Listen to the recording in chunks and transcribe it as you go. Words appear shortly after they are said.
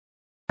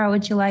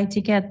Would you like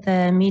to get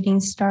the meeting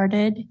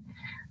started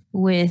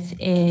with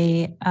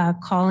a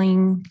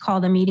call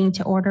the meeting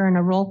to order and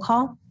a roll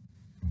call?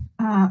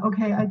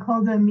 Okay, I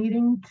call the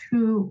meeting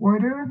to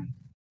order.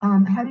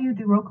 How do you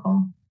do roll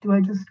call? Do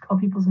I just call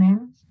people's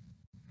names?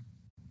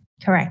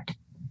 Correct.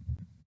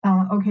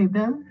 Okay,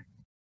 Ben?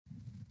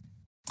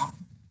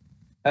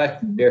 Hi,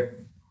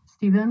 here.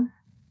 Stephen?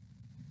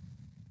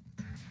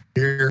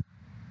 Here.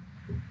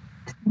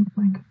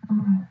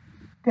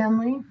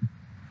 Stanley?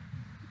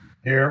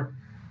 Here.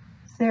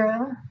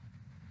 Sarah?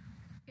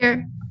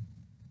 Here.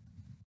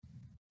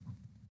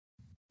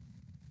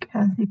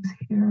 Kathy's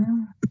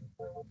here.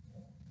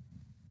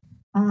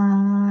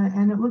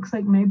 And it looks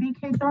like maybe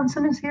Kate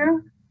Johnson is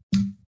here.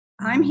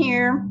 I'm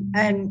here,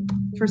 and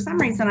for some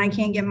reason I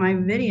can't get my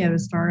video to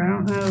start. I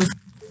don't know.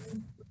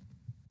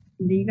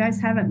 Do you guys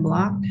have it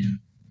blocked?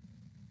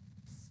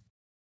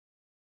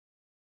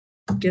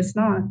 Guess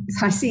not.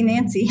 I see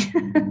Nancy.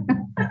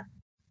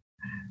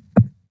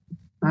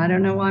 I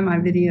don't know why my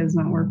video is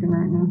not working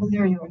right now. Oh,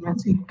 there you are,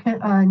 Nancy.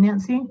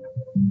 Nancy?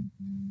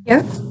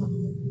 Here.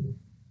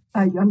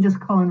 I'm just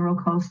calling roll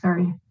call,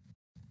 sorry.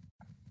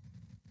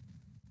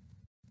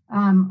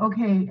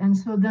 Okay, and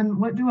so then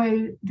what do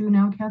I do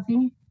now,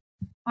 Kathy?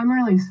 I'm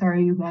really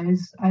sorry, you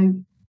guys.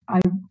 I'm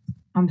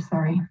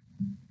sorry.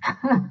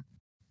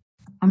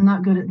 I'm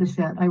not good at this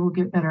yet. I will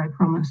get better, I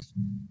promise.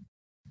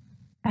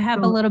 I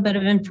have a little bit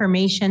of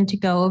information to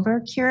go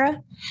over,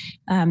 Kira.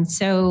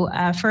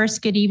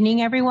 First, good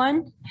evening,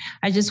 everyone.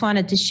 I just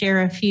wanted to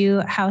share a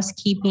few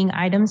housekeeping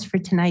items for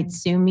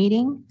tonight's Zoom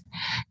meeting.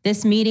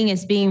 This meeting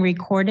is being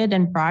recorded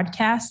and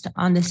broadcast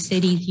on the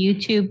city's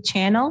YouTube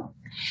channel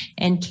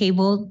and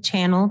cable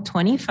channel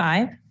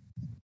 25.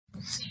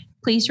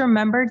 Please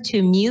remember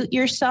to mute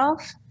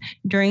yourself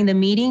during the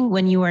meeting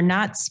when you are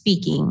not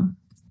speaking.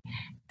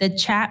 The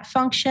chat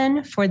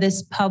function for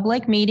this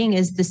public meeting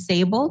is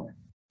disabled.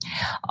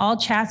 All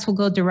chats will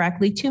go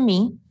directly to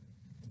me.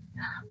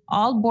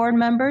 All board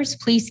members,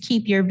 please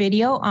keep your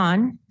video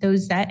on,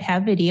 those that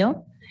have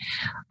video.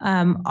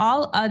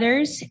 All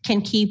others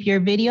can keep your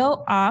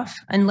video off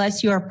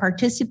unless you are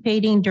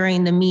participating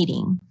during the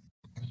meeting.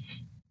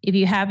 If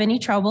you have any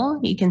trouble,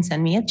 you can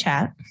send me a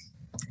chat.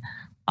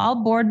 All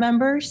board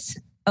members,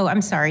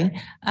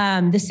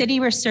 the city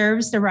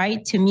reserves the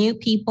right to mute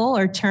people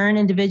or turn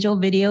individual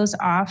videos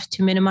off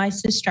to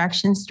minimize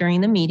distractions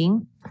during the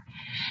meeting.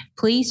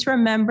 Please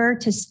remember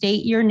to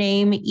state your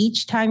name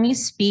each time you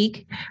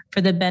speak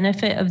for the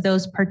benefit of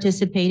those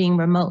participating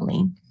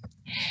remotely.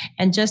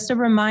 And just a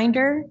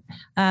reminder,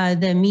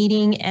 the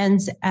meeting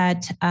ends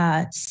at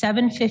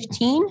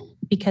 7:15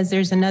 because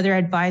there's another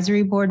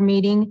advisory board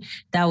meeting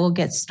that will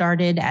get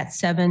started at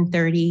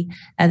 7:30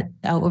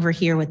 over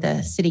here with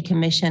the City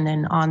Commission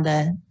and on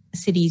the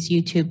city's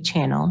YouTube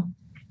channel.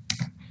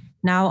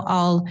 Now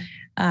I'll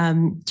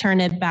turn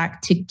it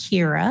back to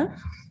Kira.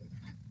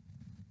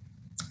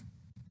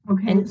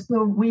 Okay,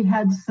 so we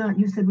had some,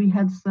 you said we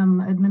had some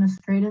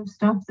administrative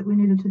stuff that we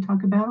needed to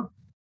talk about?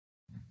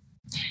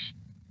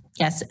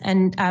 Yes,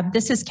 and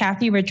this is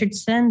Kathy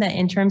Richardson, the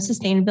Interim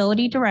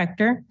Sustainability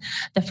Director.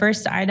 The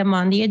first item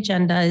on the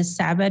agenda is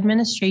SAB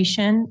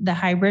administration, the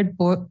hybrid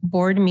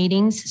board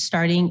meetings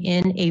starting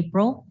in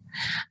April.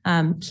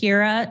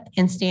 Kira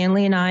and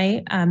Stanley and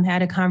I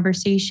had a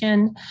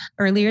conversation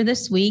earlier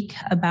this week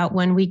about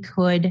when we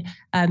could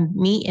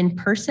meet in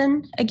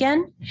person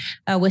again,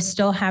 with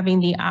still having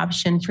the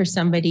option for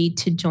somebody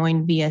to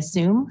join via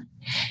Zoom.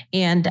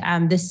 And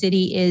the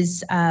city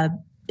is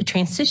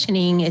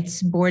transitioning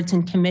its boards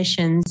and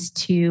commissions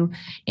to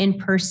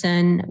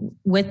in-person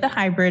with the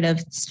hybrid of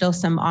still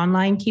some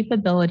online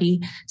capability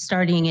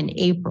starting in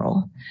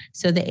April.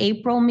 So the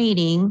April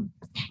meeting,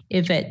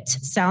 if it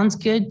sounds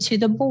good to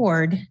the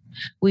board,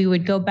 we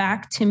would go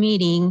back to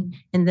meeting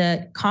in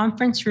the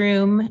conference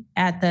room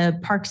at the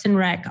Parks and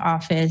Rec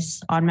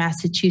office on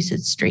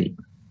Massachusetts Street.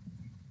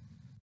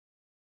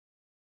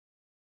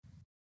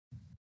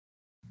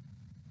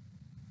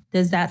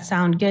 Does that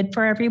sound good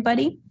for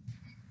everybody?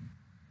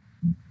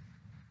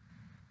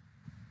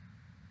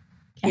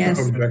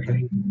 Yes.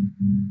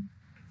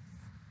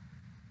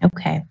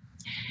 Okay.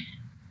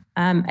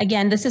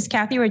 Again, this is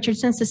Kathy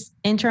Richardson,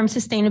 Interim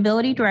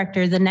Sustainability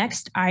Director. The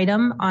next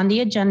item on the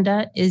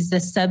agenda is the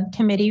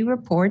subcommittee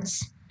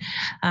reports.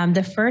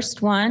 The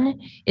first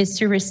one is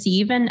to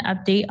receive an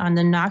update on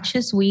the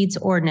noxious weeds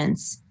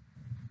ordinance.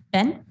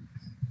 Ben?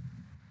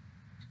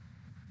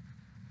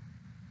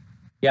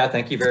 Yeah,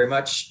 thank you very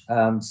much.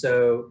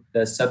 So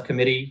the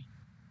subcommittee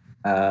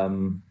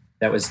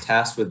that was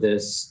tasked with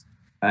this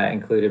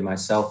included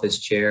myself as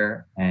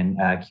chair and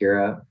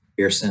Kira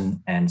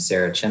Pearson and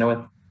Sarah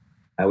Chenoweth.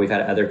 We've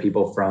had other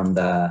people from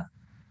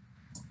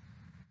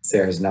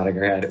Sarah's nodding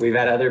her head. We've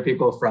had other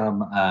people from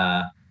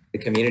the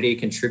community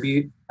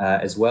contribute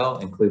as well,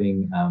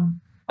 including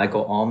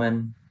Michael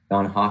Allman,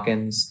 Don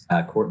Hawkins,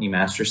 Courtney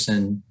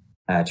Masterson,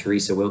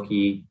 Teresa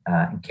Wilkie,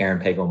 and Karen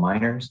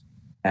Pagel-Miners.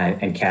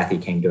 And Kathy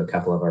came to a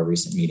couple of our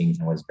recent meetings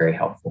and was very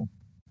helpful.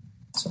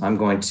 So I'm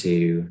going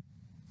to,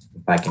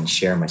 if I can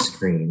share my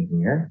screen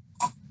here.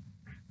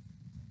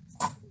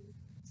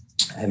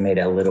 I made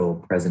a little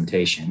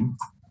presentation.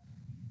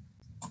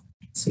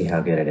 See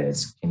how good it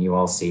is. Can you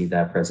all see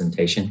that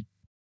presentation?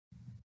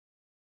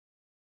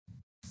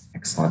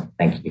 Excellent.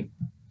 Thank you.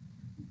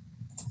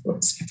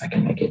 Let's see if I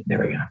can make it. There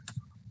we go.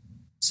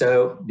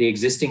 So the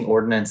existing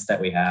ordinance that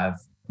we have,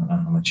 I don't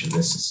know how much of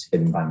this is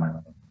hidden by my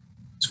little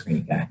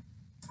screen guy.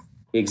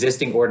 The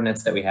existing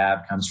ordinance that we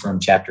have comes from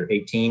Chapter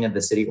 18 of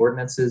the city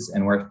ordinances,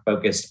 and we're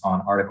focused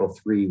on Article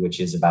 3,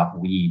 which is about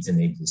weeds in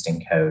the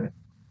existing code.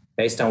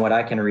 Based on what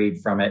I can read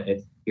from it,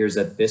 it appears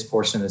that this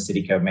portion of the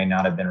city code may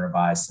not have been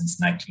revised since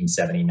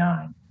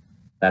 1979.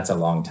 That's a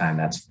long time.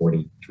 That's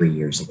 43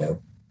 years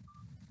ago.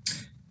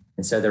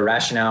 And so the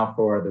rationale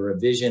for the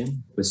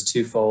revision was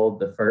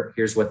twofold.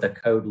 Here's what the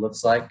code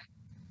looks like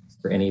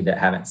for any that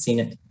haven't seen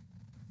it.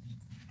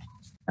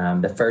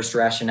 The first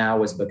rationale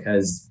was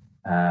because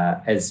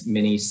as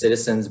many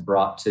citizens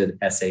brought to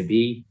SAB,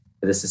 to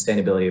the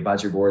Sustainability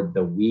Advisory Board,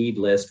 the weed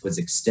list was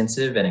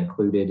extensive and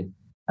included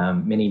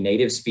many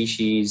native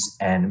species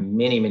and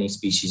many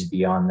species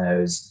beyond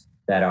those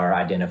that are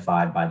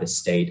identified by the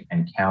state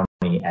and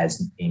county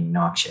as being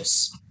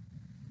noxious.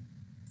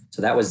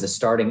 So that was the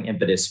starting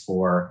impetus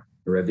for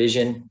the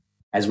revision.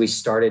 As we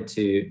started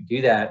to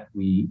do that,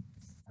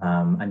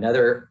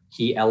 another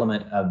key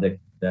element of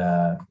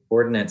the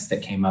ordinance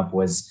that came up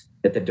was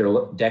that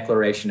the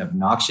declaration of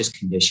noxious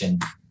condition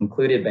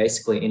included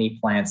basically any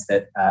plants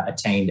that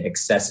attained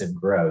excessive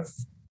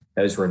growth.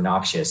 Those were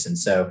noxious. And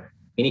so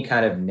any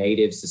kind of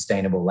native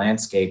sustainable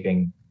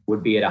landscaping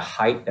would be at a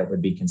height that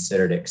would be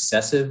considered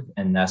excessive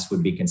and thus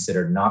would be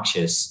considered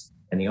noxious.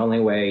 And the only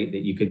way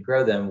that you could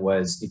grow them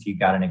was if you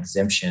got an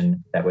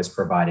exemption that was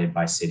provided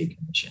by City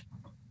Commission.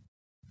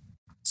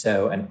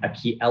 So a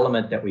key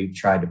element that we've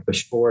tried to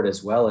push forward,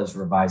 as well as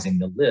revising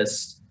the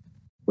list,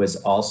 was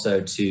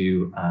also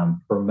to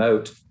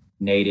promote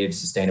native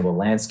sustainable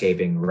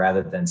landscaping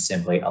rather than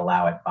simply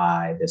allow it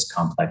by this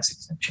complex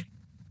exemption.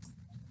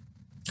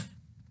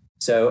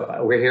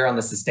 So we're here on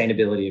the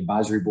Sustainability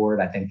Advisory Board.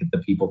 I think that the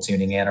people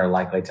tuning in are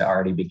likely to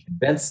already be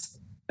convinced,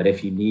 but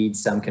if you need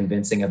some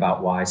convincing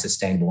about why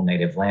sustainable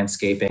native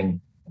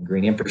landscaping and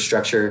green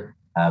infrastructure,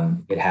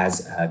 it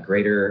has a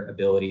greater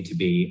ability to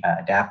be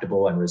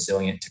adaptable and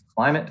resilient to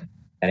climate.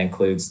 That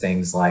includes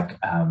things like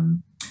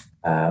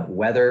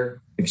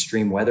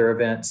extreme weather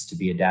events, to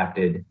be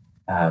adapted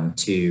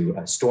to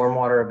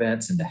stormwater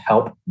events and to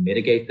help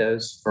mitigate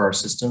those for our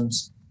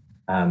systems.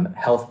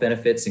 Health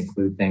benefits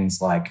include things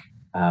like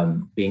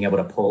being able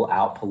to pull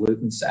out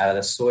pollutants out of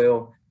the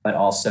soil, but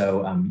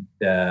also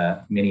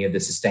many of the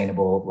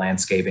sustainable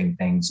landscaping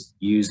things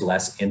use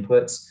less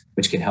inputs,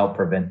 which can help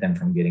prevent them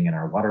from getting in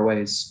our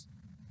waterways.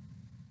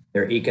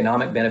 There are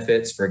economic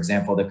benefits, for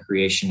example, the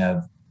creation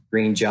of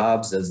green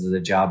jobs. Those are the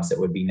jobs that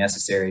would be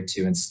necessary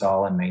to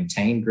install and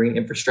maintain green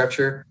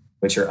infrastructure,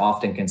 which are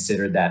often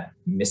considered that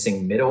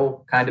missing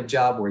middle kind of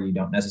job where you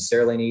don't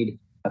necessarily need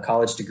a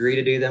college degree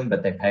to do them,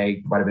 but they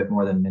pay quite a bit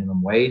more than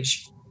minimum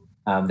wage.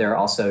 There are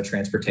also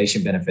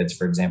transportation benefits,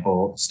 for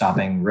example,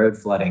 stopping road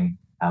flooding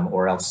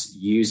or else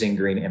using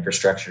green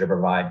infrastructure to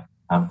provide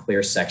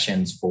clear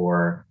sections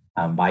for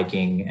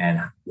biking and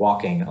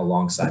walking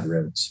alongside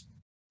roads.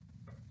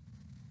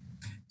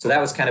 So that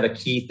was kind of a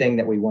key thing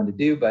that we wanted to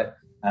do, but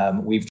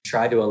we've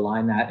tried to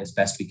align that as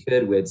best we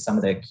could with some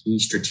of the key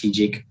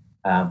strategic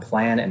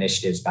plan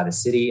initiatives by the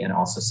city and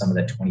also some of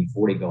the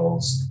 2040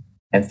 goals.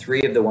 And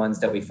three of the ones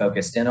that we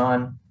focused in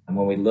on, and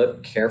when we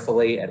look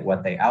carefully at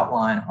what they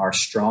outline, are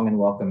strong and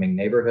welcoming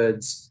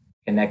neighborhoods,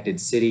 connected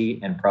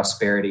city and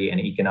prosperity and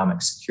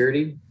economic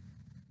security.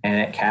 And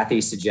at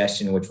Kathy's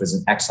suggestion, which was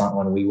an excellent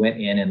one, we went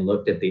in and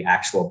looked at the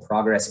actual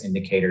progress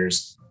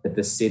indicators that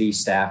the city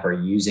staff are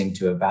using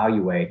to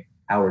evaluate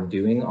how we're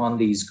doing on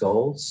these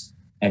goals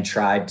and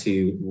tried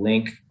to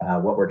link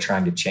what we're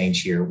trying to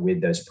change here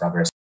with those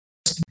progress.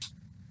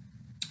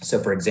 So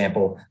for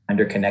example,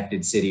 under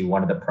Connected City,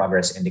 one of the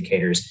progress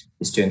indicators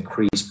is to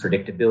increase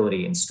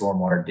predictability in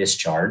stormwater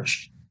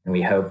discharge. And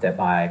we hope that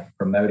by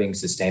promoting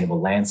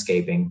sustainable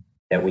landscaping,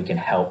 that we can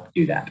help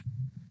do that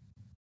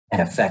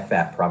and affect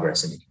that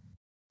progress indicator.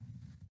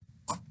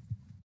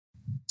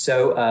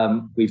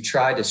 So we've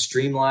tried to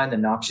streamline the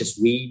noxious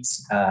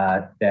weeds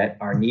that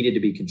are needed to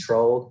be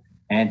controlled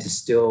and to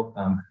still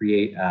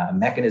create a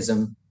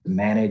mechanism to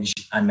manage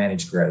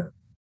unmanaged growth.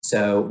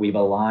 So we've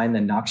aligned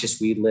the noxious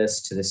weed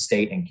list to the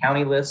state and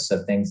county lists.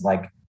 So things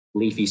like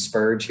leafy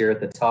spurge here at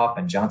the top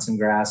and Johnson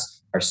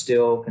grass are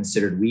still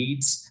considered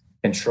weeds.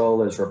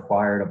 Control is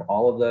required of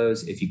all of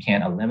those. If you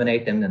can't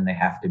eliminate them, then they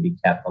have to be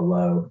kept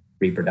below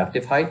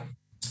reproductive height.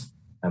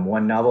 And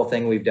one novel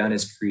thing we've done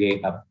is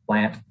create a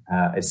plant,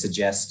 it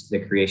suggests the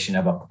creation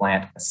of a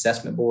plant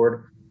assessment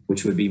board,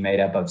 which would be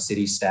made up of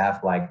city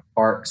staff like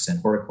parks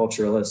and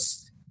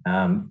horticulturalists,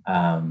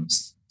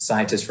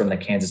 scientists from the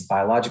Kansas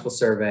Biological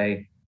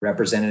Survey,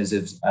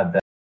 representatives of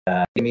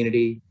the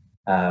community,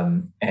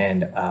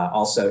 and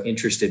also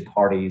interested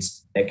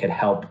parties that could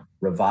help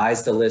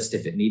revise the list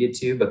if it needed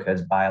to,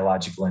 because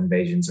biological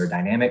invasions are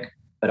dynamic,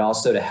 but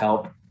also to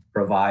help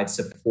provide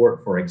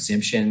support for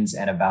exemptions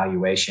and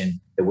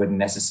evaluation that wouldn't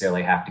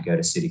necessarily have to go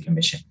to City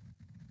Commission.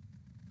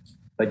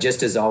 But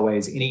just as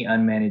always, any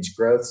unmanaged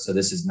growth, so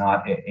this is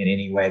not in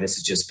any way, this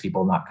is just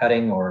people not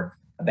cutting or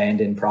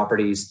abandoned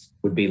properties,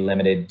 would be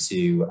limited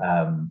to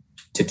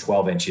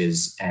 12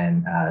 inches,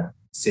 and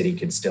city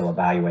could still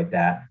evaluate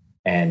that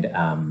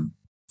and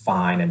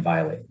fine and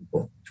violate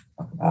people.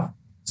 We'll talk about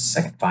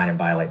second, fine and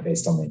violate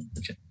based on the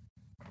exemption.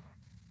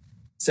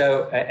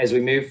 So as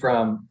we move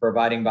from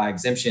providing by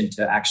exemption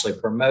to actually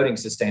promoting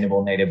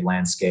sustainable native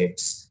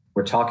landscapes,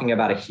 we're talking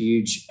about a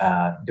huge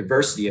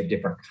diversity of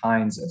different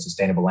kinds of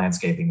sustainable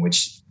landscaping,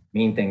 which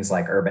mean things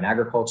like urban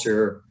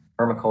agriculture,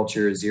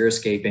 permaculture,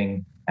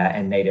 xeriscaping,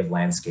 and native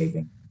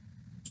landscaping.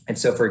 And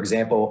so, for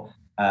example,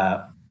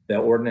 the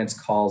ordinance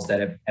calls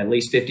that at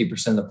least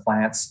 50% of the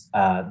plants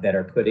that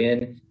are put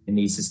in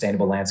these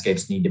sustainable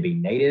landscapes need to be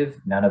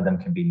native. None of them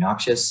can be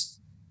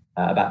noxious.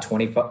 About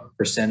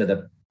 20% of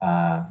the,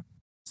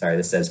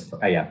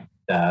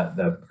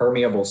 the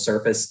permeable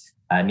surface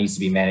needs to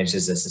be managed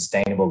as a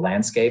sustainable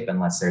landscape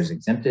unless there's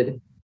exempted.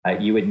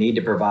 You would need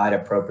to provide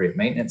appropriate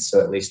maintenance.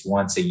 So at least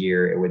once a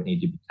year, it would need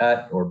to be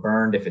cut or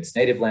burned if it's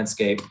native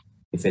landscape.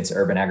 If it's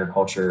urban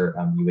agriculture,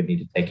 you would need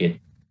to take it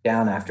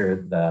down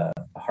after the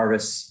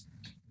harvest.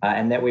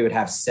 And that we would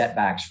have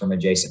setbacks from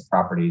adjacent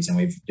properties. And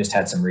we've just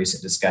had some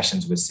recent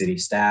discussions with city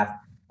staff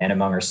and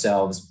among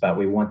ourselves, but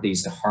we want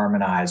these to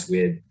harmonize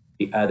with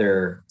the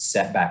other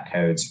setback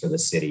codes for the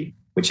city,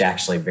 which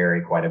actually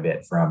vary quite a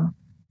bit from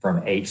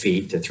 8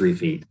 feet to 3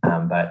 feet.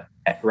 But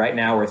right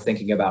now we're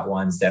thinking about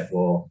ones that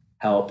will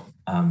help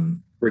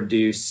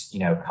reduce,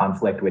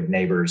 conflict with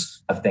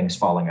neighbors of things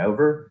falling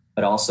over,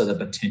 but also the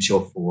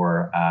potential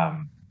for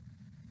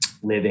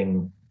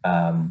living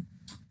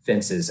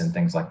fences and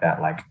things like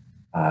that, like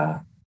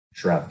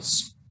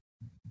shrubs.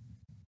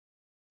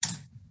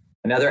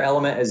 Another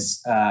element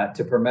is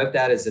to promote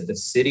that is that the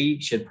city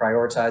should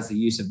prioritize the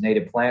use of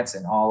native plants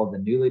in all of the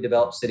newly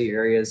developed city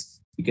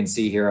areas. You can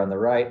see here on the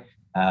right,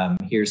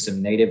 here's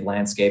some native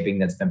landscaping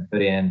that's been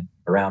put in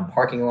around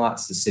parking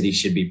lots. The city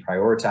should be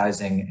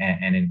prioritizing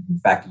and in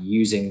fact,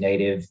 using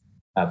native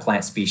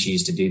plant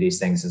species to do these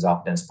things as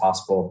often as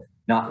possible,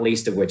 not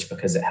least of which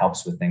because it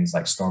helps with things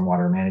like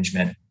stormwater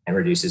management and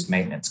reduces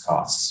maintenance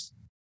costs.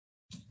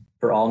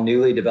 For all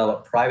newly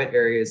developed private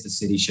areas, the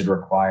city should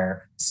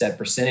require a set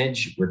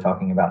percentage. We're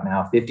talking about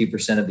now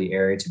 50% of the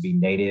area to be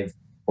native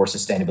or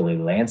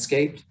sustainably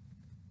landscaped.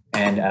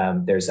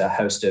 And there's a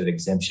host of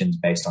exemptions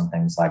based on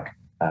things like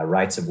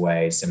rights of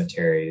way,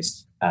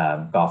 cemeteries,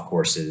 golf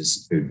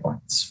courses, food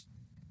plants.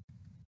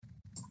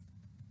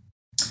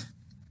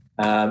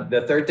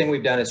 The third thing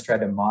we've done is try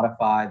to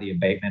modify the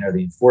abatement or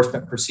the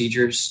enforcement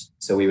procedures.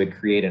 So we would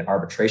create an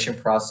arbitration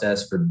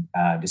process for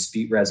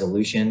dispute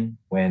resolution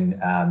when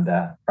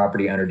the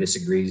property owner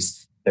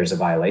disagrees there's a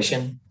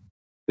violation.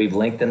 We've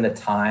lengthened the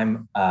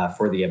time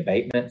for the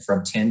abatement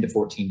from 10 to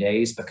 14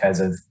 days because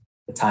of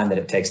the time that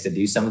it takes to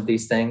do some of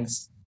these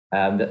things.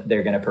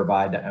 They're going to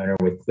provide the owner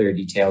with clear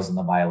details on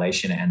the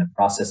violation and the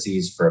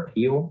processes for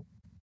appeal.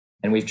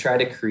 And we've tried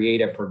to create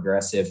a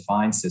progressive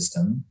fine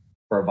system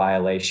for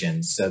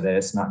violations so that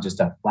it's not just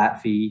a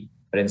flat fee,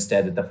 but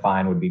instead that the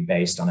fine would be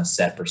based on a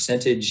set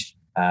percentage,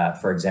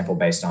 for example,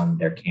 based on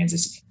their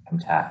Kansas income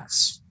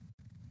tax.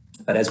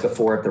 But as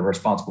before, if the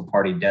responsible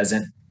party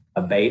doesn't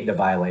abate the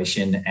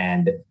violation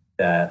and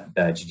the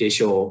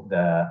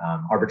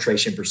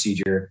arbitration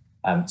procedure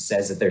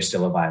says that there's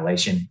still a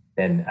violation,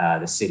 then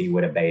the city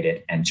would abate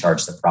it and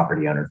charge the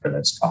property owner for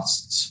those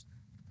costs.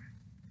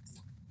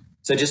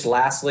 So just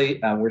lastly,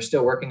 we're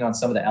still working on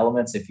some of the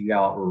elements. If you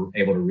all were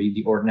able to read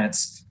the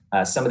ordinance,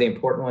 some of the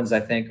important ones I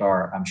think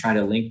are I'm trying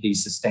to link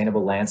these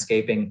sustainable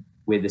landscaping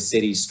with the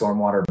city's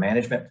stormwater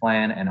management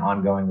plan and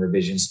ongoing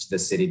revisions to the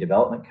city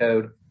development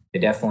code. They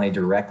definitely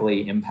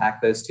directly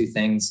impact those two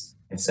things.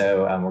 And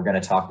so we're going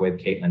to talk with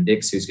Caitlin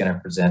Dix, who's going to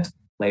present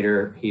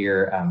later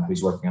here,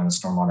 who's working on the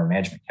stormwater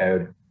management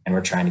code. And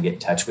we're trying to get in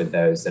touch with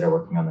those that are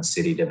working on the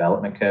city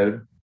development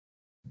code.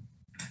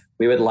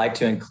 We would like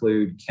to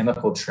include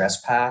chemical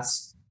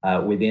trespass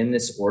within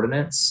this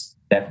ordinance,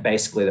 that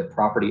basically the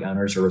property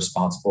owners are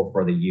responsible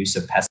for the use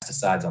of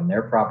pesticides on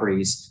their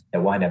properties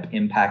that wind up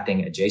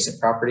impacting adjacent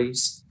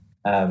properties.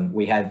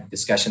 We had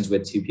discussions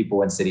with 2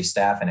 people in city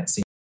staff, and it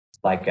seems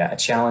like a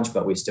challenge,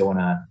 but we still want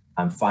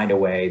to find a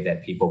way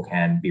that people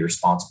can be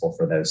responsible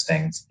for those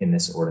things in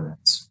this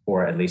ordinance,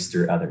 or at least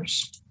through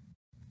others.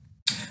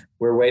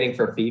 We're waiting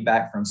for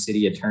feedback from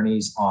city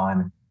attorneys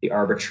on the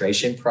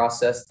arbitration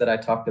process that I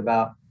talked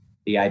about,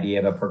 the idea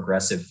of a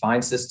progressive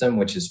fine system,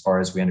 which as far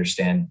as we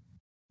understand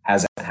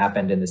hasn't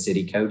happened in the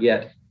city code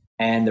yet,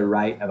 and the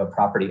right of a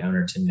property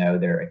owner to know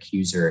their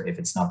accuser if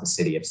it's not the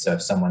city. If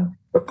someone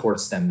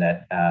reports them,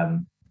 that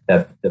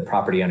the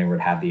property owner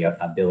would have the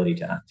ability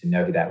to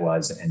know who that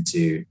was and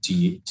to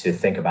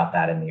think about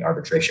that in the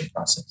arbitration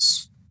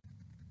process.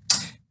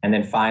 And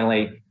then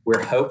finally,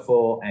 we're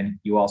hopeful, and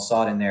you all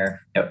saw it in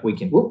there, that we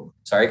can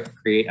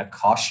create a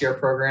cost share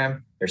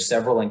program. There's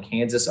several in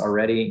Kansas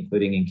already,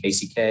 including in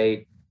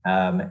KCK,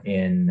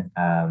 in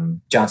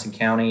Johnson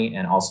County,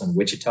 and also in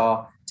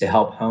Wichita, to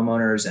help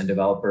homeowners and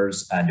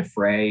developers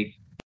defray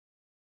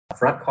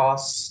upfront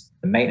costs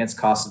The maintenance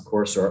costs, of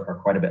course, are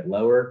quite a bit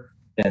lower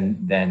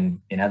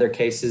than in other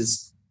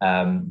cases.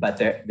 But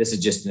this is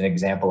just an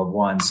example of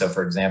one. So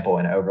for example,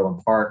 in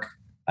Overland Park,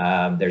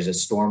 there's a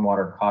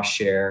stormwater cost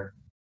share.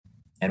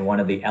 And one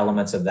of the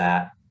elements of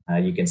that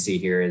you can see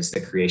here is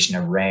the creation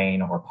of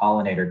rain or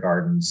pollinator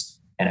gardens.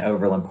 And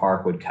Overland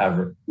Park will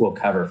cover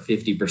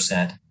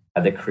 50%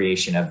 of the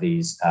creation of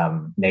these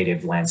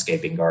native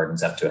landscaping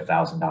gardens up to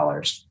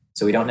 $1,000.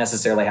 So we don't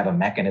necessarily have a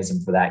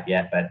mechanism for that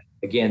yet. But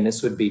again,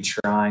 this would be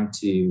trying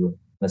to,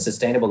 on the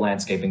sustainable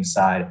landscaping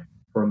side,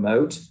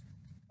 promote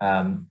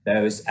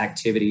those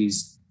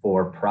activities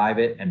for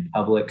private and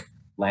public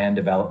land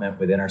development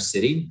within our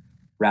city,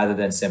 rather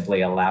than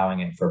simply allowing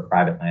it for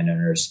private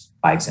landowners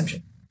by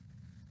exemption.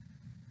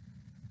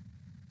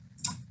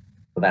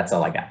 So that's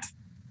all I got.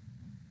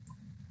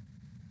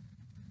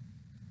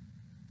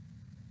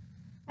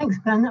 Thanks,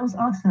 Ben. That was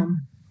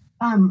awesome.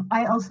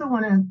 I also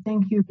want to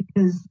thank you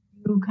because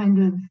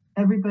you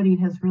everybody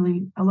has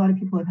really, a lot of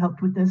people have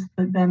helped with this,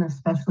 but Ben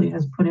especially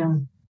has put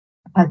in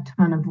a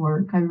ton of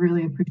work. I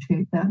really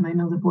appreciate that. And I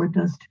know the board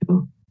does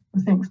too.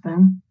 So thanks,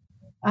 Ben.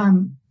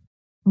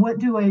 What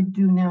do I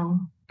do now,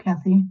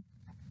 Kathy?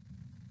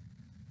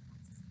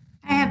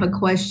 I have a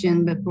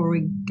question before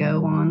we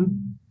go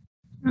on.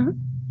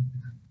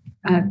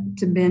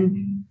 To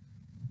Ben.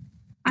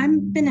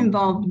 I've been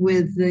involved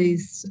with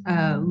these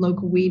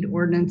local weed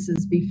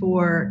ordinances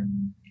before.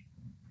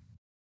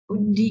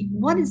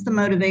 What is the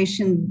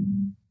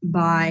motivation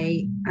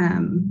by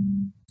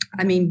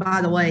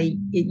the way,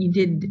 you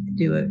did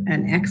do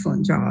an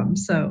excellent job.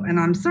 So, and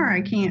I'm sorry,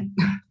 I can't,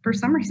 for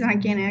some reason, I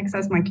can't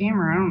access my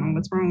camera. I don't know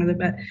what's wrong with it,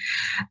 but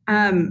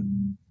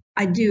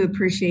I do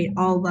appreciate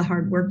all the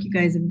hard work you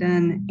guys have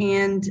done.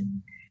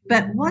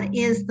 But what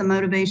is the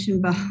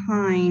motivation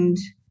behind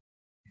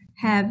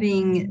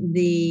having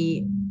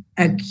the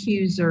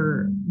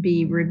accuser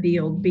be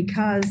revealed?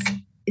 Because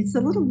it's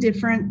a little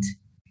different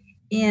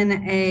in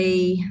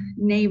a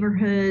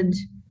neighborhood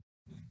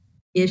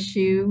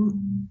issue.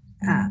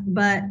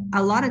 But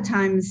a lot of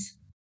times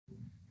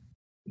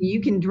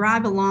you can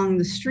drive along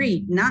the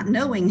street not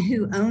knowing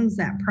who owns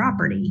that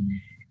property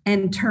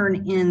and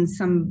turn in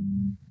some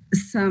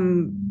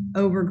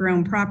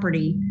overgrown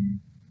property.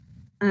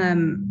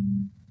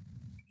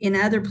 In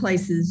other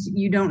places,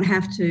 you don't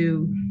have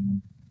to,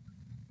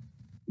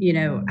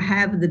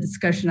 have the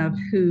discussion of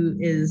who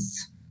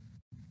is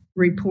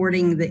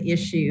reporting the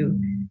issue.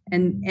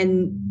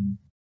 And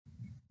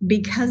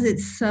because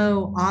it's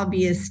so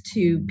obvious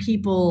to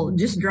people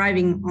just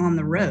driving on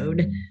the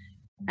road,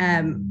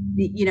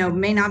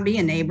 may not be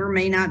a neighbor,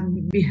 may not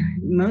be,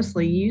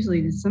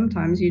 usually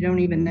sometimes you don't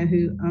even know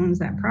who owns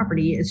that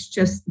property. It's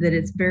just that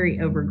it's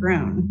very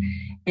overgrown.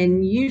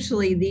 And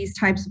usually these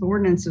types of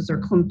ordinances are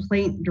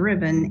complaint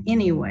driven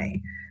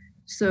anyway.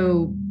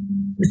 So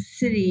the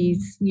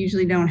cities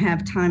usually don't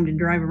have time to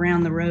drive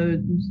around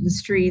the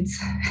streets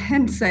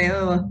and say,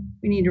 oh,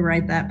 we need to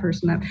write that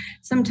person up.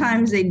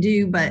 Sometimes they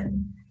do, but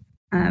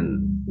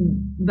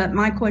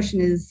my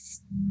question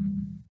is,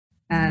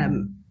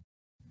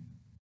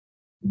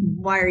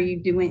 why are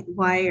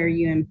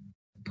you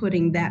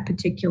putting that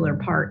particular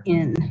part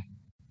in?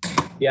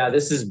 Yeah,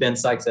 this is Ben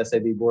Sykes,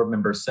 SAB board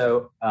member.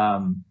 So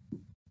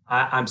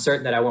I'm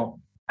certain that I won't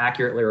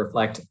accurately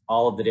reflect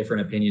all of the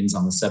different opinions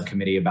on the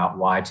subcommittee about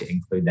why to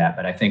include that.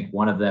 But I think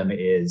one of them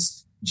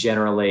is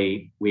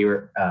generally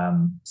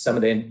some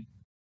of the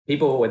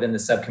people within the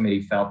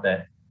subcommittee felt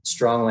that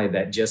strongly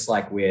that just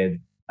like with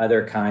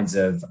other kinds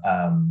of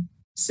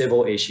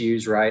civil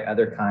issues, right,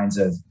 other kinds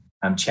of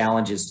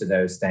challenges to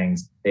those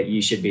things, that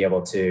you should be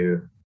able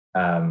to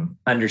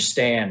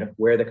understand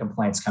where the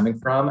complaint's coming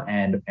from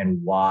and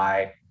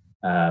why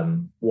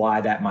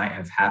that might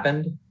have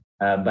happened.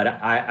 But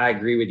I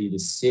agree with you.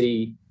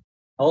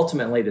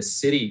 Ultimately, the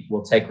city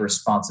will take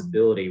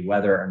responsibility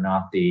whether or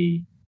not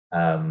the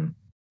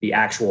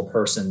actual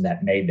person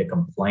that made the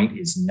complaint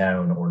is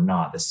known or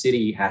not. The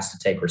city has to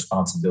take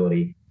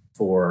responsibility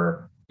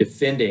for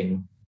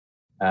defending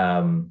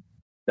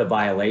the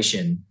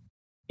violation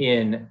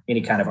in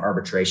any kind of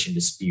arbitration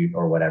dispute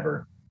or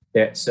whatever.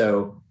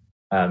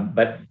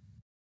 But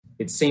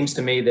it seems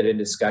to me that in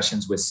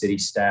discussions with city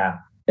staff,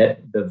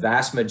 that the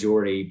vast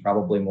majority,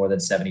 probably more than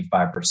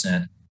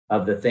 75%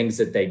 of the things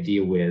that they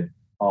deal with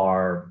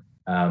are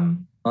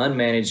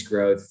unmanaged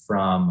growth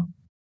from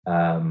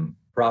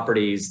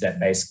properties that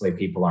basically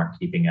people aren't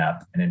keeping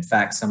up. And in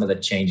fact, some of the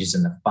changes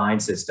in the fine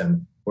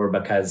system were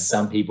because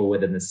some people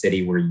within the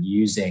city were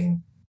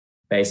using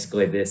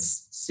basically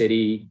this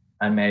city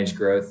unmanaged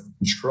growth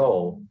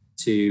control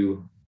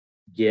to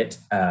get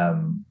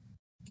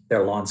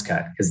their lawns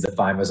cut because the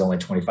fine was only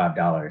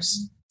 $25.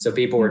 So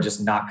people were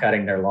just not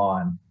cutting their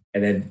lawn,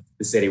 and then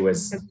the city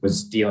was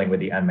dealing with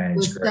the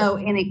unmanaged growth. So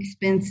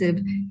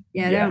inexpensive.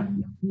 Yeah, I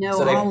don't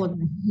know all of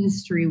the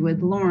history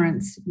with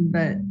Lawrence,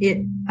 but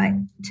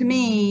to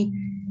me,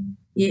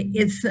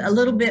 it's a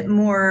little bit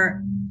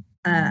more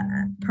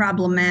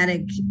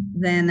problematic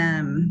than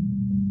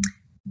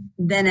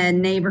a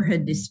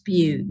neighborhood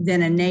dispute,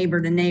 than a neighbor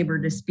to neighbor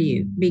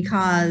dispute,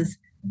 because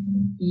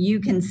you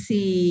can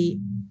see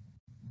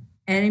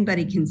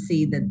anybody can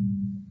see that,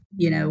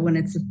 when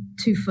it's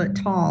 2 foot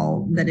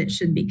tall, that it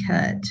should be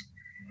cut.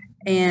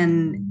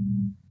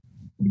 And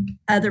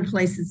other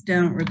places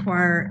don't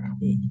require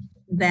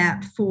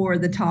that for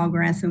the tall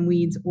grass and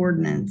weeds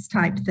ordinance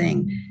type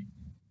thing.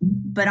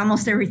 But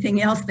almost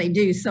everything else they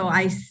do. So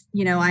I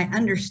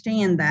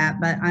understand that,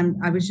 but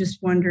I was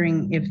just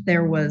wondering if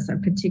there was a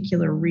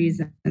particular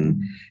reason,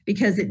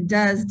 because it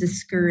does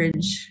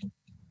discourage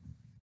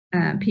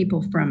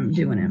people from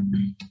doing it,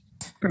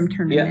 from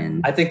turning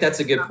in. I think that's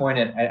a good point.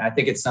 And I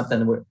think it's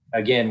something,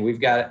 again, we've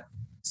got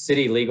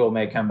city legal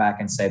may come back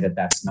and say that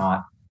that's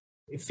not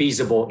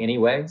feasible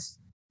anyways.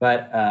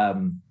 But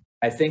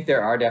I think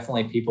there are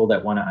definitely people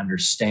that want to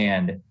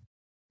understand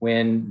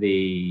when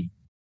the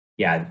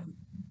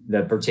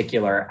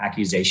particular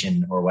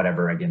accusation or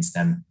whatever against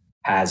them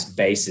has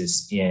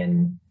basis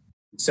in.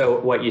 So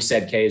what you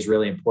said, Kay, is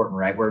really important,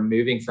 right? We're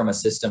moving from a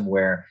system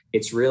where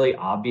it's really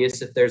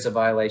obvious if there's a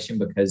violation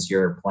because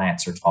your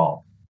plants are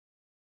tall,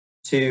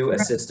 to a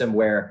system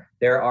where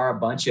there are a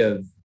bunch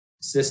of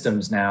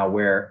systems now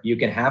where you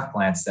can have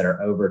plants that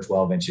are over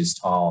 12 inches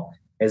tall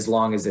as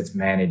long as it's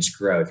managed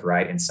growth,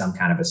 right? In some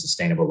kind of a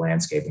sustainable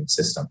landscaping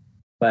system.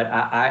 But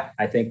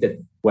I think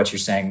that what you're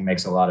saying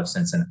makes a lot of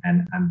sense.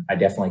 And I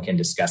definitely can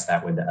discuss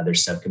that with the other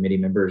subcommittee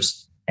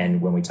members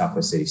and when we talk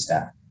with city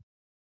staff.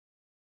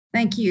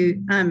 Thank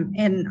you.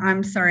 And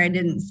I'm sorry I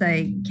didn't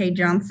say Kay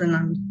Johnson.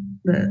 I'm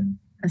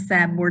a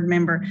SAB board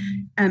member.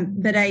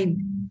 But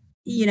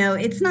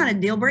it's not a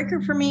deal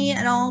breaker for me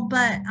at all,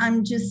 but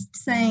I'm just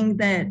saying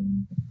that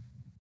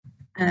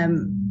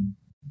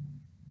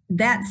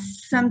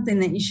that's something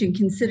that you should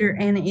consider.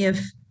 And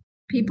if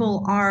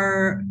people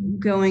are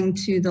going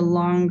to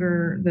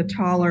the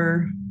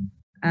taller,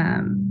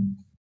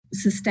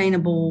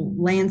 sustainable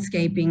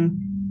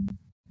landscaping,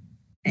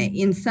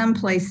 in some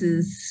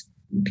places,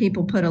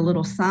 people put a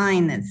little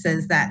sign that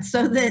says that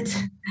so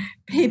that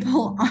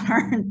people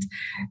aren't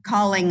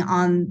calling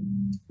on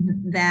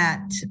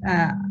that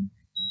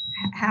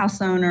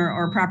house owner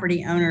or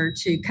property owner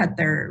to cut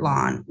their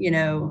lawn.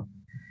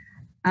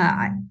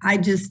 I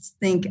just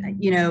think,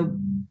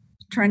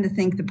 trying to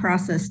think the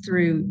process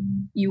through,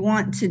 you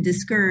want to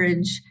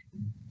discourage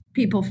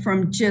people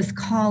from just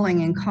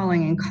calling and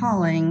calling and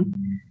calling.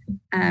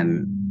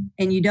 And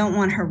you don't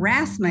want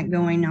harassment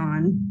going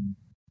on,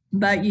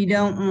 but you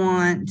don't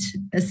want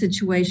a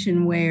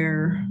situation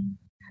where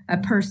a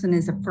person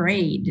is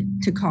afraid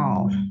to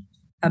call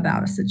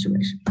about a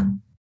situation.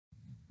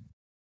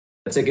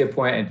 That's a good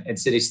point. And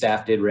city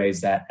staff did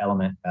raise that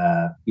element,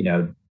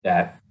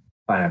 that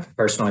kind of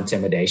personal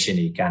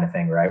intimidation-y kind of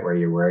thing, right? Where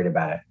you're worried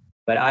about it.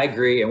 But I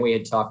agree. And we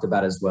had talked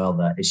about as well,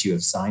 the issue of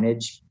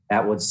signage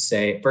that would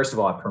say, first of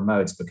all, it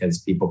promotes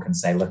because people can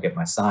say, look at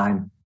my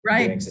sign,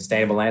 right, doing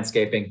sustainable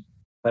landscaping,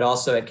 but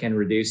also it can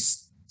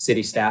reduce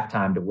city staff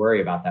time to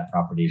worry about that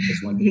property because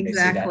when they see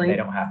that, they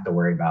don't have to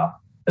worry about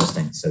those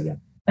things. So yeah,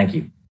 thank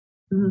you.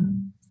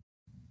 Mm-hmm.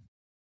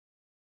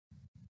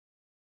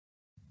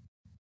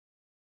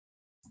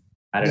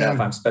 I don't know if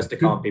I'm supposed to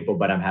call people,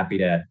 but I'm happy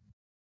to.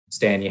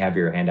 Stan, you have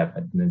your hand up,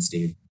 and then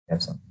Steve, you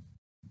have some.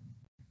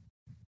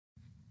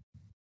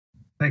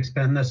 Thanks,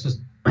 Ben. This is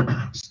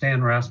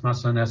Stan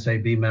Rasmussen,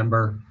 SAB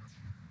member.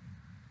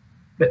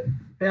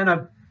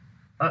 Ben,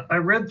 I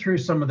read through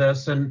some of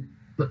this, and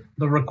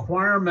the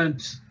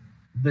requirement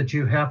that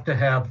you have to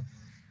have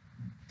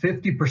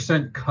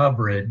 50%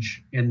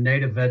 coverage in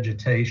native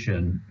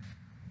vegetation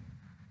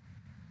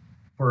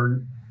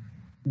for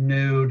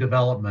new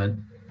development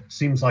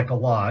seems like a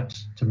lot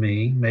to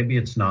me. Maybe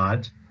it's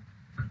not.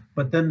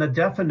 But then the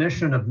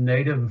definition of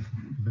native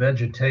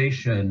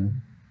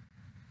vegetation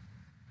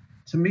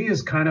to me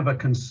is kind of a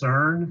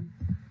concern.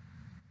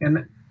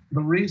 And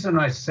the reason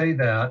I say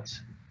that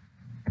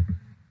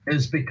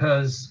is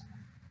because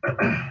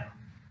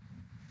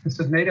it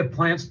says native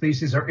plant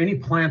species are any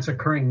plants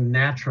occurring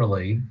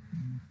naturally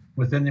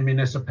within the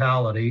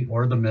municipality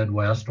or the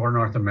Midwest or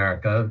North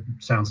America.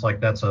 Sounds like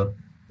that's a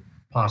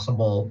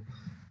possible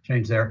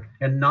change there,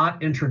 and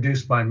not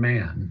introduced by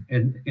man,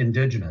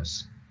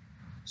 indigenous.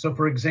 So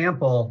for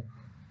example,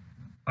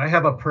 I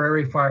have a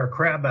prairie fire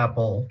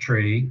crabapple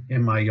tree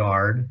in my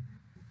yard,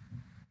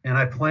 and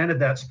I planted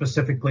that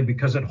specifically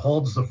because it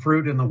holds the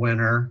fruit in the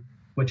winter,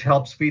 which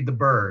helps feed the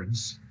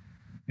birds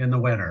in the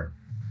winter.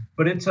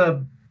 But it's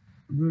a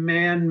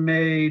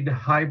man-made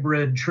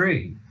hybrid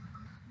tree,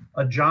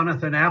 a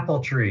Jonathan apple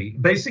tree.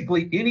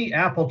 Basically, any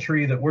apple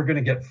tree that we're going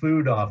to get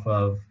food off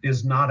of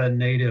is not a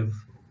native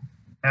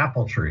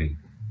apple tree.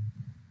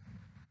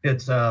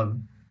 It's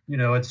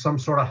it's some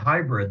sort of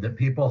hybrid that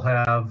people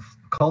have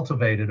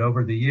cultivated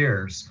over the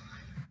years.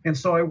 And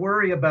so I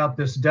worry about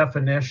this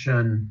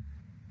definition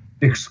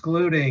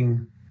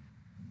excluding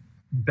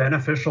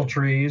beneficial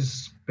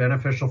trees,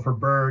 beneficial for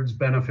birds,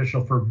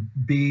 beneficial for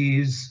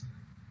bees,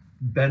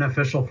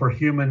 beneficial for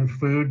human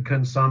food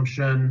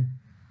consumption.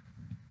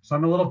 So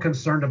I'm a little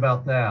concerned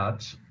about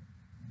that.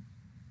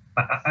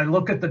 I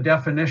look at the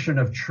definition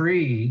of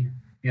tree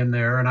in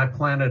there, and I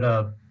planted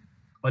a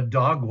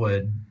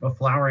dogwood, a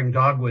flowering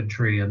dogwood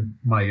tree in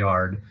my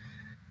yard.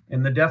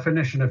 And the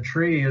definition of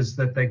tree is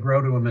that they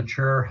grow to a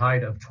mature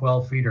height of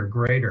 12 feet or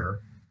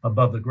greater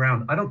above the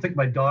ground. I don't think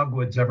my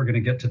dogwood's ever going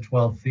to get to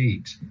 12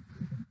 feet.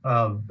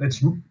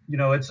 It's an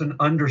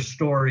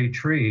understory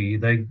tree.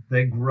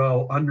 They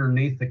grow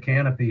underneath the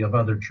canopy of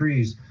other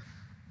trees.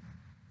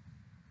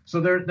 So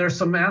there's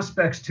some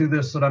aspects to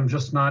this that I'm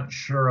just not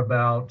sure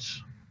about,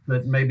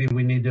 that maybe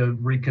we need to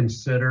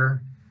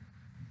reconsider.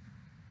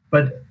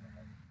 But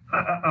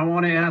I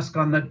want to ask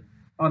on the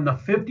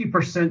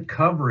 50%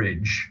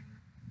 coverage,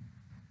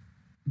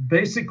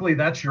 basically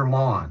that's your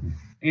lawn.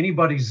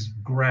 Anybody's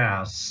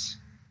grass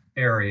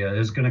area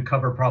is going to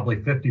cover probably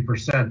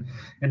 50%.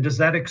 And does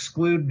that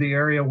exclude the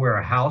area where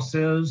a house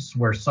is,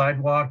 where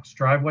sidewalks,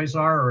 driveways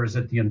are, or is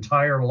it the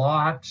entire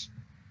lot?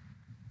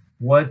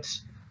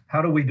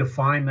 How do we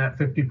define that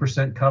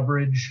 50%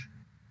 coverage?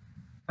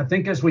 I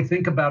think as we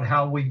think about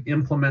how we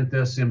implement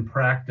this in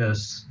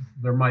practice,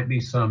 there might be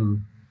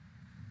some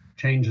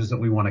changes that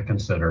we want to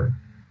consider.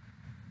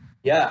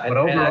 Yeah, but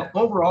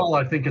overall,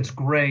 I think it's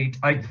great.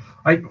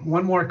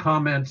 One more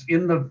comment.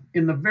 In the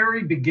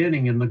very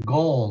beginning, in the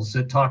goals,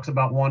 it talks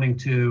about wanting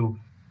to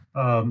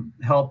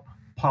help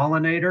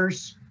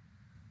pollinators.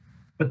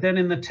 But then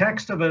in the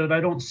text of it,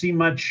 I don't see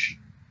much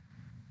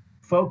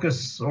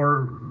focus,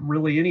 or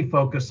really any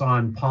focus,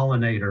 on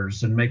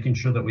pollinators and making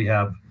sure that we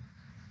have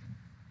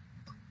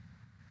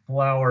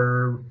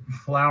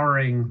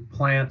flowering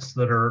plants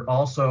that are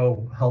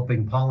also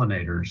helping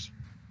pollinators.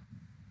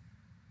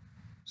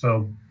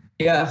 So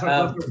yeah, those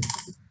are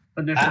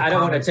initial I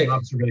don't want to take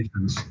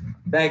observations.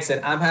 Thanks,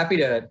 and I'm happy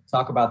to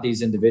talk about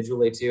these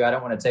individually too. I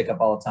don't want to take up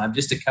all the time.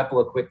 Just a couple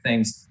of quick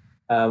things.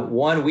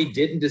 One, we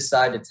didn't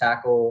decide to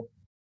tackle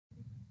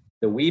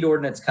the weed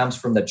ordinance. Comes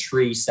from the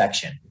tree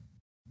section,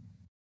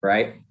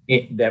 right?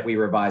 That we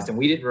revised, and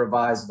we didn't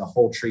revise the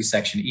whole tree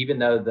section, even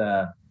though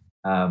the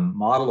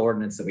model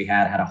ordinance that we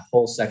had a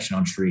whole section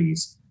on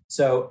trees.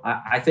 So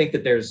I think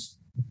that there's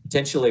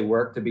potentially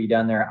work to be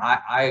done there.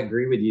 I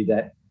agree with you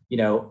that,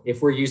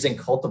 if we're using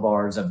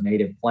cultivars of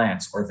native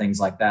plants or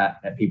things like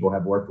that people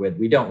have worked with,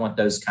 we don't want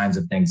those kinds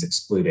of things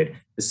excluded.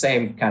 The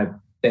same kind of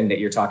thing that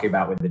you're talking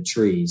about with the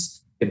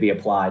trees could be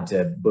applied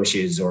to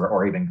bushes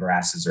or even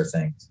grasses or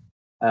things.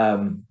 I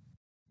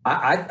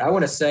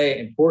want to say,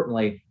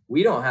 importantly,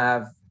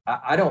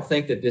 I don't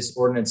think that this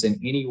ordinance in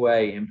any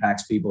way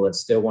impacts people that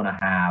still want to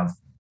have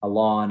a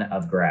lawn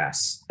of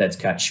grass that's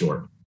cut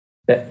short.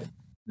 That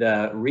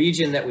the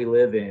region that we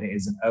live in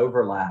is an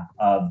overlap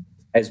of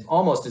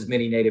almost as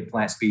many native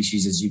plant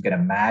species as you can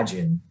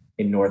imagine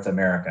in North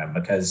America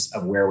because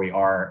of where we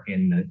are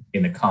in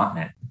the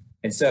continent.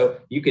 And so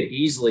you could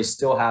easily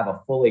still have a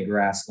fully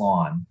grass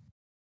lawn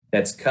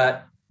that's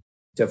cut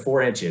to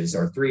 4 inches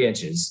or 3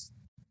 inches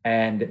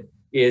and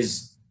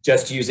is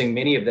just using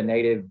many of the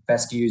native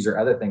fescues or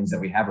other things that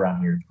we have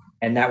around here.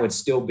 And that would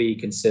still be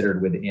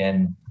considered that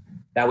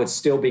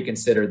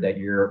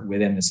you're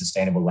within the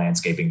sustainable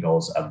landscaping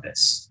goals of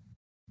this.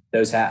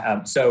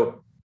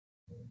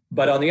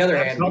 But on the other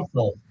hand,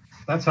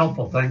 that's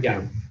helpful. Thank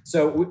you.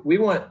 So we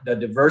want the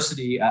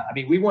diversity.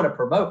 We want to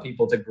promote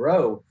people to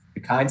grow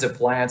the kinds of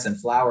plants and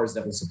flowers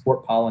that will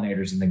support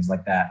pollinators and things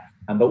like that.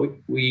 But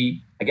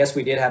I guess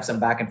we did have some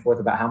back and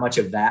forth about how much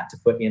of that to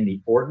put in the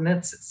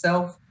ordinance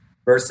itself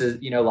versus,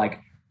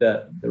 like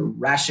the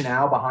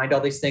rationale behind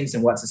all these things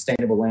and what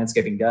sustainable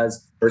landscaping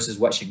does versus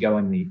what should go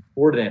in the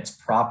ordinance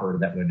proper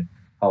that would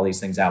call these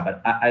things out.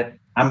 But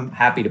I'm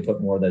happy to put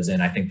more of those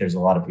in. I think there's a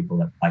lot of people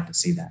that like to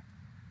see that.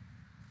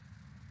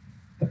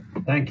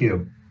 Thank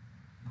you.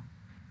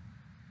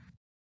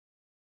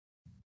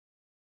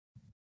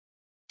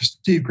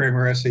 Steve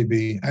Kramer, SAB.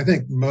 I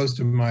think most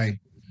of my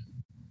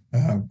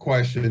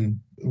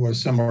question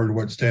was similar to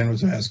what Stan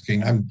was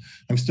asking.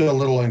 I'm still a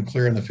little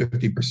unclear on the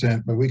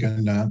 50%, but we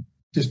can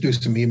just do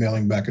some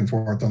emailing back and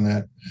forth on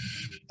that.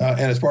 And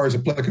as far as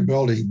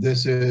applicability,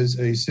 this is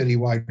a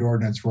citywide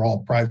ordinance for all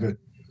private,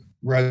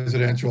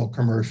 residential,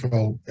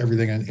 commercial,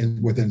 everything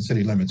within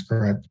city limits,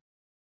 correct?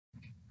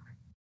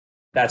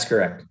 That's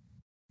correct.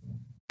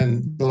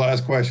 And the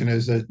last question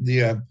is that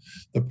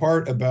the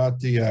part about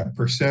the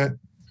percent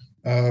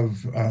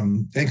of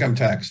income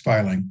tax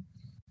filing,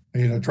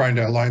 trying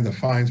to align the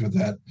fines with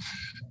that.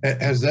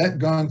 Has that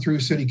gone through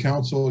city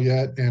council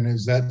yet? And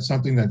is that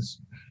something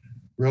that's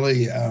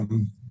really,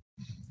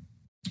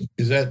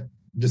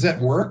 does that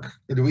work?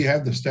 Or do we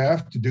have the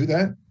staff to do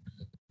that?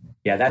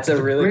 Yeah, that's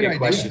a really good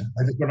question.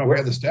 I just don't know we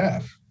have the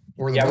staff.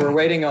 We're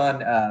waiting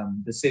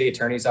on the city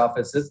attorney's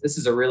office. This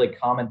is a really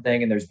common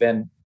thing. And there's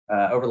been,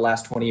 over the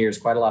last 20 years,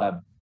 quite a lot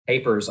of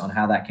papers on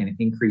how that can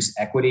increase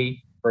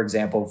equity, for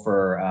example,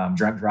 for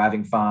drunk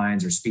driving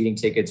fines or speeding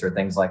tickets or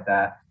things like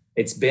that.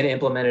 It's been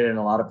implemented in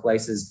a lot of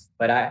places,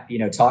 but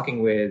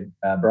talking with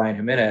Brian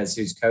Jimenez,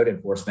 who's code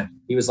enforcement,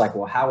 he was like,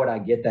 well, how would I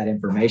get that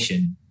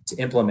information to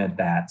implement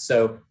that?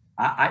 So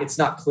it's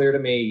not clear to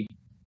me,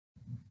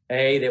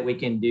 A, that we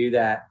can do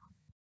that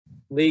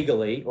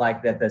legally,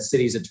 like that the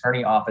city's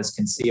attorney office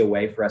can see a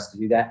way for us to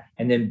do that.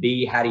 And then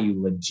B, how do you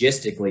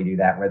logistically do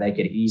that where they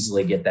could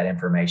easily get that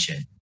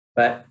information?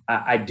 But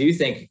I do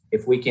think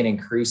if we can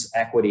increase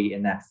equity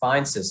in that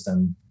fine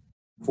system,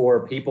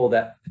 for people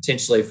that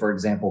potentially, for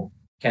example,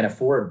 can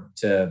afford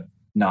to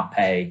not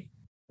pay,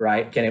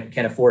 right?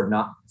 Can afford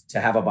not to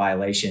have a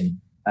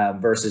violation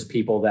versus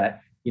people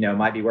that,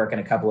 might be working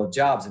a couple of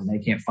jobs and they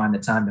can't find the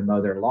time to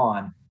mow their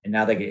lawn. And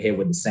now they get hit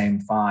with the same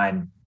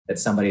fine that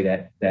somebody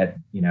that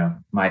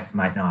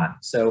might not.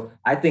 So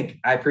I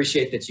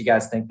appreciate that you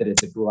guys think that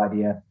it's a cool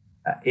idea.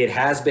 It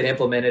has been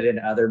implemented in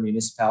other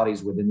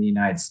municipalities within the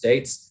United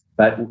States,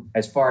 but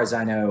as far as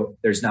I know,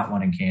 there's not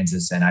one in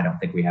Kansas, and I don't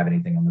think we have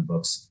anything on the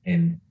books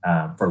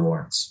for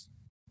Lawrence.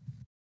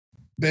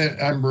 Ben,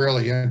 I'm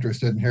really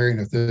interested in hearing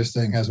if this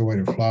thing has a way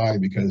to fly,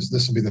 because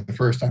this will be the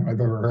first time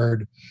I've ever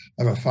heard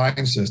of a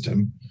fine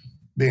system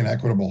being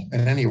equitable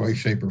in any way,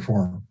 shape, or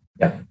form.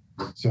 Yeah.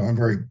 So I'm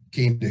very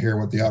keen to hear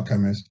what the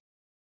outcome is.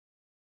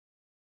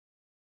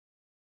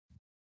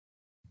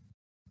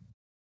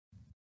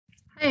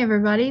 Hi,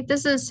 everybody.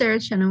 This is Sarah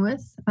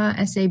Chenoweth,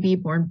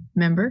 SAB board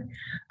member.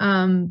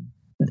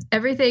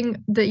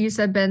 Everything that you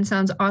said, Ben,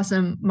 sounds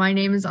awesome. My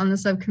name is on the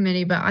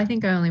subcommittee, but I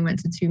think I only went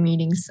to 2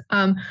 meetings.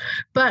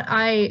 But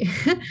I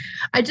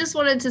just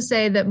wanted to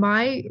say that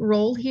my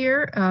role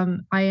here,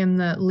 I am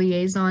the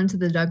liaison to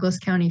the Douglas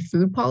County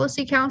Food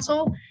Policy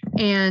Council,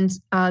 and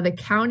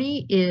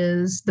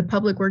the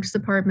Public Works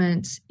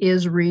Department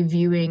is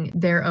reviewing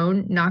their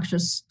own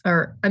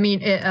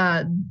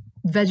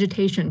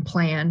vegetation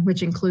plan,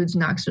 which includes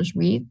noxious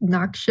weeds.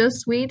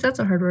 That's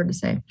a hard word to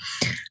say.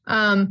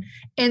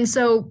 And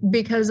so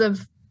because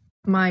of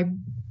my,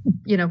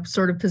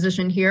 sort of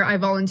position here, I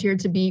volunteered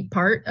to be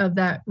part of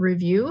that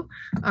review.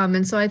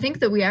 And so I think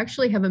that we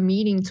actually have a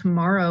meeting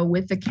tomorrow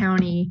with the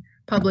county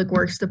Public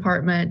Works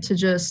Department to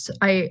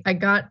I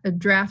got a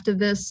draft of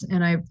this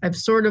and I've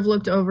sort of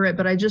looked over it,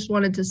 but I just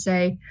wanted to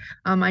say,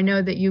 I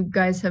know that you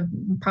guys have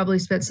probably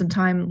spent some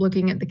time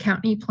looking at the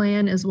county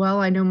plan as well.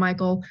 I know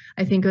Michael,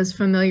 I think, was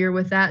familiar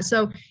with that.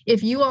 So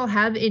if you all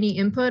have any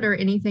input or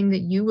anything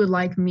that you would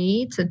like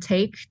me to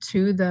take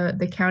to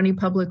the county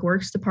Public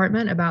Works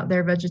Department about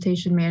their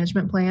vegetation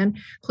management plan,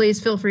 please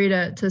feel free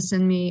to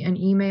send me an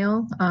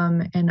email,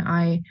 and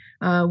I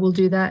will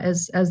do that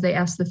as they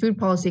ask the Food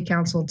Policy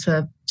Council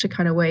to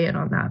kind of weigh in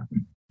on that.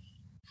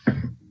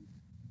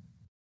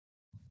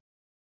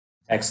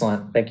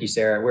 Excellent. Thank you,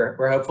 Sarah.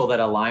 We're hopeful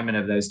that alignment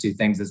of those two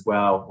things as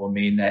well will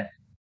mean that,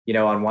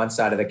 on one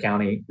side of the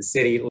county, the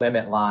city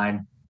limit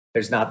line,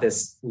 there's not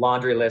this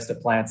laundry list of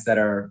plants that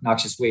are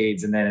noxious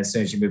weeds. And then as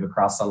soon as you move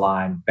across the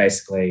line,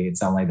 basically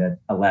it's only the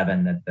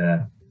 11 that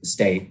the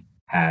state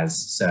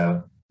has.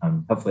 So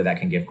hopefully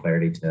that can give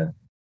clarity to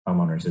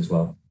homeowners as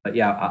well. But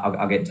yeah,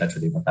 I'll get in touch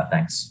with you about that.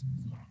 Thanks.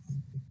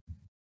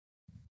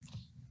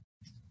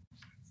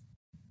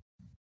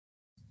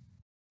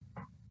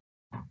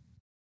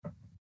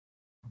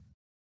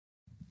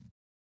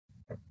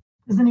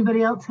 Does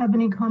anybody else have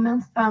any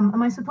comments?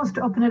 Am I supposed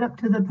to open it up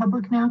to the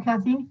public now,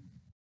 Kathy?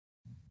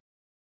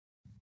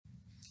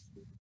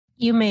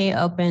 You may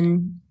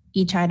open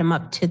each item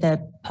up to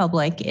the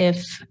public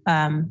if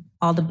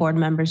all the board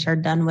members are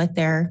done with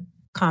their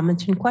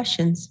comments and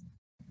questions.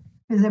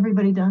 Is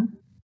everybody done?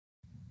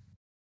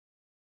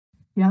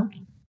 Yeah.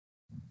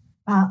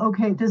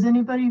 Okay. Does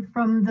anybody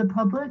from the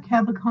public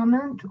have a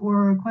comment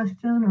or a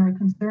question or a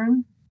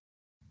concern?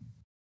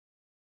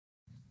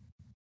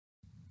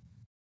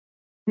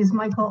 Is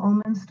Michael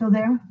Ullman still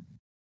there?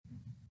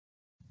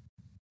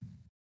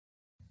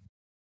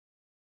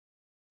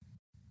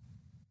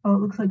 Oh, it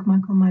looks like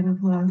Michael might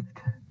have left.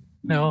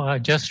 No, I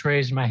just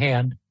raised my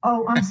hand.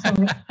 Oh, I'm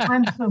sorry.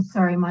 I'm so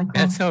sorry, Michael.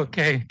 That's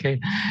okay,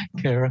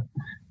 Kara.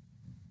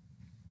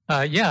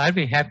 Yeah, I'd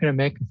be happy to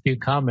make a few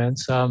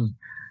comments. I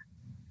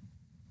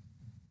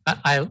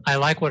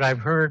like what I've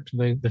heard,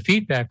 the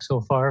feedback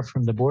so far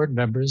from the board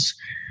members.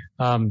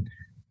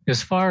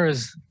 As far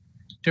as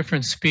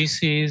different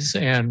species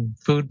and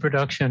food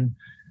production,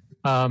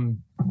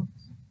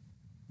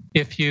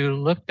 if you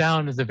look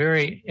down at the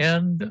very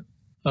end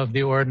of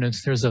the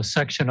ordinance, there's a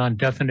section on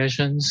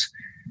definitions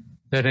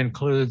that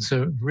includes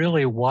a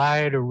really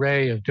wide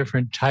array of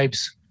different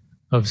types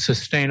of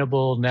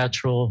sustainable,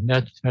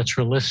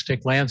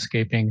 naturalistic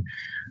landscaping,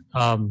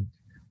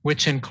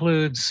 which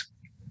includes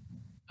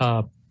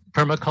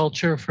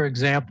permaculture, for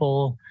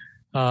example,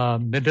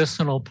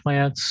 medicinal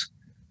plants,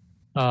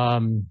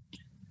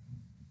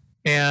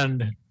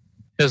 and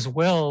as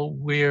well,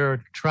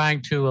 we're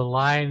trying to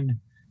align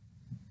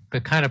the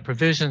kind of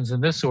provisions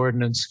in this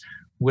ordinance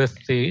with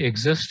the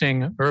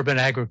existing urban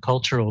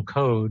agricultural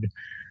code,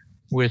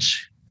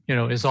 which,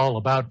 is all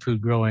about food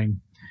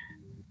growing.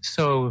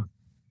 So,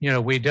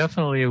 we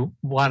definitely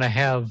want to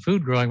have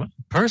food growing.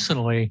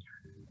 Personally,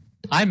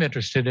 I'm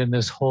interested in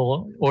this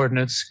whole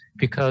ordinance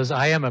because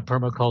I am a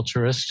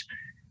permaculturist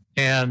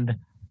and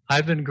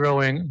I've been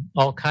growing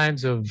all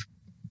kinds of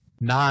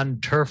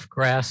non-turf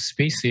grass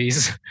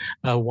species,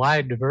 a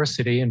wide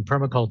diversity in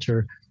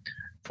permaculture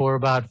for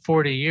about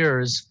 40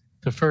 years,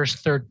 the first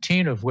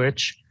 13 of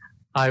which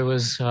I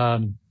was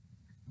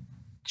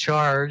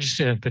charged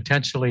and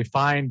potentially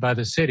fined by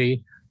the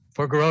city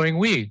for growing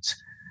weeds.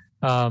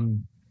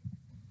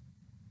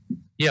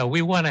 Yeah,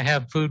 we want to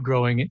have food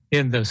growing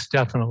in this,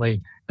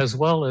 definitely. as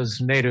well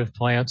as native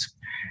plants.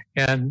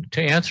 And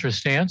to answer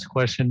Stan's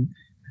question,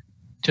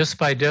 just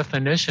by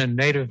definition,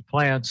 native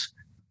plants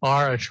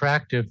are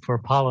attractive for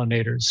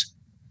pollinators.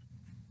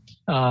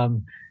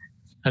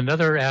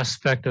 Another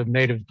aspect of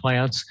native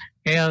plants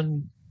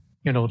and,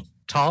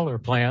 taller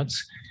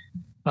plants,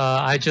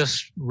 I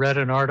just read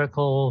an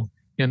article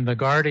in The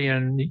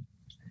Guardian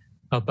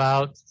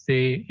about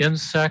the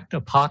insect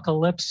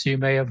apocalypse. You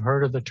may have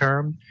heard of the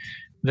term,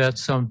 that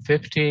some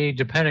 50,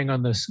 depending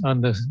on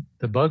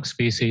the bug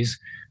species,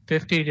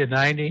 50 to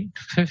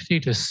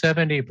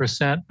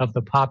 70% of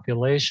the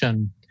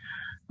population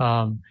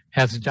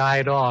has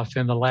died off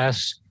in the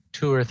last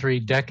 2 or 3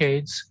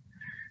 decades.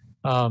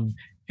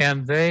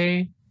 And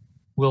they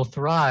will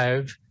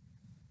thrive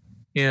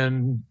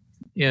in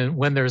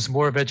when there's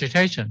more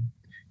vegetation.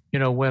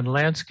 When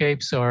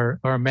landscapes are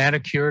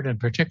manicured, and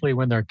particularly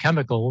when they're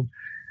chemical,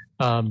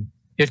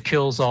 it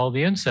kills all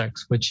the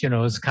insects, which,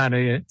 is kind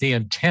of the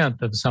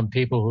intent of some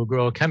people who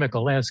grow a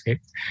chemical landscape.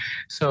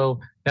 So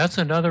that's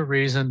another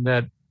reason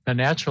that a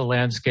natural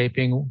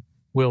landscaping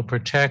will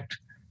protect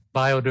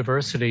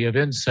biodiversity of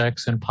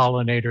insects and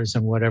pollinators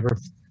and whatever.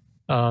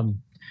 And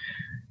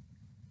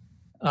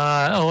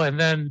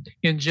then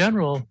in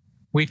general,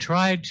 we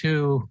tried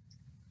to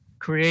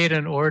create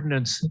an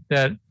ordinance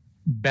that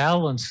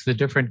balance the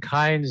different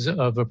kinds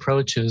of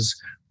approaches,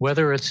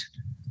 whether it's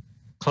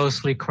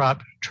closely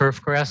cropped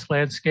turf grass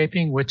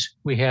landscaping, which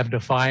we have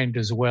defined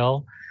as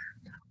well,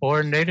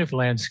 or native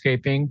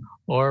landscaping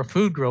or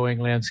food growing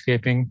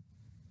landscaping,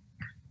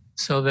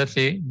 so that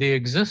the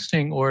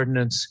existing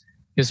ordinance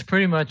is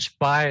pretty much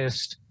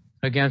biased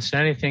against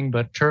anything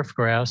but turf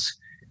grass,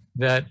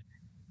 that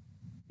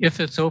if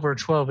it's over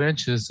 12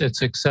 inches,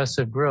 it's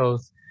excessive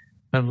growth,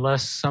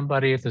 unless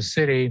somebody at the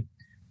city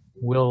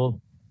will,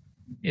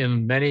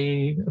 in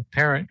many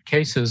apparent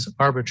cases,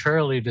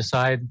 arbitrarily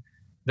decide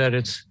that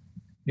it's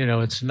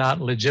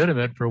not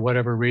legitimate for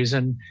whatever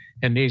reason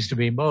and needs to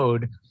be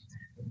mowed.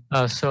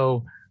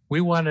 So we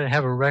want to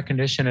have a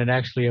recognition and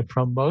actually a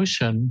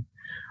promotion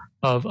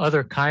of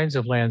other kinds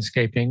of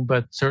landscaping,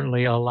 but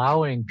certainly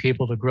allowing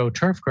people to grow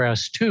turf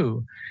grass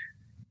too.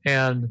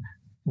 And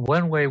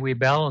one way we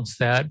balance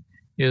that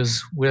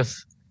is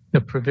with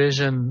the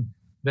provision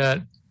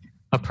that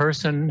a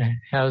person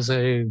has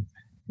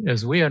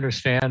as we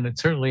understand it,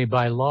 certainly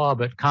by law,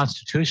 but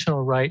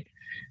constitutional right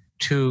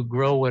to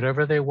grow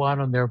whatever they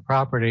want on their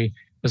property,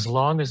 as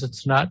long as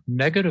it's not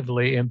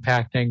negatively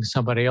impacting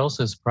somebody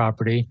else's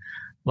property.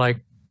 Like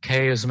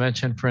Kay has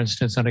mentioned, for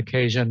instance, on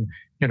occasion,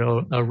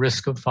 a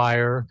risk of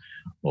fire,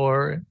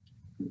 or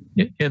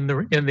in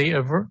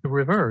the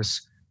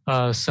reverse,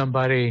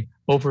 somebody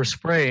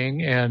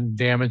overspraying and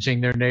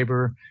damaging their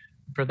neighbor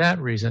for that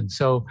reason.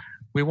 So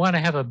we want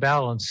to have a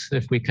balance,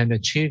 if we can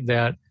achieve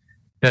that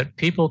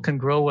people can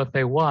grow what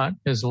they want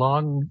as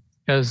long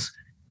as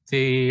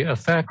the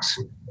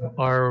effects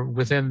are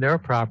within their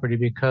property,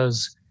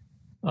 because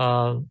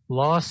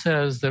law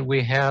says that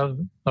we have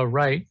a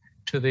right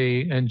to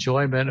the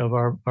enjoyment of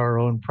our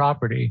own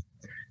property.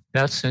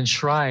 That's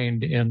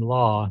enshrined in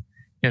law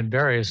in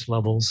various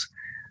levels.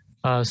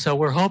 So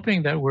we're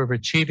hoping that we're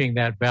achieving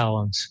that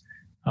balance.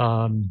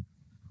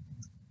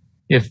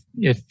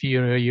 If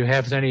you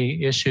have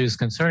any issues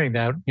concerning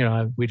that,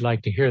 we'd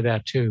like to hear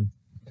that too.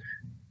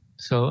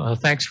 So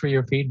thanks for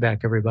your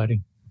feedback,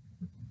 everybody.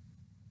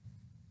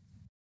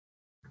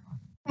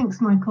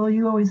 Thanks, Michael.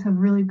 You always have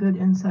really good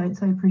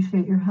insights. I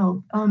appreciate your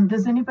help.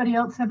 Does anybody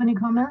else have any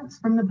comments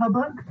from the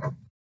public?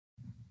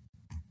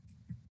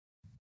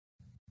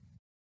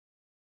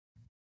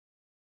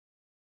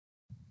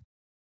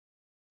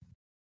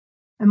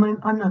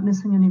 I'm not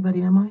missing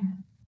anybody, am I?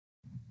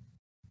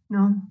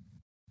 No?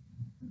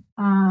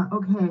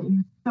 Okay,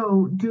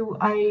 so do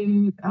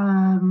I,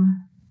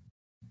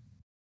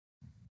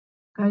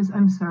 guys,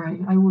 I'm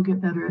sorry, I will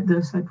get better at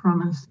this, I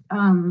promise.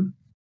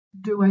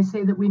 Do I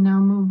say that we now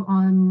move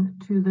on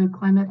to the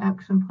Climate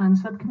Action Plan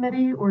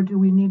Subcommittee, or do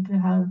we need to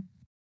have,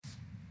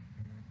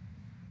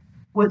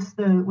 what's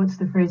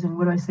the phrasing?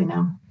 What do I say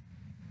now?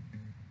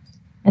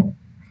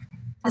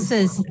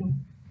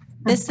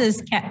 This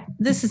is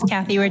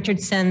Kathy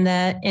Richardson,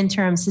 the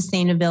interim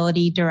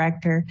sustainability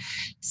director.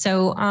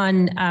 So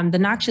on the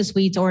noxious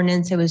weeds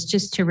ordinance, it was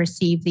just to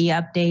receive the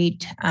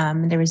update.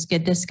 There was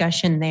good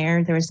discussion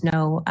there. There was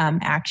no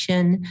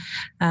action.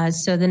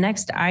 So the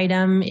next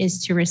item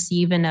is to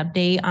receive an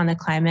update on the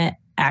Climate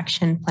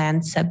Action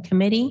Plan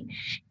Subcommittee,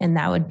 and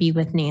that would be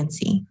with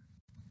Nancy.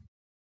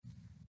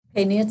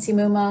 Okay, Nancy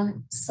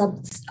Muma,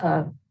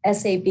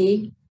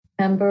 SAB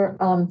member.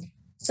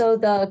 So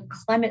the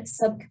climate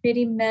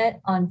subcommittee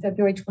met on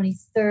February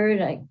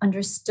 23rd. I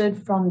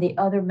understood from the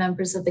other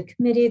members of the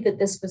committee that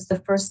this was the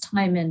first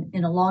time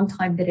in a long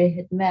time that it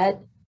had met.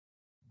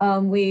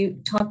 We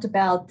talked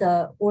about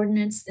the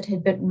ordinance that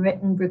had been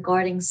written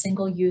regarding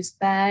single-use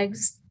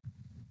bags,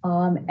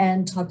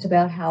 and talked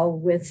about how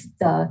with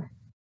the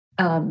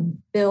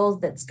bill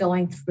that's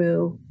going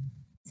through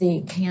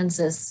the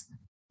Kansas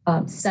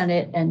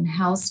Senate and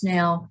House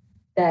now,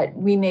 that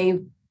we may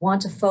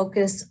want to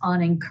focus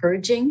on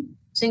encouraging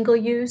single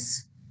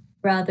use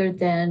rather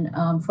than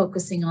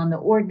focusing on the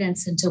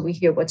ordinance until we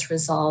hear what's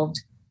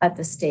resolved at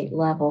the state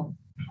level.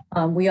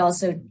 We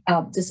also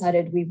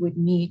decided we would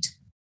meet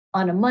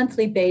on a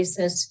monthly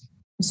basis.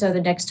 So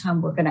the next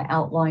time we're going to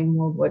outline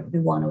more what we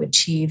want to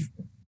achieve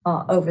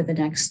over the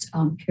next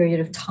period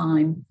of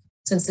time,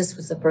 since this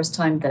was the first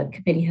time the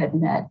committee had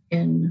met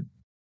in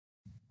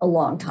a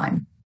long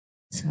time.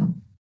 So,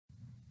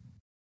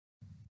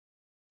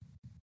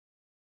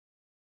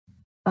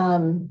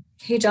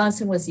 Kay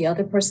Johnson was the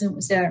other person that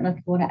was there. I don't know if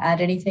you want to add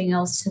anything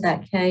else to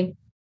that, Kay.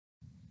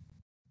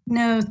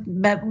 No,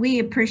 but we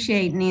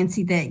appreciate,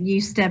 Nancy, that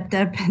you stepped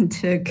up and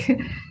took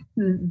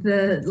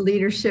the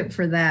leadership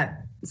for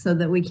that so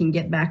that we can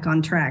get back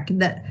on track.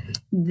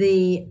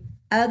 The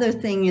other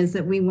thing is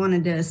that we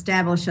wanted to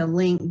establish a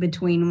link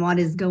between what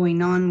is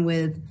going on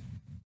with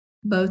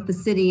both the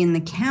city and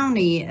the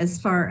county as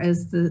far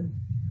as the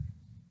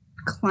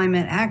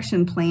climate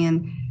action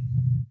plan,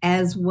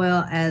 as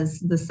well as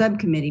the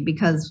subcommittee,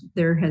 because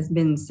there has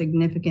been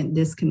significant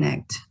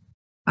disconnect,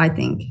 I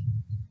think.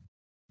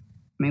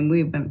 I mean, we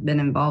haven't been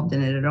involved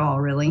in it at all,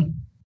 really.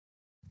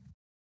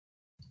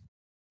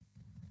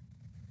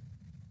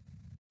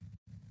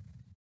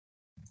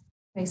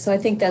 Okay, so I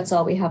think that's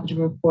all we have to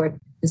report at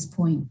this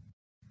point.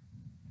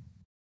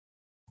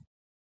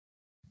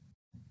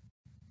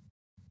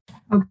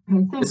 Okay,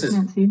 thanks,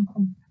 Nancy.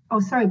 Oh,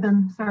 sorry,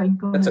 Ben. Sorry,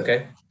 go ahead. That's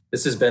okay.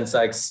 This is Ben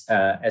Sykes,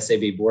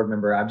 SAB board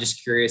member. I'm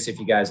just curious if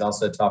you guys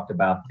also talked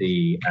about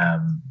the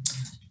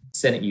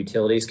Senate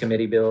Utilities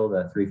Committee bill,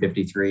 the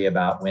 353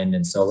 about wind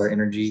and solar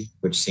energy,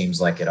 which seems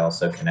like it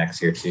also connects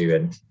here too.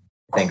 And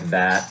I think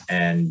that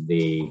and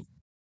the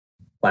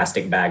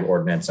plastic bag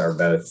ordinance are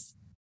both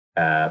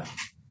at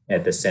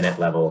the Senate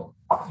level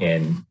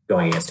in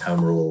going against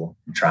home rule,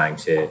 trying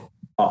to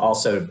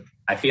also,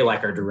 I feel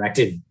like, are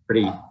directed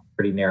pretty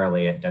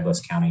narrowly at Douglas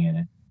County and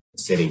at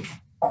the city.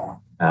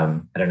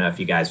 I don't know if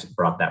you guys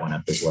brought that one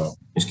up as well.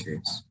 Just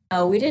curious.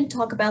 No, we didn't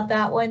talk about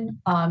that one.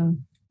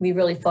 We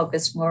really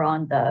focused more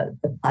on the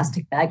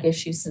plastic bag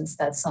issue, since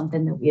that's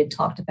something that we had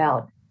talked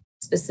about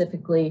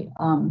specifically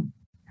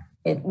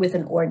with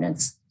an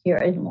ordinance here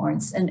in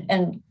Lawrence.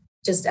 And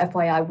just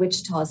FYI,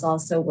 Wichita is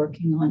also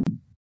working on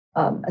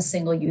a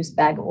single-use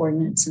bag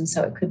ordinance. And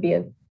so it could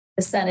be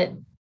the Senate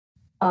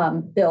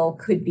bill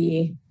could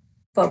be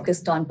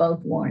focused on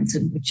both Lawrence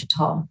and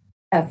Wichita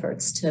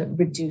efforts to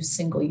reduce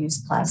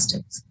single-use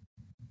plastics.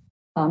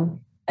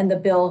 And the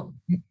bill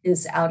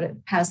is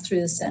passed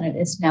through the Senate.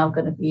 It's now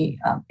going to be,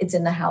 it's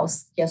in the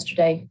House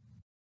yesterday.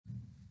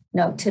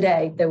 No,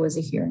 today there was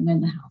a hearing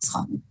in the House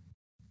on it.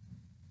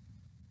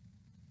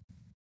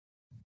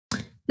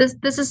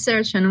 This is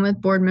Sarah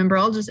Chenoweth, board member.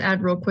 I'll just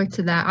add real quick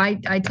to that.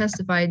 I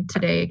testified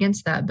today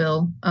against that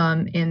bill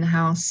in the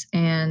House,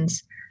 and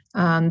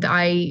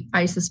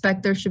I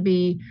suspect there should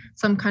be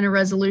some kind of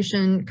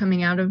resolution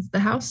coming out of the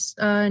House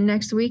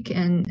next week,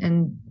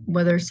 and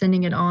whether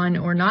sending it on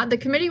or not. The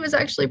committee was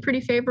actually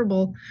pretty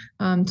favorable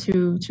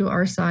to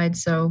our side.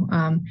 So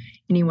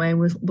anyway,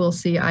 we'll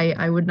see.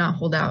 I would not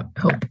hold out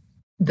hope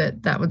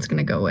that one's going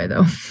to go away,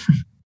 though.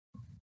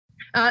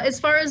 As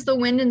far as the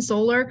wind and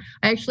solar,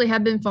 I actually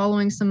have been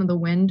following some of the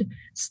wind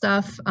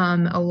stuff.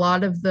 A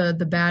lot of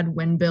the bad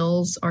wind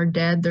bills are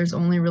dead. There's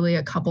only really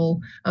a couple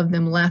of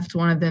them left.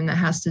 One of them that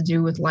has to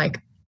do with like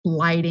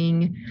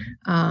lighting,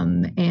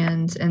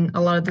 and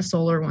a lot of the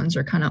solar ones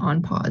are kind of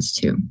on pause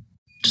too.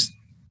 Just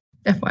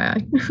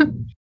FYI.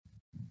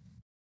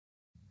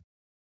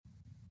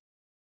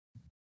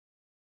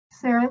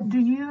 Sarah,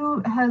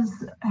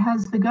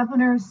 has the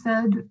governor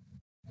said,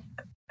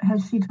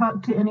 has she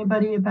talked to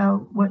anybody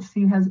about what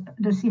she has?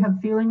 Does she have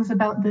feelings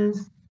about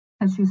this?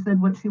 Has she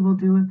said what she will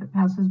do if it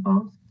passes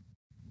both?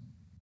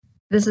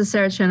 This is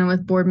Sarah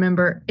Chenoweth, board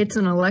member. It's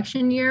an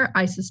election year.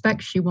 I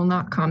suspect she will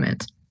not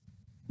comment.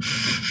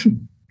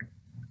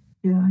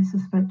 Yeah, I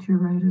suspect you're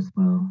right as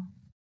well.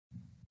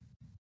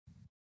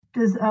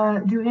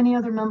 Do any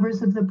other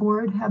members of the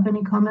board have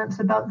any comments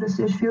about this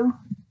issue?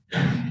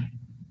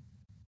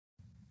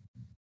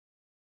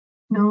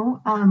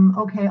 No?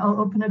 Okay, I'll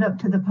open it up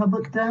to the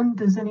public then.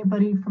 Does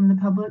anybody from the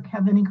public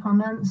have any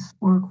comments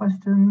or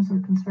questions or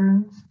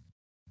concerns?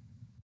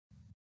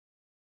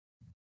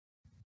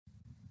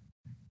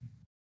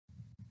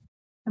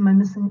 I'm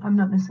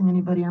not missing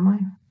anybody, am I?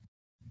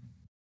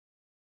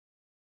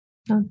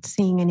 Not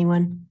seeing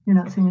anyone. You're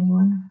not seeing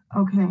anyone?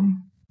 Okay.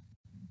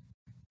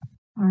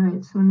 All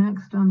right, so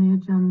next on the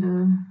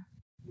agenda.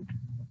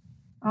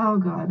 Oh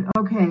God,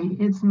 okay,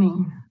 it's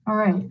me. All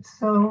right,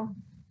 so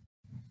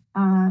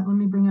let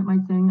me bring up my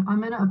thing. I'm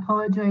going to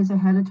apologize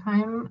ahead of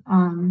time.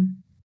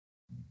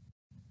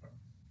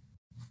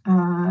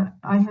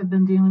 I have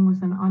been dealing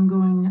with an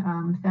ongoing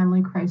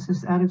family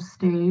crisis out of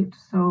state,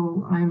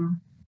 so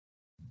I'm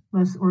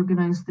less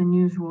organized than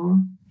usual.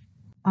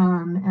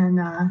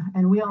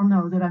 And we all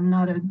know that I'm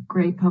not a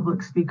great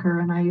public speaker,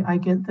 and I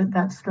get that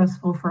that's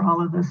stressful for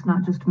all of us,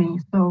 not just me.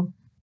 So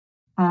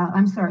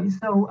I'm sorry.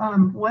 So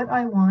what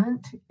I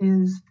want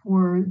is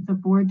for the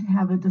board to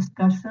have a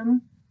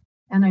discussion.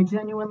 And I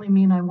genuinely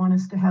mean I want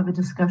us to have a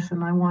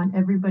discussion. I want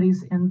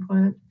everybody's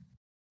input.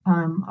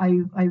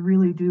 I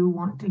really do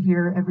want to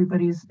hear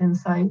everybody's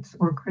insights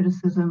or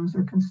criticisms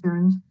or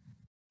concerns.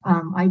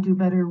 I do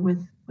better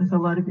with a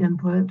lot of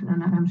input,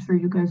 and I'm sure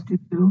you guys do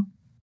too.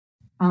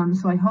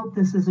 So I hope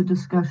this is a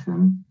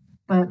discussion,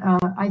 but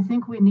I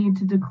think we need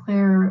to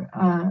declare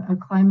a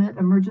climate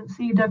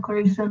emergency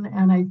declaration,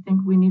 and I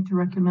think we need to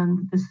recommend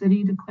that the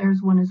city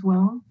declares one as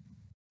well.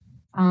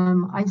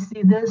 I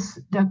see this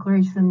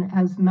declaration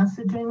as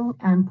messaging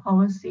and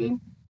policy.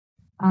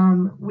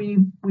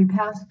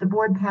 The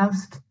board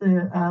passed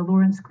the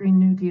Lawrence Green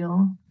New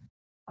Deal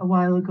a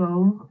while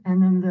ago,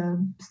 and then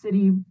the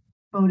city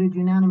voted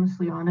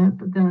unanimously on it,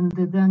 but then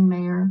the then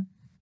mayor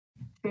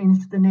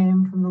changed the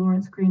name from the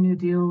Lawrence Green New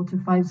Deal to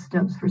 5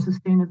 Steps for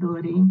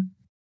Sustainability.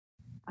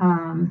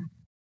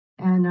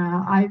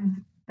 I've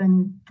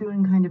been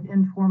doing kind of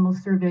informal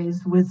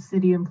surveys with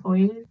city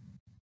employees,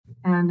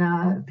 and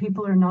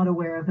people are not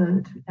aware of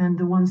it. And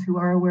the ones who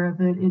are aware of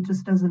it, it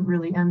just doesn't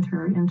really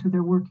enter into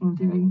their working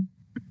day.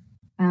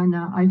 And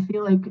I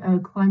feel like a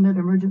climate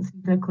emergency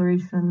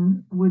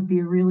declaration would be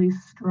a really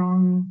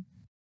strong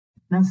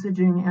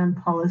messaging and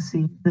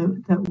policy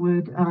that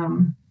would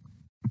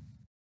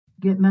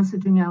get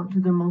messaging out to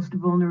the most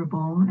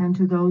vulnerable and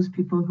to those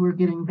people who are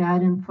getting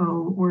bad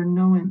info or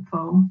no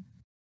info.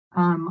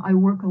 I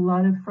work a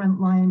lot of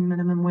frontline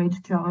minimum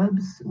wage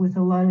jobs with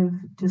a lot of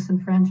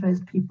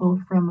disenfranchised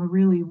people from a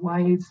really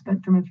wide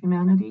spectrum of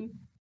humanity.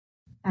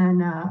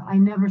 And I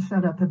never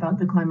shut up about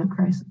the climate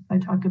crisis. I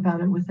talk about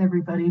it with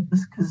everybody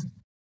just because,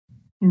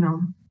 you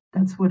know,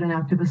 that's what an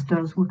activist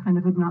does. We're kind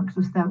of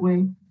obnoxious that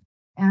way.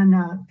 And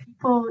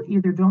people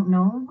either don't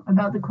know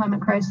about the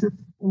climate crisis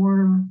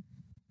or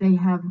they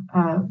have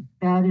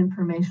bad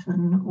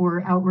information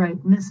or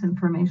outright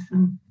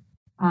misinformation,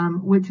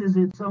 which is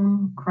its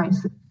own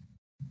crisis.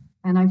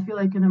 And I feel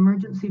like an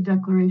emergency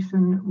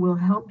declaration will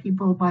help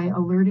people by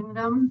alerting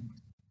them,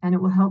 and it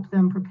will help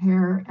them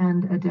prepare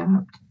and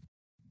adapt.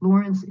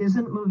 Lawrence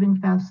isn't moving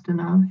fast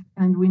enough,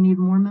 and we need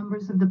more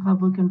members of the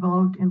public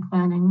involved in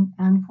planning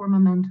and for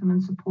momentum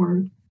and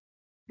support,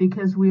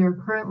 because we are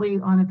currently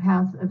on a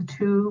path of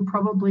 2,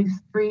 probably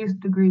 3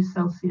 degrees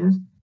Celsius,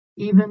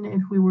 even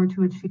if we were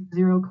to achieve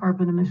 0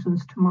 carbon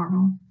emissions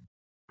tomorrow.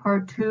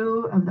 Part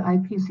 2 of the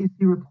IPCC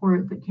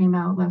report that came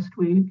out last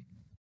week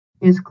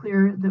is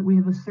clear that we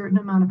have a certain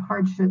amount of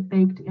hardship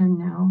baked in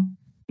now.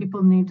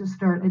 People need to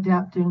start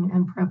adapting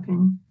and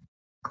prepping.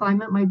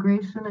 Climate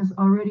migration is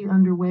already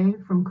underway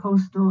from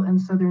coastal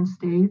and southern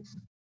states,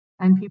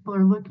 and people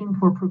are looking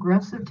for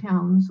progressive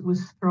towns with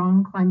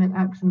strong climate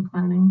action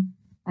planning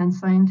and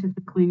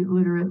scientifically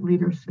literate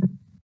leadership.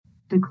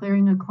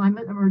 Declaring a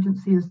climate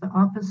emergency is the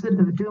opposite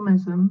of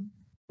doomism.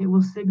 It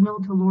will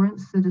signal to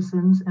Lawrence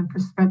citizens and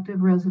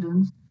prospective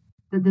residents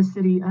that the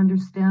city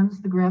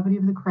understands the gravity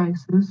of the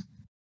crisis,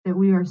 that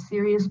we are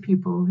serious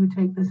people who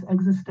take this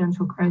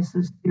existential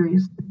crisis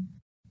seriously.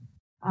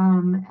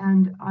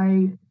 And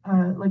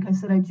like I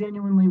said, I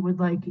genuinely would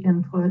like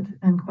input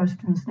and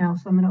questions now,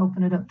 so I'm going to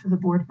open it up to the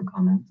board for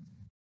comments.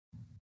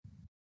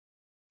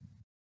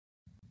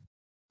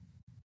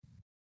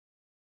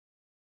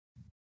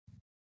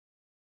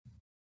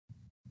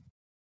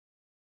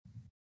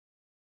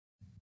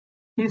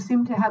 You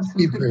seem to have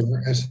some.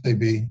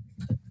 SAB.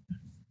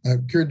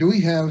 Kira, do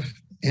we have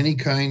any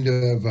kind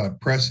of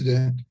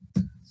precedent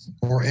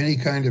or any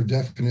kind of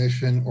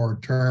definition or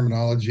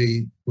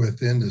terminology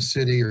within the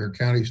city or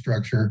county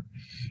structure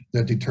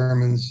that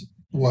determines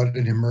what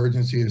an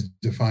emergency is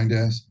defined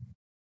as?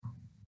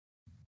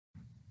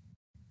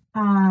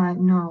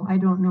 No, I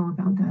don't know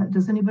about that.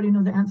 Does anybody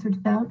know the answer to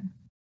that?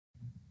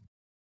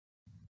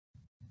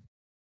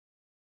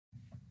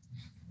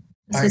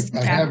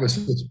 I have a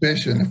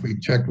suspicion, if we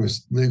check with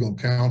legal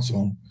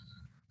counsel,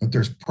 that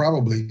there's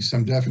probably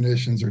some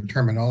definitions or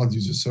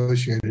terminologies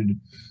associated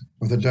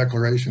with a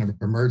declaration of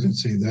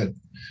emergency that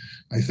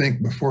I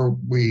think before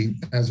we,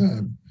 as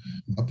an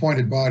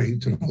appointed body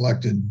to an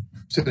elected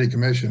city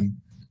commission,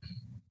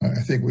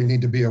 I think we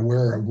need to be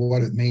aware of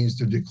what it means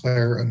to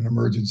declare an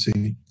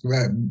emergency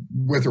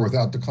with or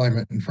without the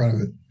climate in front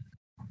of it.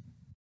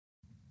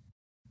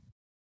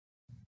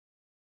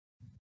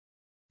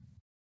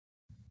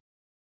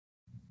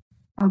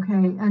 Okay,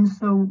 and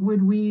so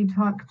would we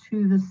talk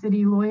to the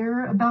city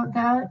lawyer about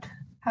that?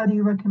 How do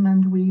you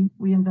recommend we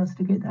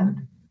investigate that?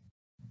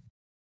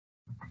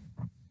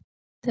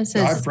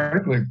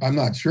 Frankly, I'm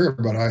not sure,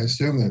 but I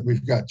assume that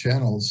we've got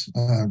channels.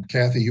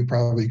 Kathy, you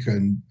probably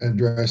can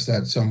address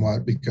that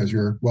somewhat because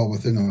you're well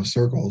within those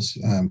circles.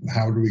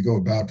 How do we go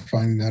about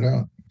finding that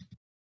out?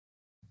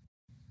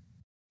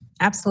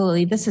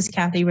 Absolutely. This is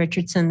Kathy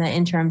Richardson, the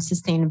interim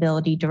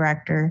sustainability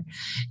director.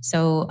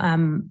 So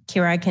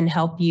Kira, I can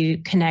help you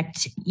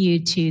connect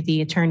you to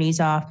the attorney's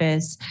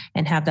office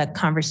and have that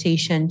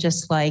conversation,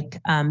 just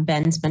like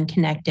Ben's been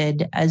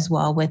connected as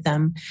well with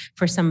them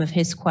for some of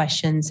his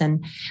questions.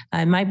 And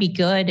it might be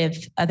good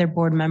if other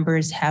board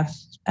members have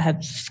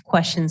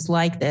questions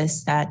like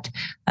this that,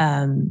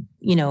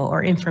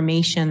 or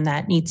information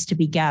that needs to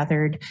be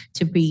gathered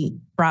to be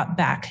brought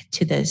back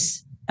to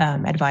this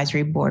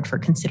advisory board for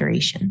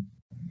consideration.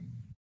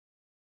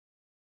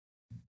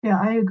 Yeah,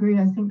 I agree.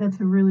 I think that's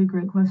a really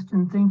great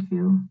question. Thank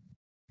you.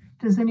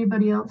 Does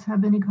anybody else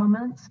have any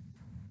comments?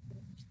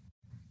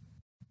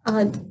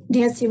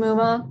 Nancy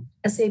Muma,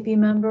 SAB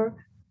member.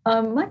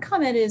 My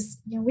comment is,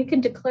 we can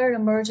declare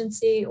an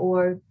emergency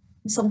or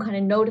some kind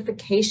of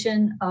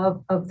notification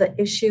of the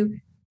issue,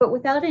 but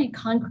without any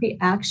concrete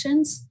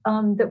actions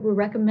that we're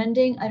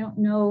recommending, I don't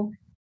know,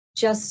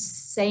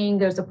 just saying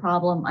there's a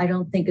problem, I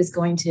don't think is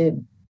going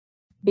to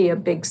be a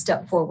big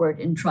step forward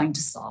in trying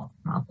to solve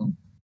the problem.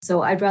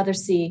 So I'd rather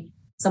see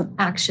some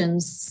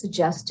actions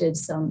suggested,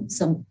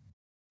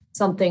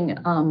 something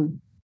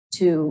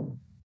to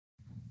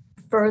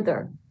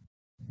further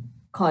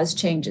cause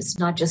changes,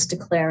 not just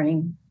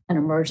declaring an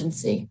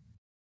emergency.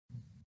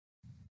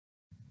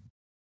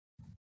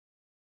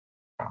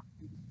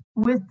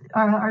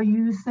 Are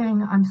you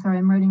saying, I'm sorry,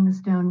 I'm writing this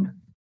down.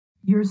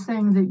 You're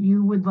saying that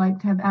you would like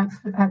to have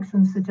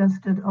action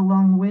suggested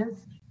along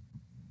with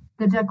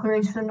the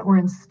declaration or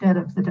instead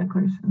of the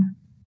declaration?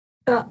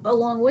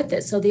 Along with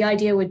it. So the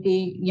idea would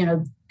be,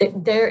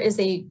 there is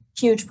a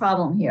huge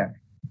problem here.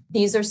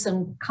 These are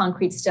some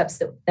concrete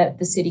steps that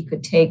the city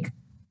could take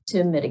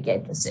to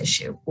mitigate this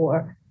issue,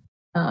 or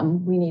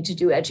we need to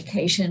do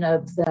education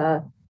of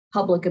the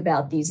public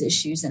about these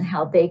issues and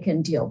how they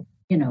can deal,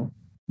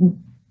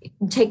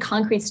 take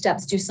concrete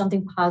steps, do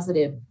something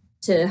positive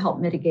to help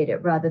mitigate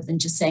it rather than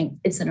just saying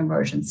it's an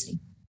emergency.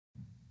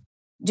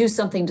 Do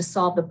something to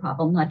solve the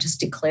problem, not just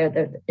declare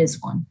there is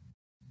one.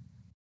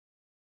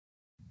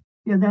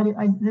 Yeah,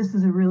 this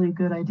is a really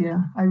good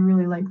idea. I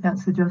really like that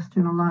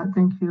suggestion a lot.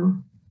 Thank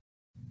you.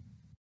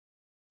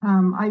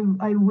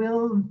 I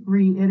will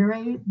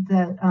reiterate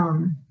that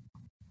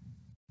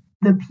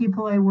the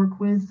people I work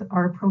with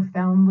are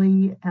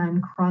profoundly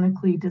and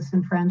chronically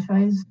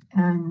disenfranchised,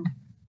 and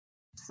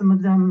some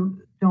of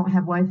them don't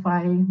have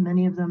Wi-Fi.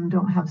 Many of them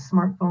don't have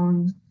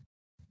smartphones.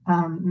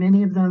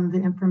 Many of them,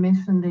 the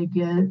information they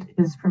get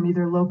is from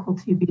either local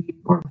TV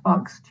or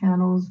Fox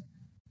channels,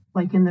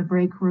 like in the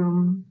break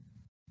room.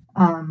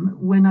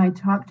 When I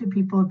talk to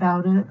people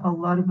about it, a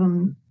lot of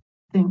them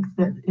think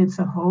that it's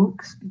a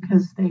hoax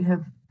because they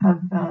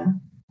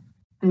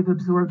they've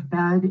absorbed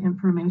bad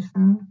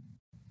information.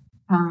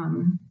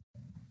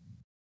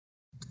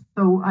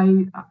 So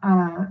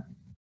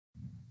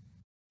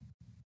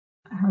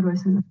how do I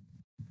say this?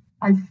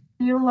 I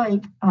feel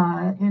like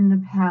in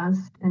the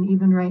past and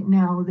even right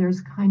now,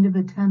 there's kind of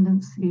a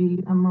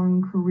tendency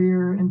among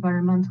career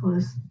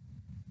environmentalists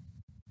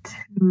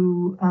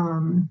to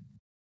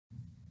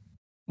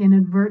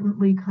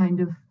inadvertently kind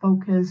of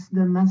focus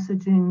the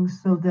messaging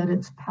so that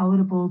it's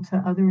palatable to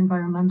other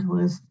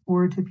environmentalists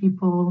or to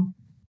people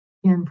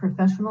in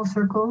professional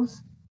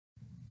circles.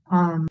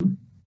 And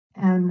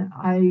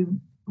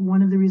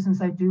one of the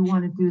reasons I do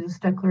want to do this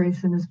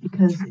declaration is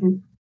because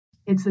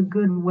it's a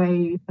good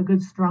way, a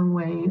good strong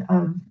way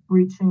of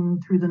reaching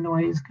through the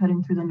noise,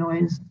 cutting through the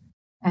noise,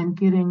 and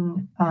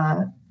getting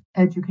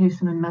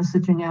education and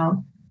messaging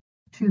out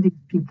to these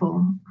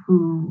people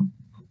who,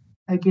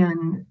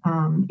 again,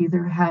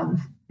 either have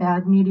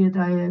bad media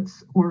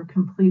diets or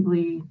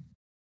completely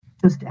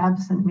just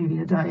absent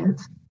media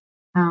diets.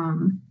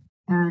 And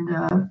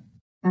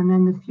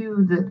then the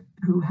few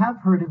who have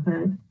heard of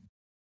it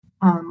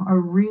are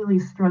really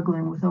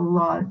struggling with a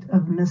lot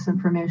of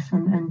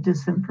misinformation and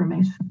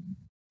disinformation.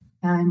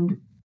 And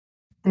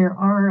there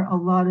are a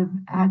lot of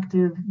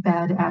active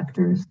bad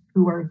actors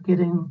who are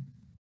getting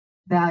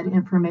bad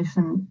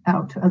information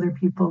out to other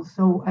people.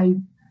 So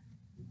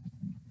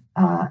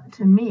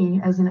to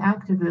me, as an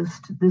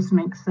activist, this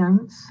makes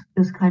sense,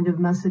 this kind of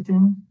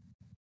messaging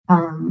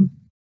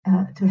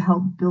to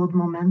help build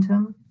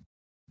momentum.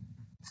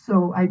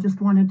 So I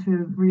just wanted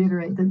to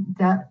reiterate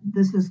that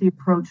this is the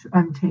approach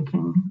I'm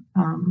taking,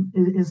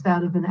 is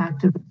that of an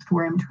activist,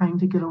 where I'm trying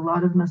to get a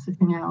lot of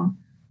messaging out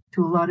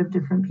to a lot of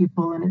different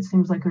people. And it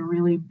seems like a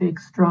really big,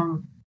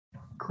 strong,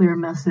 clear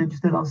message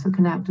that also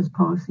can act as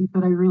policy.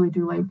 But I really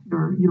do like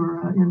your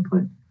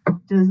input.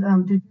 Did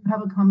you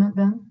have a comment,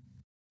 Ben?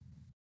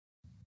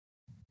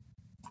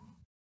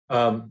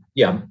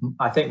 Yeah,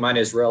 I think mine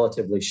is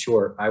relatively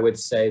short. I would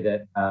say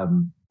that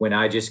when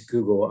I just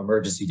Google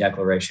emergency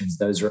declarations,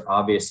 those are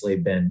obviously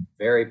been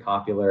very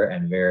popular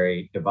and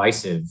very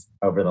divisive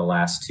over the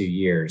last 2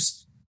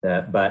 years.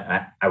 But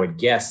I would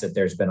guess that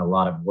there's been a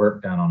lot of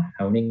work done on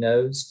honing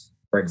those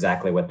for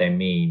exactly what they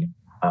mean.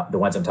 The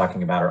ones I'm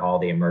talking about are all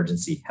the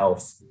emergency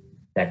health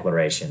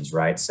declarations,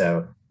 right?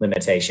 So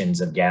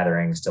limitations of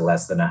gatherings to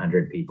less than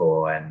 100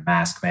 people and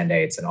mask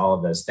mandates and all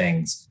of those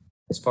things.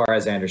 As far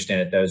as I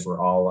understand it, those were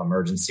all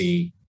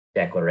emergency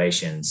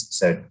declarations.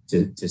 So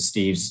to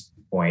Steve's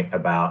point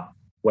about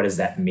what does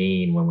that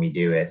mean when we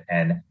do it,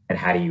 and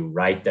how do you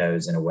write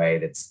those in a way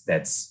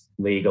that's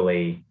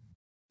legally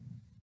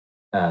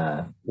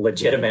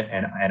legitimate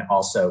and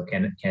also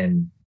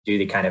can do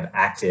the kind of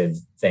active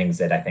things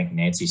that I think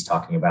Nancy's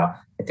talking about.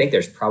 I think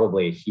there's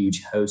probably a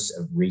huge host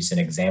of recent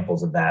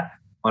examples of that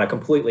on a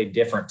completely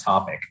different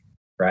topic,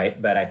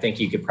 right? But I think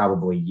you could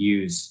probably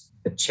use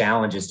the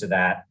challenges to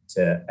that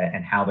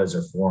and how those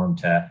are formed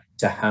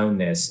to hone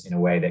this in a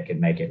way that could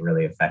make it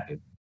really effective.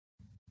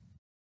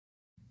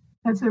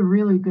 That's a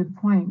really good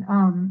point.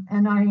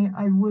 And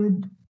I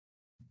would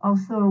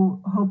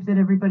also hope that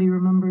everybody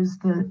remembers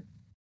that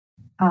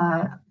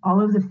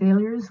all of the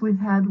failures we've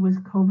had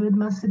with COVID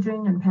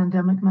messaging and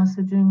pandemic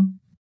messaging,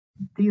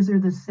 these are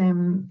the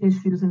same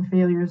issues and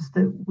failures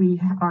that we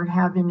are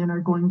having and are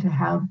going to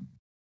have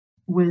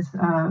with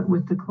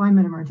the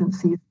climate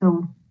emergency.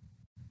 So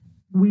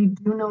we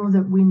do know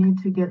that we need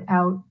to get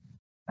out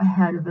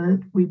ahead of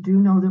it. We do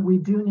know that we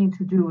do need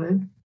to do it.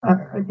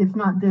 If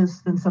not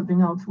this, then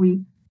something else.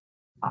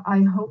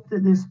 I hope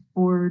that this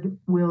board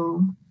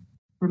will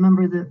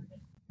remember that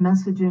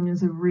messaging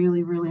is a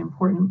really, really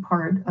important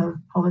part of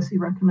policy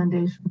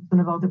recommendations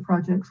and of all the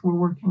projects we're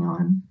working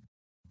on.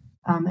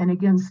 And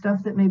again,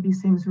 stuff that maybe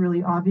seems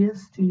really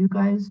obvious to you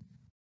guys,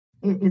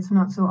 it's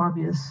not so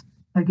obvious,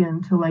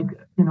 again, to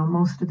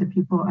most of the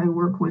people I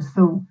work with.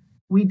 So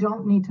we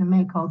don't need to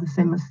make all the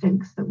same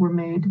mistakes that were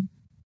made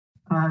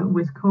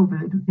with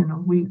COVID.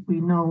 We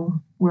know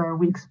where our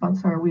weak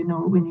spots are. We know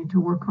what we need to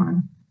work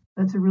on.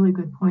 That's a really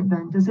good point,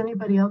 Ben. Does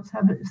anybody else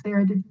have it?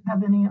 Sarah, did you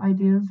have any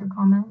ideas or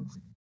comments?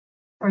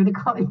 Sorry to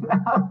call you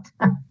out.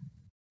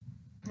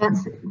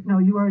 Nancy, no,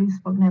 you already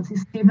spoke, Nancy.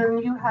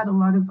 Stephen, you had a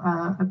lot of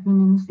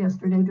opinions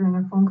yesterday during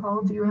our phone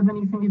call. Do you have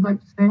anything you'd like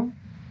to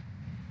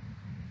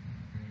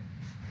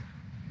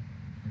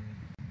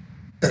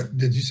say?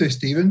 Did you say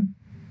Stephen?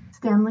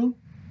 Stanley?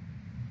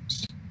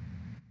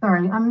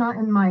 Sorry, I'm not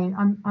in my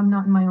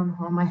own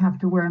home. I have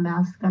to wear a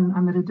mask.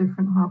 I'm at a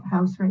different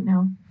house right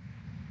now.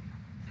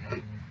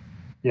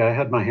 Yeah, I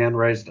had my hand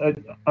raised.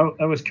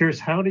 I was curious,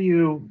 how do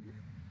you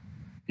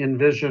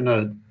envision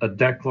a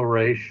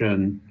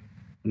declaration,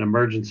 an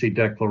emergency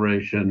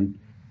declaration,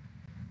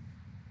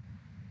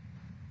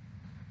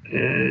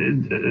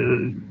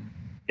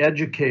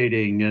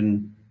 educating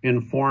and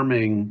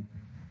informing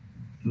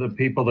the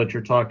people that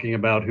you're talking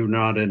about who are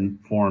not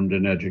informed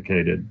and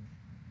educated?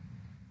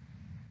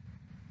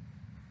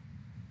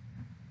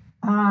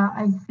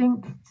 I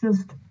think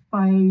just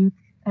by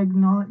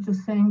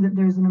just saying that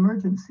there's an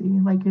emergency,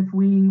 like if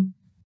we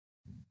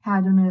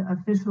had an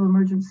official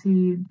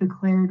emergency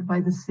declared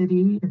by the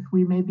city, if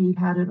we maybe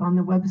had it on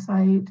the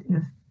website,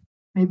 if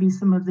maybe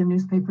some of the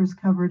newspapers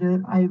covered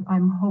it,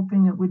 I'm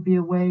hoping it would be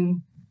a way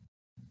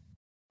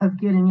of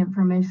getting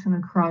information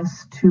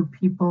across to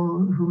people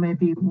who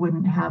maybe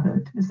wouldn't have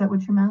it. Is that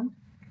what you meant?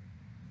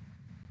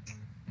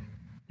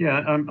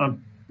 Yeah,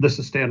 this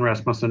is Stan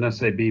Rasmussen,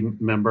 SAB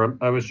member.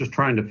 I was just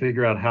trying to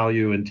figure out how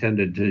you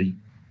intended to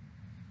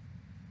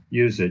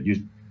use it.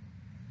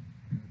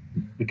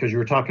 Because you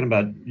were talking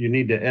about you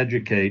need to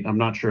educate. I'm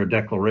not sure a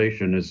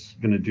declaration is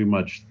going to do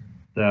much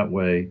that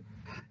way.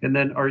 And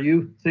then are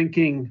you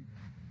thinking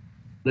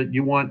that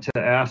you want to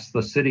ask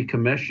the city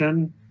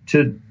commission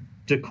to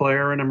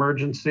declare an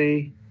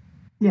emergency?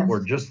 Yes.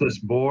 Or just this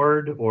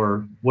board,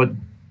 or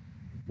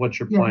what's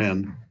your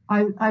plan?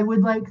 I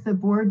would like the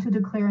board to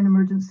declare an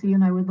emergency,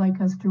 and I would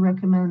like us to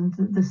recommend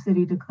that the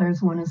city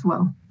declares one as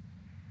well.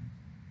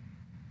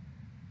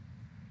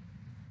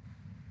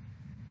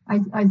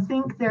 I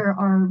think there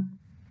are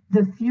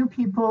the few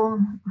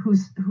people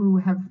who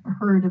have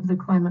heard of the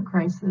climate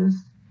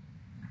crisis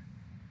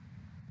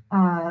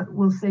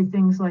will say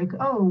things like,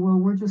 oh, well,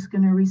 we're just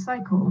going to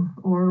recycle,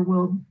 or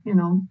we'll,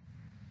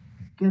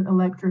 get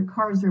electric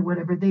cars or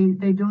whatever.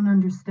 They don't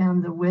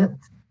understand the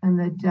width and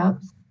the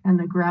depth and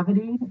the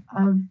gravity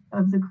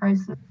of the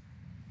crisis.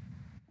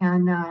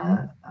 And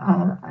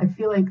I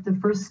feel like the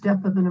first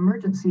step of an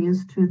emergency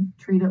is to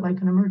treat it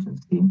like an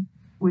emergency,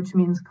 which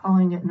means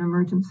calling it an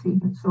emergency.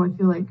 So I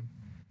feel like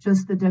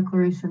just the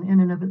declaration in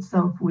and of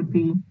itself would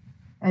be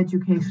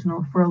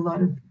educational for a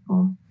lot of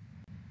people.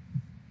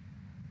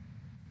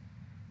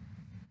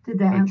 Did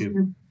that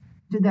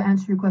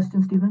answer your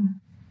question, Stephen?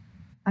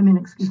 I mean,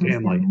 excuse me,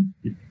 Stanley.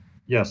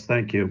 Yes,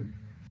 thank you.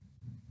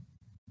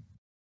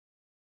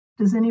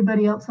 Does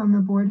anybody else on the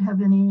board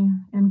have any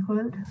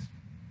input?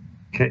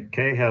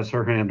 Kay has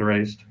her hand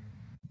raised.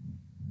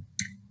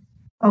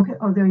 Okay,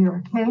 oh, there you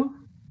are, Kay.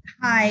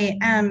 Hi,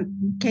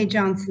 Kay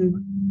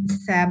Johnson,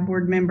 SAB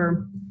board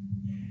member.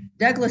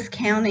 Douglas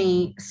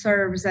County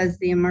serves as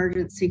the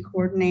emergency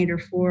coordinator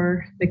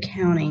for the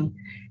county,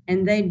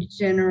 and they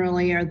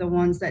generally are the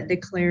ones that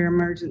declare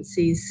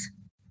emergencies.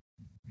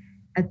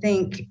 I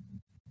think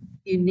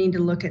you need to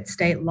look at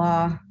state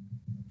law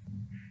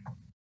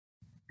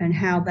and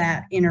how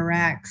that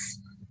interacts.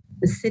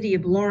 The city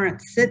of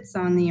Lawrence sits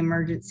on the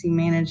emergency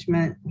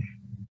management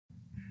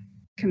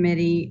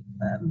committee,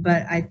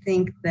 but I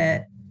think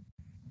that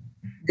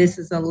this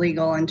is a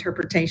legal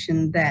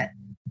interpretation that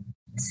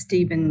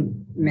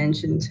Stephen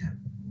mentioned.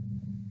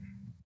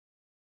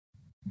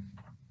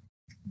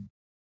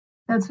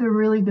 That's a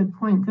really good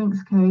point.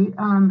 Thanks, Kay.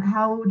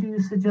 How do you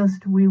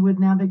suggest we would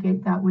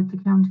navigate that with the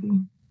county?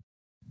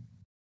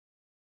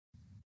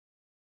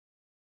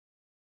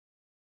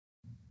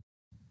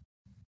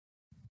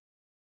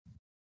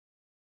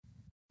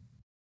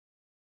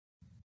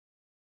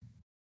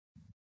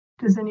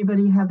 Does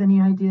anybody have any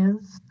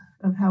ideas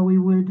of how we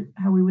would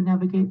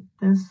navigate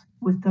this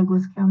with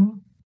Douglas County?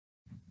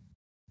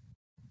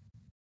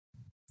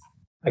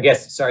 I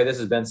guess, sorry, this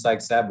is Ben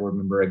Sykes, SAB board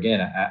member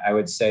again. I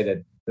would say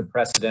that the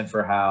precedent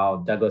for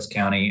how Douglas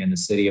County and the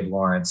city of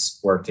Lawrence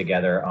work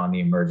together on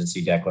the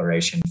emergency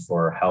declaration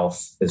for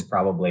health is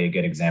probably a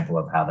good example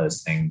of how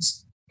those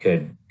things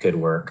could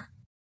work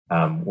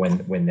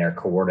when they're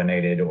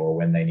coordinated or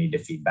when they need to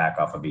feed back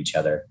off of each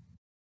other.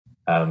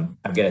 I'm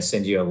going to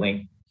send you a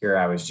link here.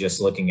 I was just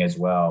looking as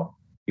well.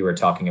 You were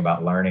talking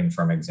about learning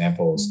from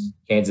examples.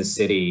 Kansas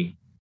City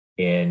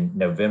in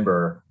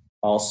November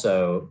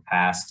also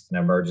passed an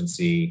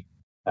emergency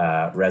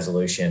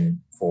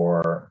resolution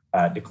for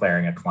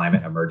declaring a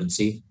climate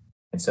emergency.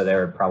 And so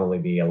there would probably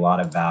be a lot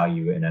of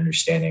value in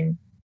understanding,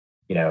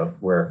 you know,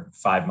 we're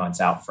 5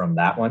 months out from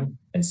that one.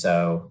 And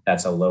so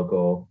that's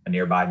a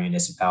nearby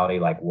municipality.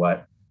 Like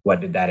what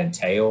did that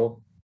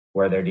entail?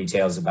 Were there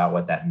details about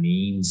what that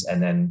means?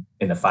 And then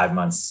in the 5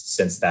 months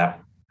since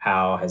that,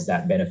 how has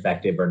that been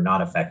effective or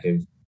not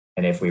effective?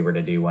 And if we were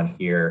to do one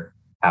here,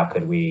 how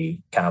could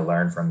we kind of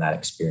learn from that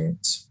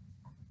experience?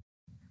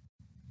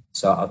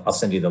 So I'll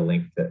send you the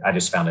link. That I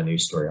just found a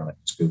news story on it,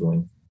 just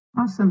Googling.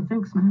 Awesome.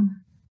 Thanks,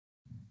 man.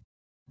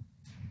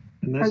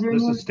 And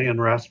this is Stan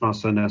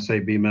Rasmussen,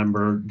 SAB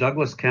member.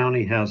 Douglas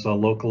County has a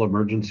local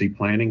emergency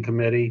planning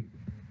committee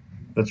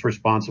that's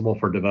responsible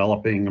for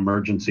developing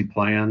emergency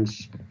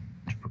plans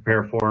to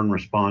prepare for and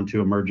respond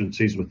to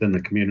emergencies within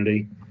the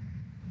community.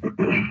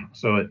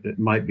 So it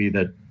might be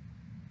that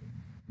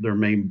there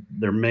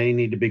may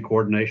need to be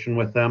coordination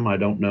with them. I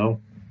don't know.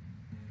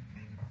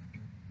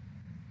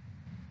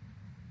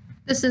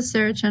 This is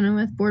Sarah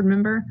Chenoweth, board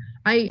member.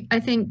 I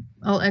think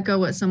I'll echo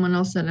what someone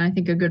else said. And I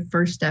think a good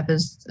first step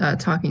is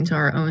talking to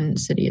our own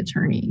city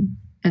attorney,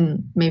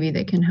 and maybe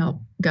they can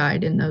help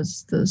guide in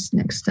those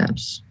next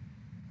steps.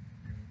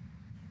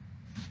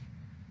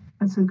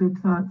 That's a good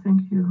thought.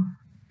 Thank you.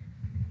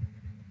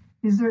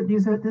 This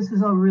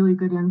is all really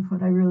good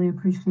input. I really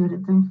appreciate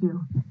it. Thank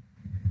you.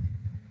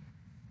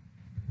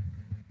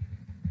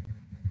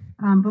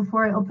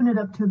 Before I open it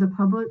up to the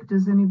public,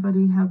 does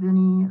anybody have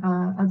any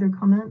other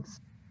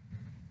comments?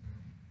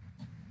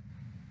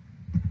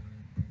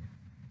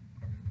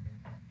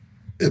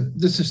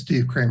 This is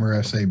Steve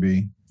Kramer,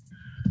 SAB.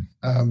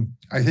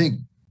 I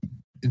think,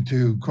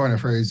 to coin a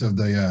phrase of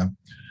the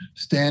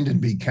stand and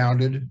be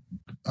counted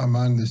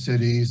among the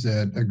cities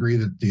that agree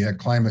that the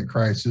climate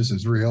crisis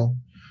is real,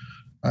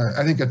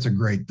 I think that's a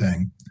great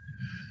thing.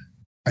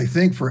 I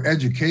think for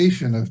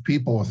education of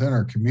people within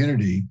our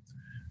community,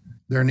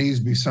 there needs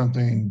to be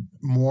something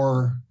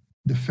more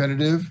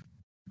definitive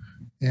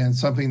and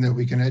something that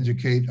we can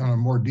educate on a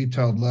more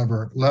detailed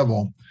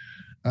level.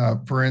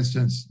 For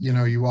instance, you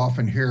know, you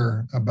often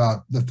hear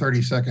about the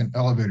 30-second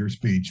elevator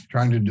speech,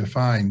 trying to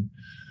define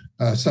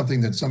something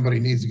that somebody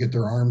needs to get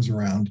their arms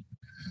around.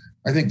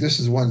 I think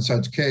this is one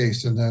such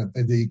case, and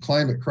the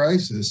climate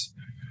crisis,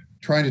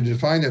 trying to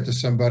define that to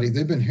somebody,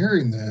 they've been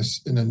hearing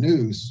this in the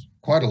news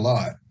quite a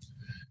lot.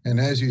 And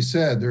as you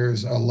said,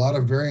 there's a lot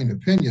of varying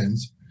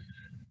opinions.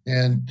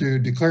 And to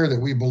declare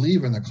that we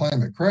believe in the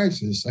climate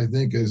crisis, I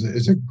think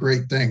is a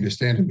great thing to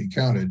stand and be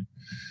counted.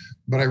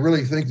 But I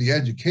really think the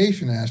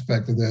education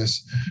aspect of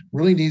this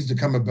really needs to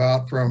come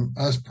about from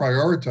us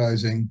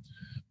prioritizing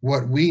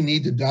what we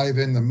need to dive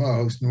in the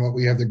most and what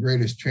we have the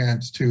greatest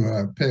chance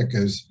to pick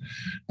as,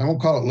 I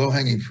won't call it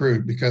low-hanging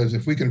fruit, because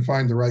if we can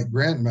find the right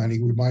grant money,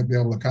 we might be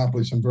able to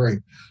accomplish some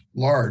very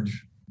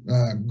large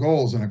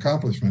goals and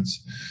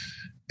accomplishments.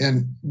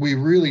 And we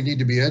really need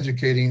to be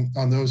educating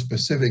on those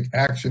specific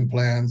action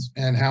plans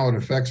and how it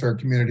affects our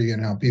community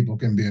and how people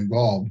can be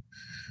involved.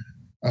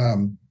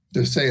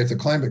 To say it's a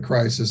climate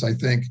crisis, I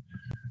think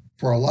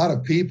for a lot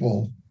of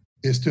people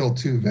is still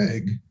too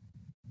vague.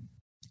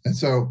 And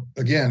so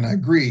again, I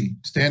agree,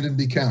 stand and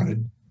be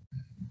counted.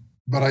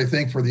 But I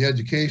think for the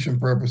education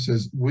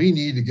purposes, we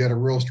need to get a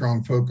real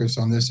strong focus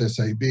on this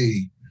SAB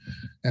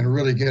and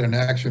really get an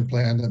action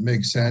plan that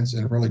makes sense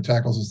and really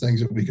tackles the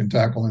things that we can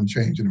tackle and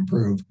change and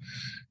improve.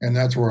 And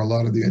that's where a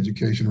lot of the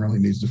education really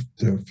needs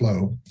to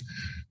flow.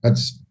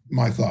 That's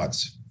my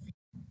thoughts.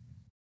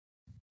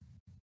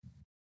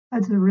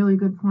 That's a really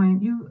good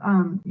point. You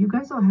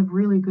guys all have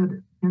really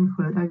good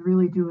input. I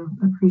really do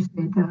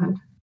appreciate that.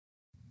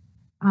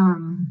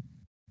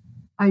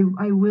 I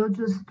will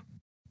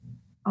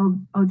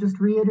I'll just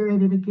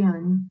reiterate it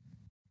again.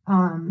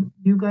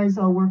 You guys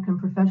all work in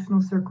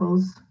professional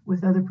circles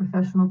with other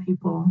professional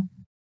people.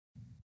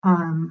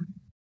 And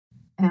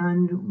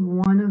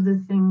one of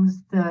the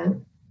things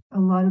that a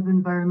lot of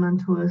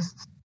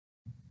environmentalists,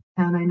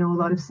 and I know a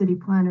lot of city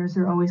planners,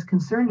 are always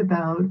concerned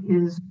about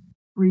is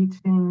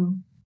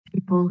reaching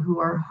people who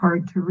are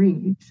hard to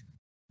reach.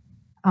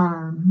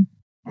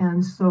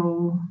 And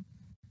so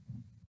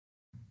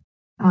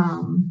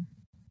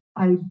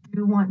I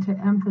do want to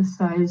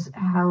emphasize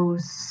how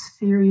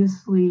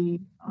seriously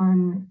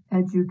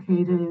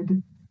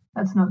uneducated,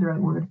 that's not the right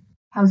word,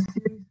 how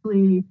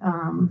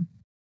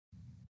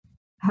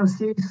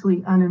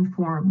seriously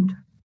uninformed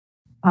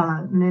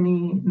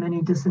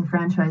many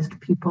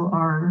disenfranchised people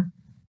are.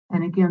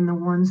 And again, the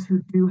ones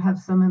who do have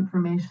some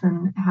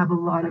information have a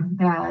lot of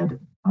bad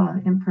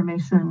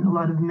information, a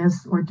lot of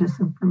mis or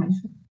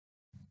disinformation.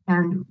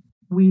 And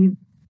we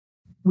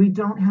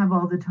don't have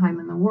all the time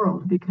in the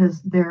world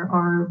because there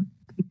are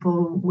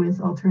people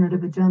with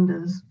alternative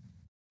agendas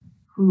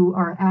who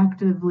are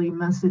actively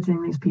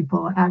messaging these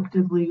people,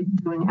 actively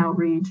doing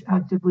outreach,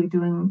 actively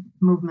doing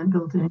movement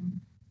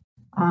building.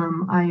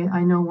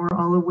 I know we're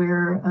all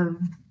aware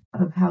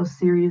of how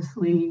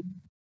seriously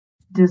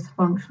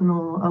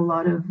dysfunctional a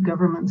lot of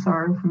governments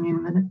are,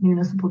 from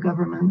municipal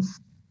governments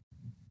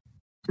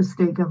to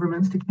state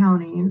governments to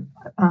county.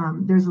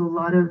 There's a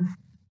lot of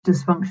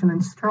dysfunction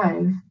and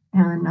strife,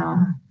 and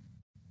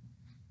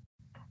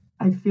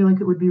I feel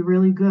like it would be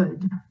really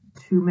good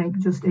to make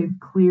just a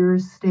clear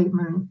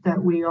statement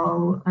that we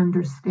all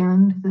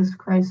understand this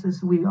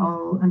crisis, we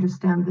all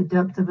understand the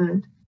depth of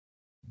it,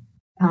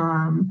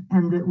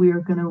 and that we are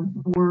going to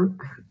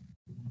work,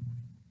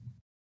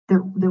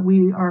 that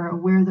we are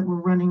aware that we're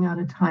running out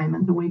of time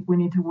and that we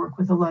need to work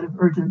with a lot of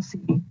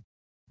urgency.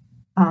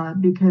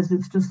 Because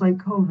it's just like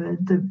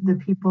COVID, the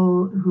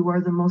people who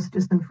are the most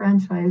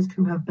disenfranchised,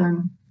 who have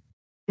been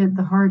hit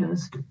the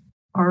hardest,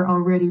 are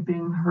already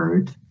being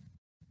hurt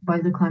by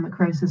the climate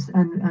crisis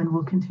and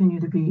will continue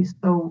to be.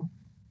 So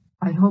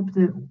I hope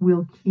that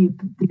we'll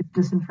keep these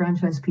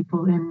disenfranchised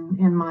people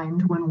in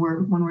mind when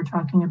we're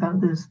talking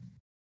about this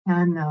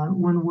and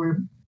when we're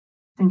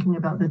thinking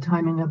about the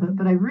timing of it.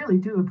 But I really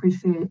do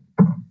appreciate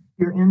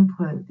your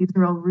input. These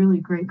are all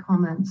really great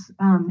comments.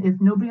 If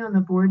nobody on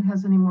the board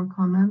has any more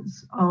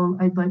comments,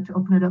 I'd like to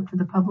open it up to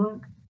the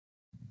public.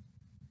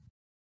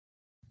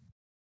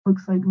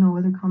 Looks like no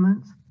other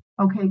comments.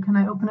 Okay, can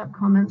I open up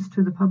comments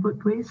to the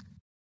public, please?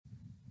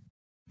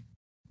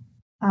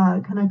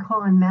 Can I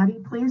call on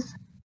Maddie, please?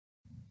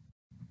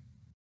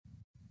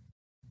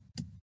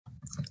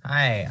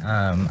 Hi,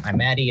 I'm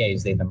Maddie. I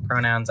use they, them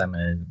pronouns. I'm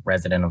a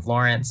resident of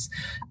Lawrence.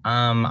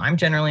 I'm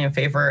generally in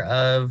favor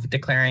of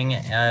declaring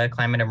a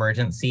climate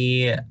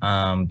emergency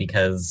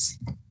because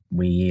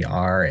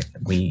it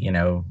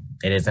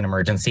is an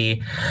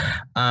emergency.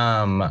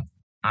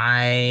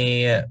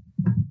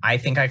 I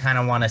think I kind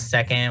of want to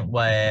second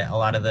what a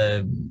lot of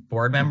the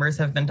board members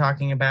have been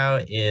talking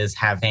about, is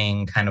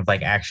having kind of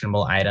like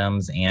actionable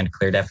items and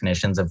clear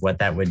definitions of what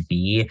that would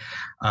be,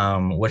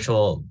 which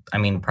will,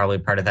 probably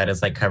part of that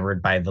is like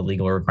covered by the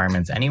legal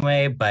requirements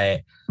anyway,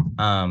 but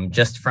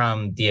just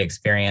from the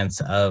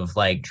experience of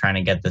like trying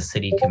to get the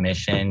city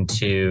commission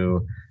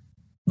to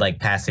like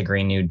pass a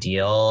Green New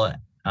Deal,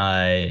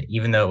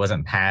 even though it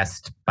wasn't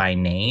passed by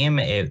name,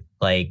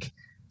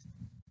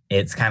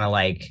 it's kind of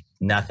like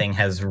nothing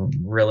has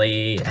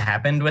really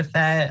happened with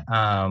that,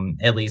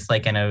 at least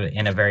like in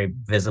a very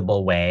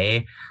visible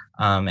way.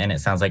 And it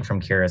sounds like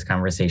from Kira's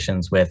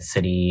conversations with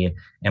city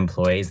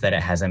employees that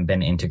it hasn't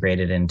been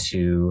integrated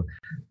into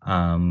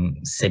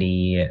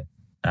city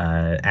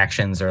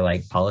actions or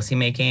like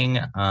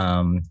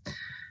policymaking.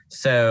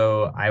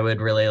 So I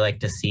would really like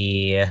to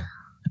see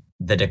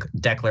the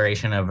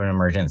declaration of an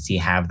emergency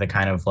have the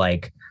kind of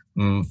like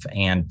oomph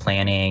and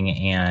planning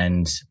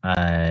and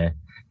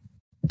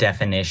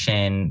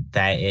definition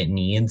that it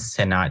needs,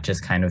 to not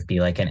just kind of be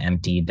like an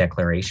empty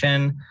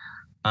declaration.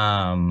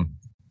 I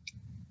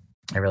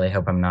really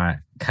hope I'm not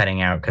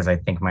cutting out because I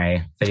think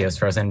my video is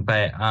frozen,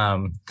 but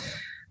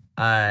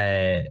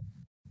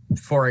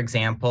for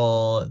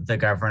example, the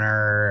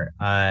governor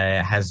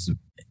has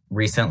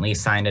recently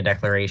signed a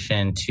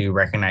declaration to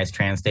recognize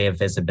Trans Day of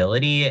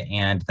Visibility,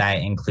 and that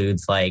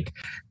includes like,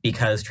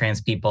 because trans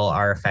people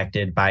are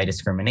affected by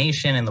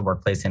discrimination in the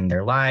workplace and in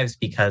their lives,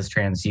 because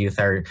trans youth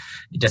are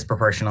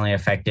disproportionately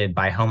affected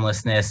by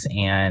homelessness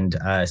and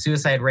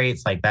suicide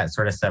rates, like that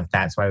sort of stuff.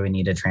 That's why we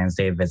need a Trans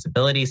Day of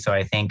Visibility. So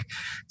I think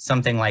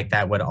something like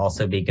that would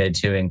also be good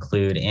to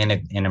include in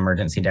an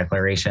emergency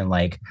declaration,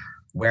 like,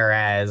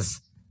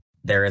 whereas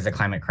there is a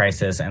climate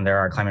crisis and there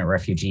are climate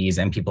refugees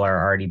and people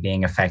are already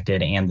being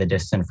affected, and the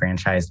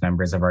disenfranchised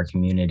members of our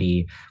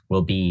community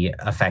will be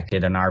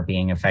affected and are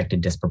being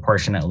affected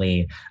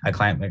disproportionately, a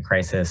climate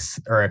crisis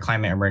or a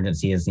climate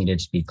emergency is needed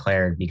to be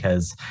declared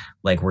because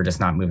like we're just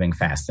not moving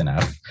fast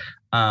enough.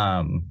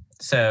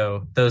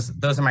 So those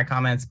are my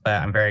comments,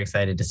 but I'm very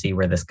excited to see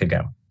where this could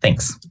go.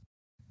 Thanks.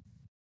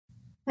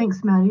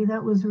 Thanks, Maddie.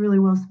 That was really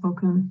well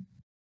spoken.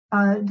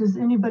 Does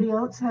anybody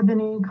else have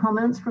any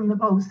comments from the,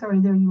 oh, sorry,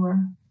 there you are.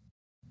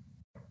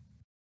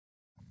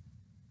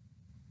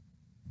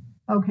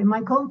 Okay,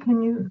 Michael,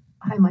 can you,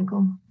 hi,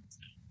 Michael.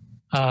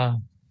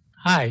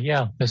 Hi,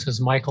 yeah, this is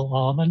Michael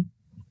Allman.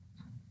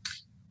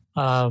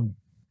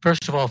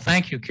 First of all,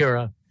 thank you,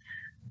 Kira.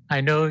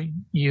 I know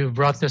you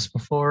brought this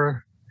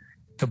before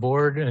the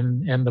board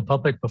and the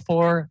public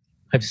before.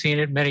 I've seen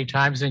it many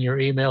times in your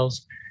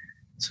emails,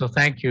 so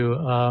thank you.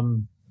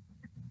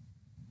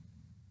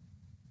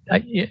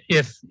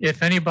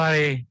 If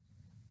anybody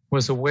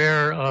was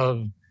aware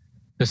of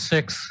the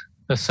 6th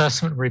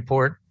assessment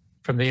report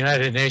from the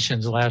United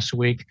Nations last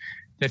week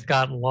that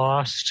got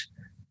lost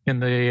in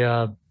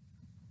the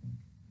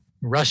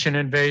Russian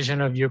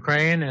invasion of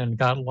Ukraine and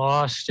got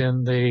lost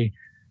in the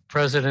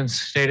President's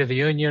State of the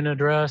Union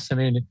address. I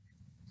mean,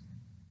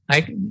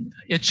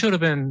 it should have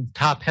been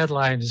top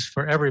headlines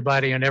for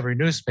everybody in every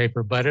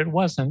newspaper, but it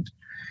wasn't.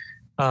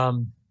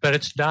 but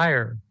it's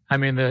dire. I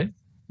mean,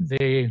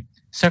 the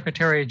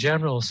Secretary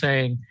General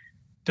saying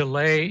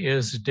delay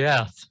is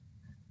death.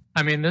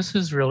 I mean, this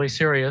is really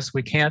serious.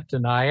 We can't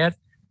deny it,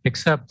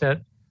 except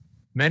that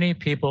many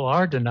people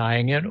are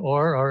denying it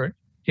or are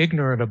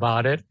ignorant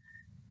about it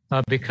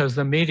because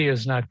the media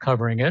is not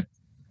covering it.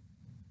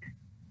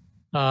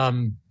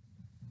 And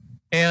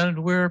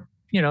we're,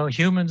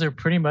 humans are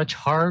pretty much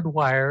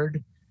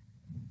hardwired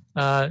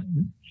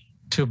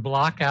to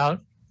block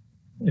out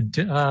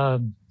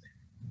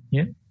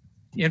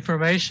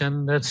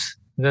information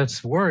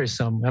that's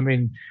worrisome. I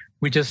mean,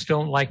 we just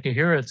don't like to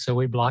hear it, so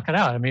we block it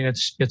out. I mean,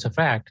 it's a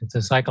fact. It's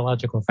a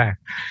psychological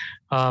fact.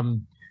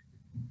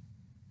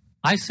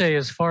 I say,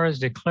 as far as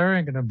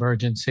declaring an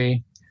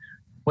emergency,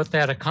 what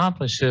that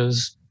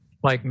accomplishes,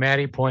 like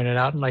Maddie pointed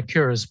out and like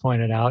Kira's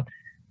pointed out,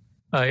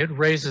 it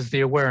raises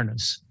the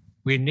awareness.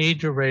 We need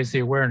to raise the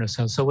awareness,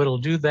 and so it'll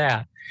do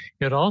that.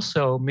 It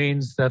also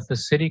means that the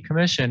city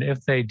commission,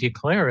 if they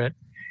declare it,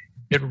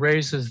 it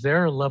raises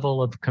their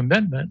level of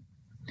commitment.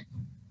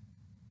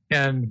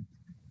 And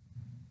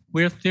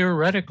we're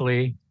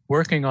theoretically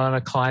working on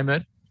a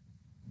climate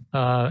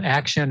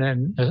action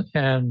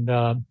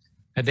and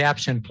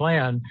adaptation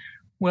plan.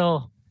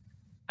 Well,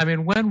 I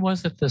mean, when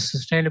was it the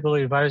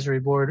Sustainability Advisory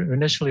Board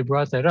initially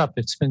brought that up?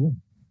 It's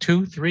been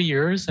 2-3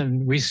 years,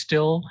 and we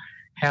still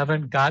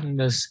haven't gotten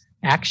this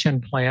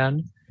action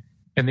plan,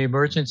 and the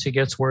emergency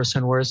gets worse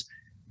and worse.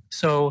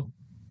 So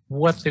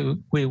what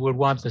we would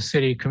want the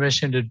city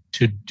commission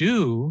to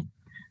do,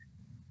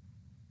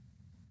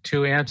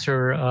 to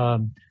answer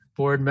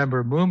board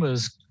member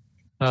Muma's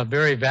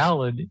very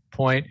valid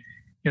point,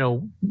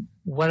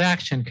 what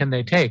action can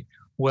they take?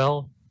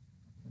 Well,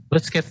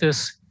 let's get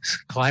this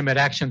climate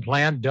action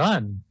plan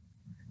done.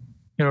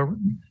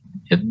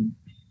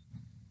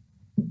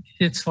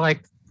 It's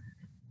like,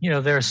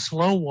 they're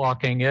slow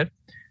walking it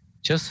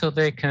just so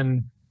they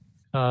can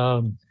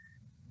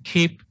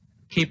keep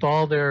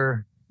all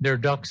their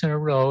ducks in a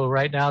row.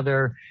 Right now,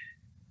 they're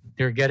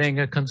getting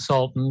a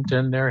consultant,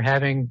 and they're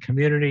having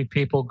community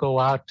people go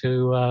out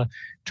to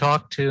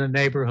talk to the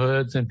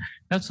neighborhoods, and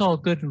that's all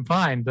good and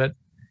fine. But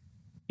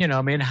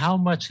how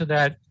much of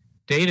that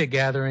data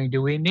gathering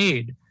do we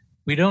need?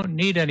 We don't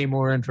need any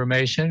more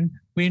information.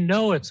 We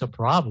know it's a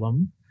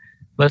problem.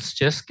 Let's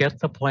just get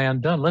the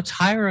plan done. Let's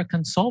hire a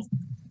consultant.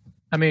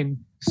 I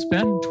mean,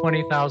 spend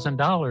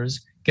 $20,000,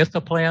 get the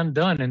plan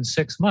done in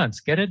 6 months,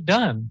 get it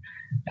done.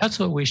 That's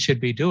what we should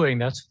be doing.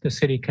 That's what the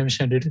city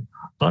commission did.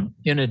 But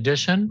in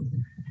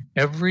addition,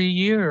 every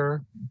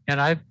year,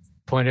 and I've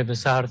pointed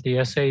this out at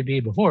the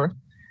SAB before,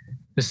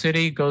 the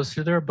city goes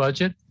through their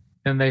budget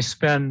and they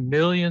spend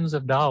millions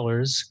of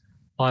dollars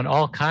on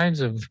all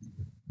kinds of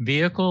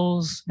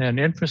vehicles and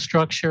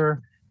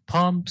infrastructure,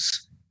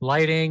 pumps,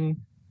 lighting.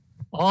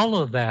 All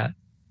of that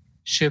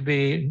should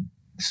be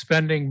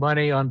spending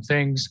money on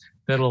things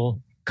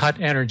that'll cut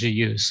energy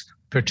use,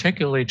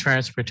 particularly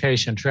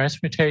transportation.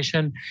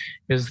 Transportation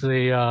is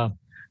the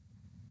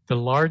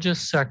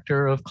largest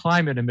sector of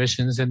climate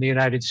emissions in the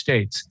United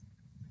States.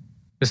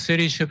 The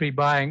city should be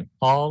buying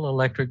all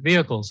electric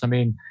vehicles. I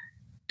mean,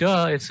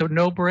 duh, it's a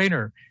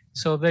no-brainer.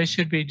 So they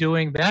should be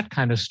doing that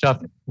kind of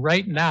stuff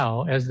right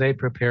now as they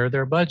prepare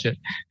their budget.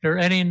 There are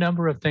any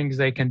number of things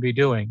they can be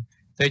doing.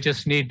 They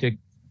just need to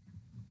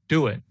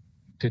do it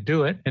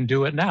and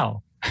do it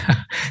now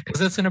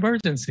because it's an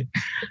emergency.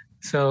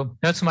 So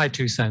that's my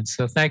 2 cents.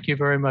 So thank you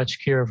very much,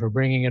 Kira, for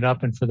bringing it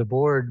up, and for the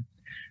board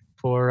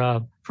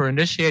for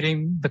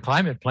initiating the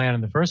climate plan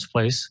in the first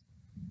place.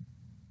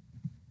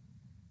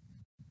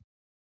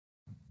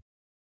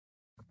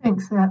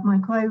 Thanks for that,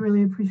 Michael. I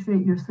really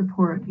appreciate your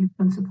support. You've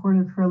been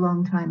supportive for a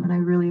long time, and I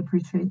really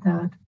appreciate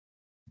that.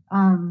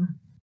 Are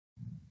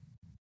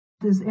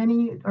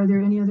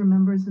there any other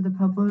members of the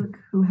public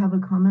who have a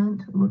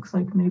comment? It looks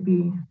like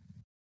maybe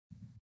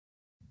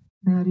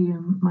Maddie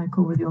and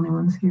Michael were the only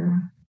ones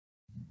here.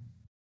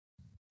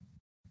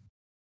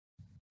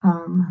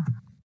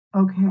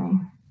 Okay.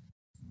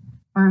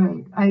 All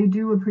right. I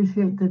do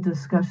appreciate the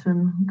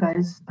discussion,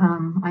 guys.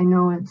 I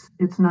know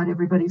it's not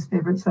everybody's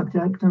favorite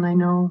subject, and I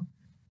know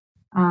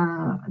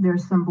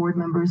there's some board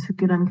members who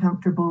get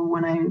uncomfortable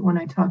when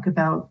I talk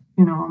about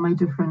all my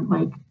different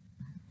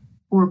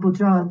horrible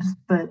jobs,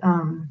 but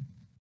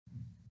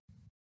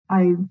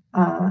I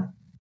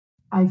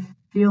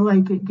feel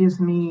like it gives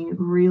me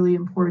really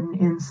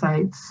important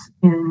insights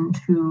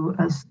into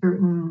a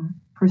certain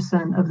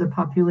percent of the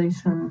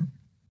population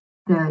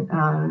that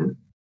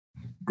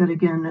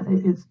again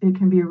it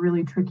can be a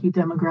really tricky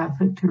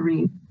demographic to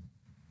read,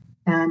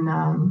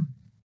 and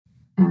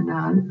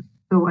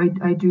so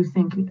I do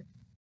think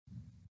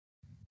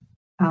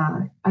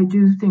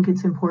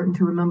it's important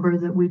to remember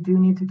that we do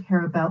need to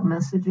care about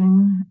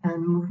messaging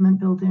and movement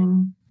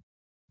building.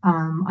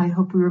 I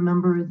hope we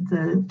remember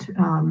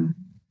that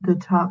the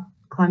top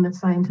climate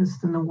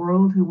scientists in the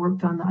world who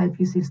worked on the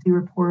IPCC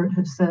report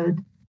have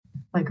said,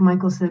 like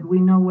Michael said, we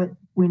know what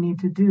we need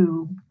to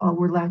do. All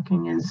we're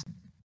lacking is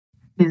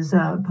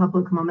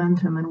public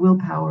momentum and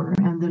willpower,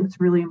 and that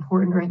it's really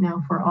important right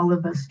now for all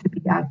of us to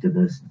be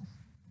activists.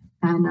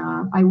 And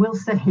I will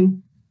say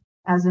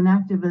as an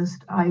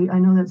activist, I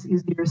know that's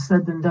easier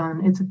said than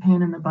done. It's a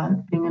pain in the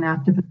butt being an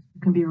activist.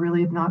 It can be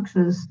really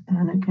obnoxious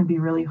and it can be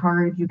really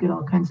hard. You get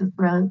all kinds of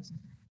threats.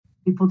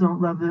 People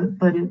don't love it,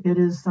 but it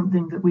is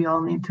something that we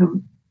all need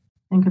to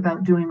think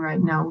about doing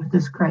right now with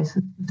this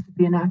crisis, to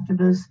be an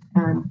activist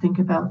and think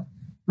about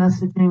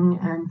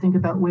messaging and think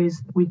about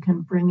ways that we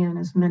can bring in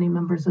as many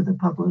members of the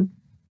public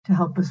to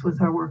help us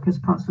with our work as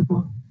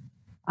possible.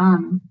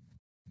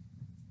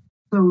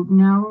 So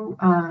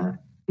now,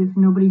 if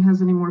nobody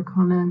has any more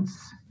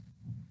comments,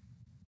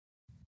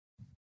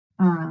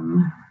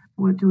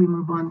 what do we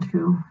move on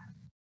to?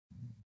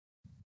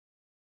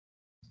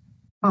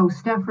 Oh,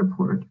 staff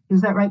report.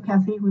 Is that right,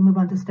 Kathy? We move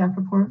on to staff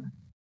report?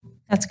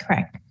 That's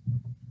correct.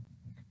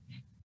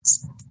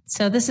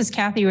 So this is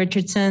Kathy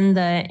Richardson,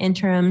 the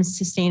interim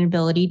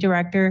sustainability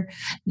director.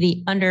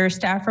 Under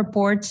staff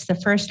reports, the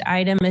first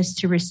item is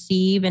to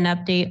receive an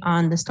update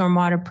on the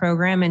stormwater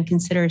program and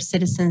consider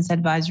Citizens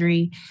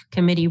Advisory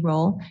Committee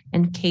role.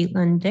 And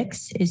Caitlin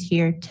Dix is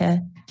here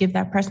to give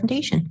that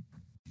presentation.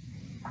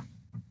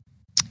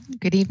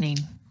 Good evening.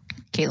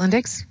 Caitlin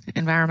Dix,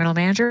 Environmental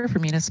Manager for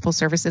Municipal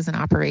Services and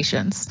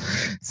Operations.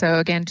 So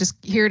again, just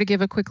here to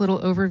give a quick little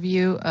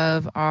overview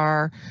of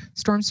our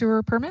storm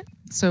sewer permit.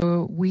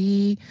 So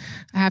we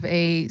have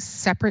a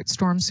separate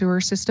storm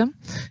sewer system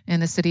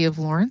in the city of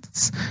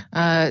Lawrence.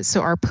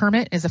 So our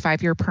permit is a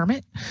 5-year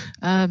permit.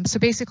 So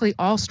basically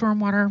all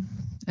stormwater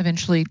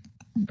eventually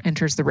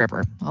enters the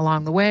river.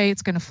 Along the way,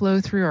 it's going to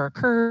flow through our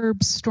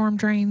curbs, storm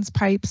drains,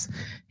 pipes,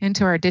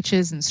 into our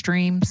ditches and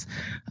streams.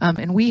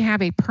 And we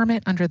have a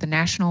permit under the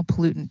National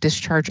Pollutant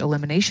Discharge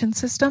Elimination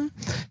System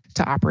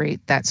to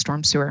operate that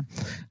storm sewer.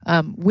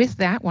 With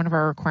that, one of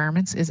our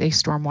requirements is a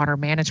stormwater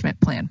management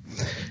plan.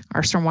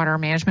 Our stormwater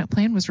management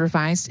plan was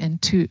revised in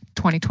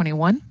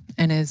 2021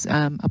 and is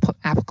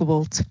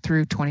applicable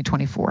through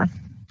 2024.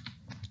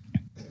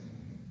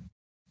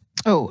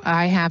 Oh,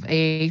 I have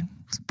a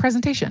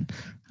presentation.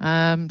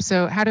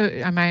 So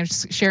am I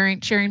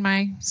sharing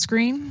my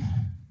screen?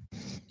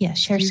 Yeah,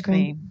 share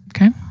screen.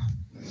 Okay.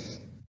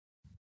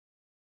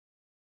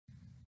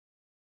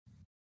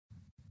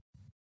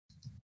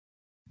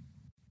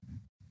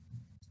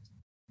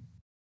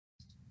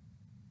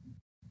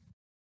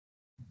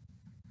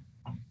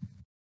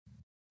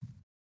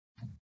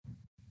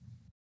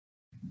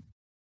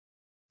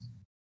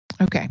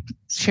 Okay,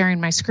 sharing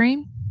my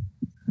screen.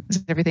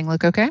 Does everything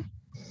look okay?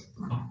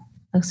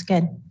 Looks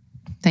good.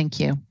 Thank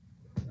you.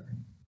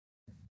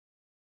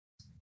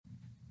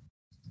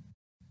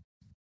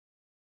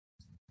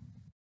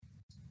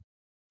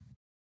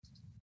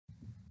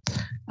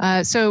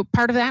 So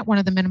part of that, one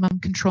of the minimum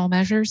control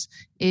measures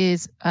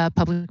is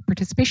public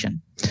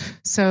participation.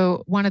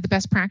 So one of the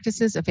best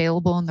practices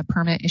available in the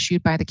permit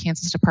issued by the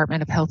Kansas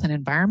Department of Health and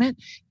Environment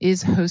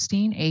is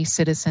hosting a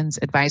Citizens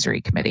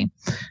Advisory Committee.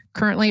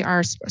 Currently,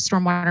 our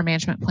stormwater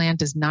management plan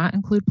does not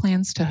include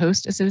plans to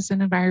host a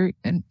Citizen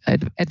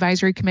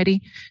Advisory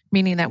Committee,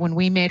 meaning that when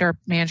we made our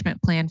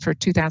management plan for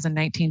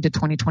 2019 to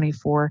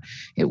 2024,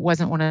 it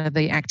wasn't one of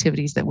the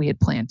activities that we had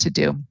planned to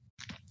do.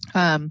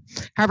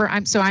 However,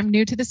 I'm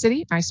new to the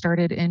city. I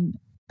started in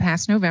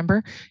past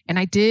November, and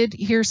I did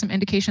hear some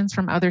indications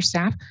from other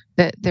staff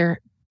that their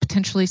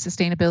potentially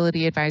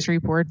sustainability advisory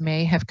board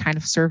may have kind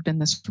of served in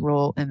this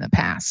role in the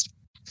past.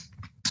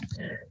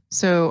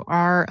 So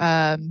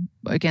our,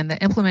 again, the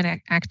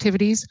implement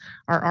activities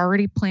are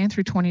already planned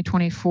through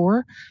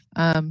 2024.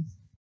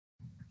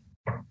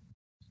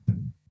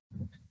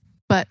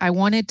 But I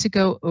wanted to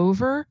go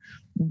over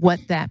what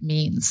that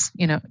means,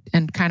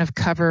 and kind of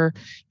cover,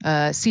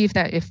 see if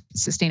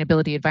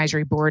Sustainability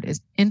Advisory Board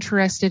is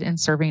interested in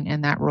serving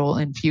in that role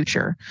in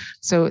future.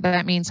 So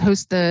that means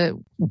the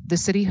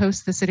city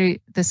hosts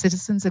the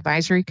Citizens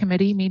Advisory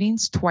Committee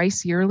meetings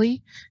twice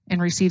yearly and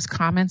receives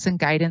comments and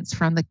guidance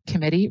from the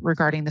committee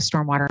regarding the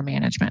stormwater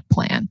management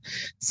plan.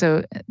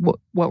 So what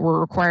we're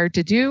required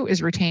to do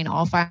is retain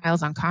all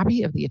files on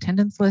copy of the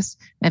attendance list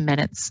and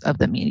minutes of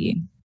the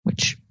meeting,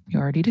 which you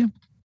already do.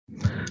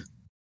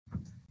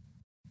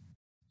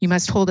 You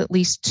must hold at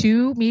least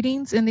 2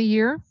 meetings in the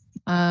year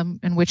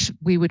in which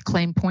we would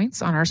claim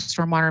points on our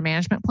stormwater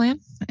management plan,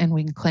 and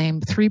we can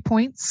claim 3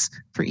 points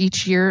for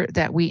each year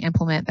that we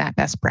implement that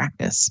best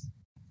practice.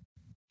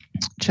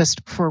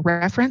 Just for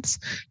reference,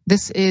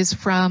 this is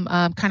from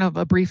kind of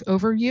a brief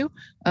overview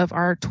of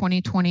our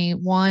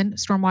 2021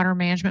 Stormwater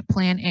Management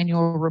Plan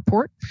annual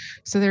report.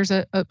 So there's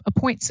a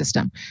point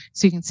system.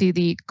 So you can see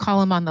the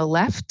column on the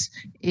left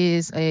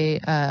is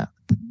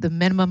the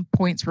minimum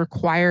points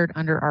required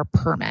under our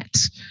permit.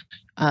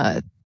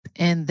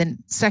 And the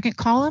second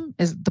column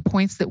is the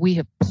points that we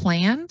have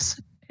planned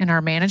in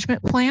our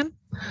management plan.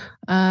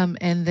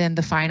 And then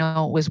the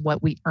final was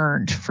what we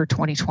earned for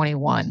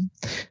 2021.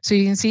 So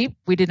you can see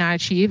we did not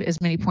achieve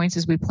as many points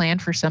as we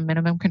planned for some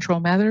minimum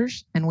control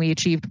measures, and we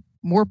achieved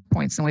more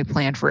points than we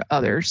planned for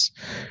others.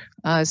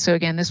 So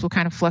again, this will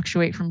kind of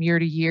fluctuate from year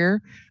to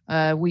year.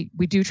 We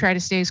do try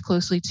to stay as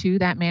closely to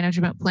that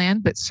management plan,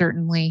 but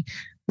certainly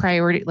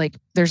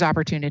there's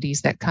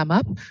opportunities that come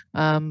up,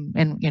 and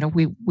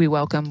we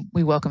welcome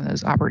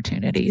those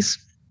opportunities.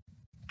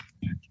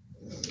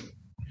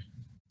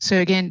 So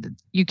again,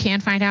 you can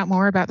find out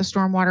more about the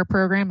stormwater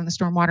program and the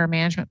stormwater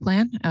management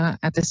plan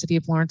at the City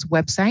of Lawrence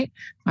website.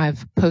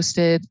 I've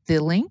posted the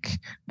link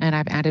and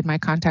I've added my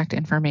contact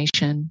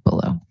information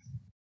below.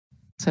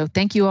 So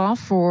thank you all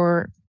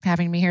for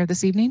having me here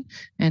this evening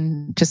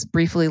and just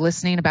briefly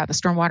listening about the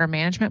stormwater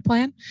management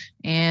plan.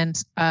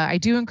 And I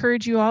do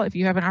encourage you all, if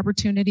you have an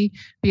opportunity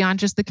beyond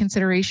just the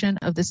consideration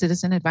of the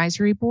Citizen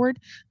Advisory Board,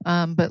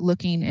 but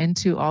looking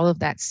into all of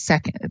that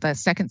the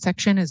second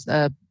section is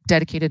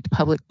dedicated to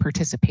public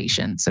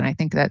participation. So I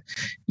think that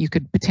you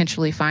could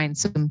potentially find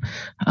some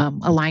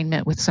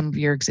alignment with some of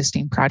your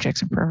existing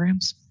projects and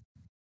programs.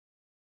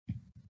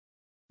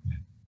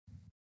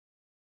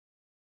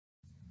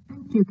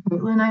 Thank you,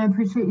 Caitlin. I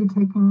appreciate you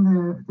taking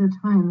the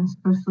time,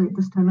 especially at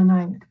this time of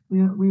night.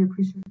 We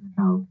appreciate your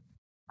help.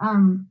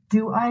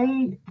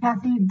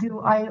 Kathy, do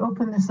I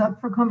open this up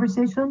for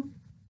conversation?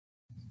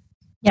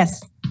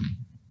 Yes.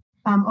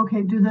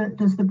 Okay,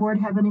 does the board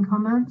have any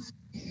comments?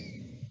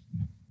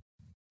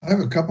 I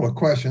have a couple of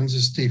questions.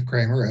 This is Steve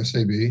Kramer,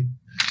 SAB.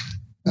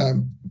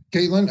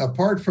 Caitlin,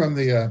 apart from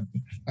the,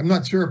 I'm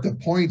not sure if the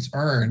points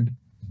earned,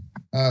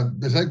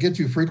 does that get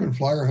you frequent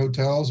flyer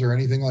hotels or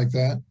anything like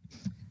that?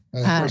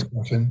 First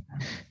question.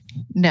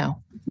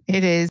 No,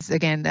 it is,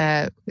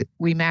 again,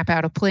 we map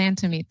out a plan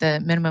to meet the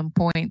minimum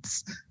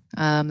points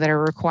that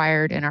are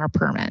required in our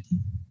permit.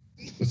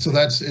 So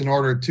that's in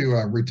order to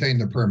retain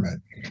the permit?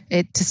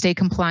 To stay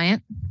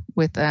compliant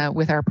with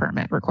our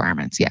permit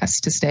requirements, yes,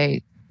 to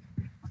stay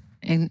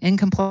in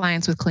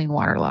compliance with clean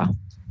water law.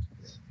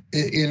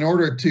 In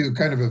order to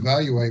kind of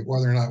evaluate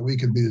whether or not we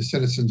could be the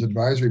Citizens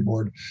Advisory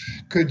Board,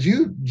 could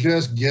you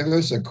just give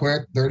us a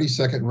quick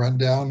 30-second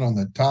rundown on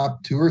the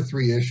top 2 or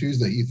 3 issues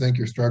that you think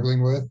you're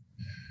struggling with,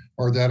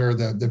 or that are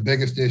the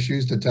biggest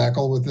issues to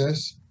tackle with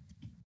this?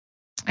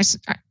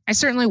 I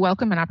certainly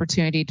welcome an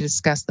opportunity to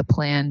discuss the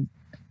plan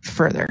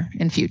further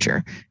in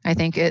future. I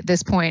think at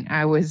this point,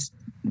 I was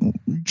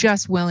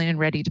just willing and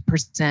ready to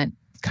present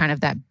kind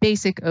of that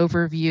basic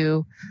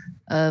overview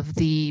of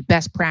the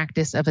best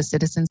practice of a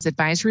Citizens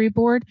Advisory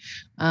Board,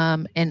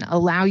 and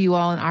allow you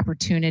all an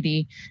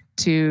opportunity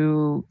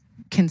to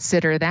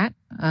consider that.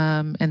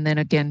 And then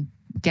again,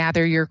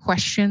 gather your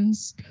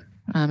questions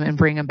and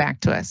bring them back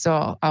to us.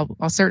 So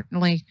I'll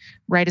certainly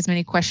write as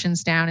many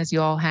questions down as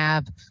you all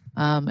have,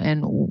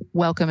 and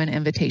welcome an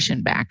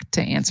invitation back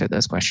to answer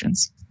those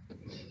questions.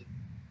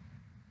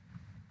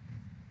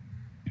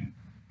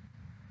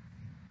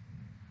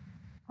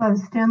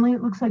 Stanley,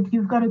 it looks like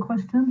you've got a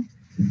question.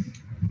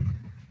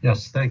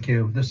 Yes, thank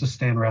you. This is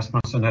Stan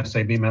Rasmussen,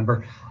 SAB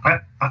member.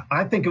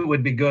 I think it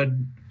would be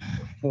good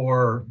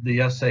for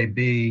the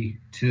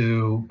SAB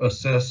to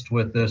assist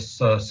with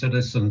this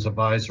Citizens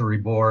Advisory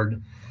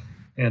Board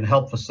and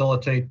help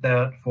facilitate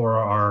that for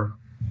our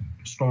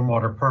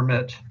stormwater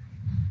permit.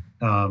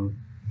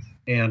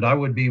 And I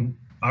would be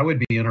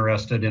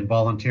interested in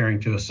volunteering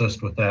to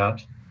assist with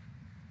that.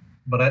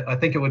 But I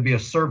think it would be a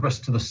service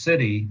to the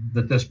city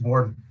that this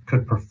board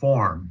could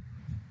perform.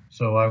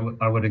 So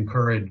I would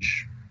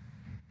encourage,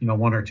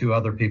 1 or 2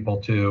 other people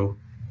to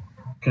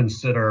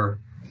consider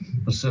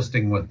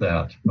assisting with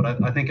that.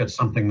 But I think it's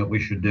something that we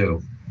should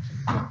do.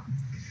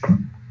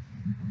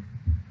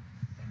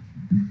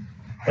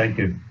 Thank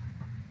you.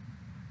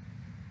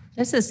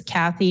 This is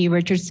Kathy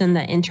Richardson,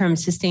 the Interim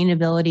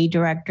Sustainability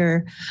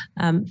Director.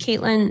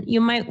 Caitlin,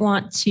 you might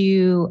want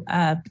to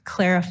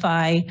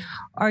clarify,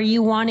 are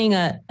you wanting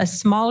a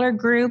smaller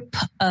group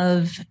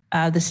of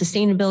the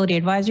Sustainability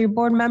Advisory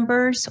Board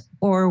members,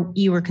 or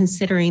you were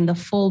considering the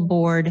full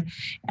board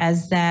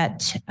as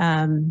that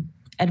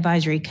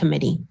advisory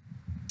committee?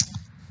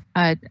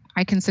 I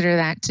consider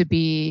that to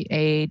be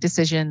a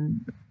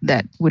decision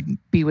that would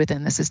be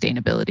within the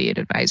Sustainability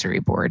Advisory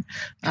Board.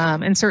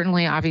 And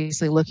certainly,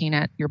 obviously, looking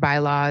at your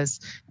bylaws,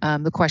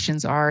 the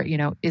questions are,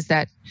 is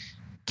that,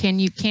 can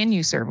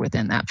you serve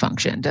within that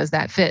function? Does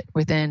that fit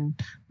within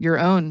your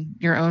own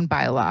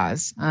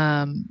bylaws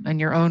and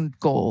your own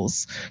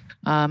goals?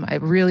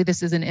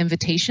 This is an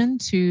invitation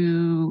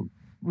to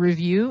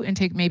review and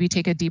maybe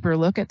take a deeper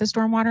look at the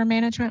stormwater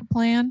management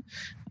plan.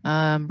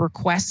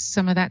 Request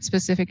some of that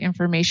specific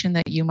information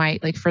that you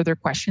might, like further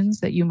questions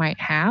that you might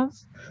have,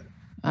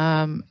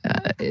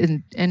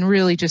 and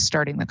really just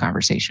starting the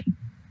conversation.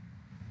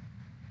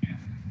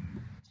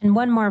 And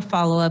one more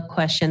follow-up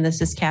question.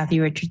 This is Kathy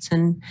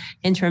Richardson,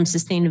 Interim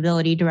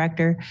Sustainability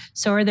Director.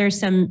 So are there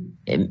some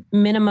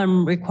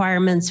minimum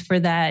requirements for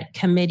that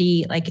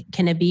committee? Like,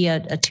 can it be a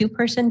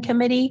 2-person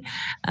committee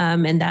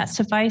and that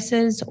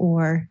suffices,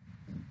 or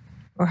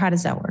how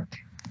does that work?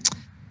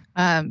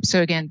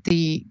 So again,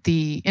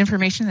 the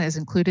information that is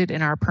included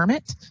in our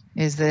permit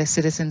is the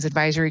Citizens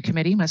Advisory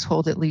Committee must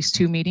hold at least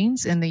 2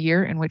 meetings in the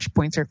year in which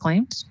points are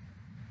claimed.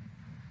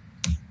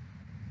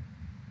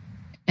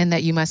 And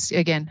that you must,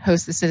 again,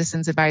 host the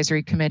Citizens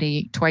Advisory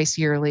Committee twice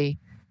yearly,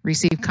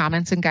 receive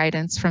comments and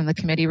guidance from the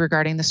committee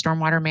regarding the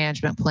stormwater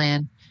management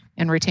plan,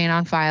 and retain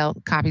on file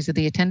copies of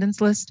the attendance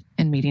list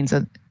and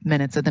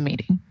minutes of the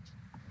meeting.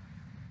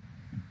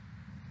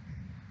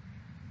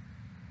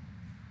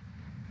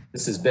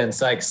 This is Ben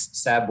Sykes,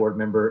 SAB board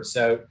member.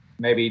 So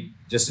maybe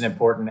just an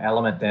important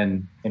element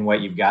then in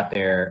what you've got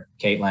there,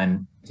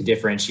 Caitlin, to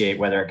differentiate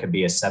whether it could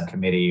be a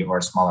subcommittee or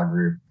a smaller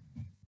group.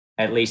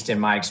 At least in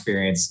my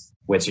experience,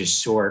 which is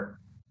short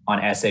on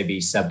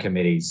SAB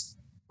subcommittees,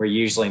 we're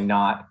usually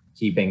not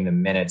keeping the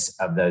minutes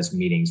of those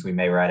meetings. We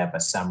may write up a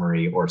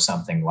summary or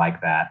something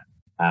like that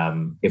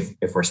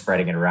if we're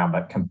spreading it around,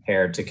 but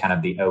compared to kind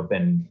of the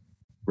Open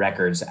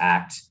Records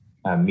Act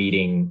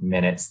meeting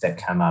minutes that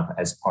come up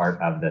as part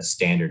of the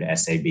standard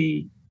SAB,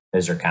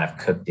 those are kind of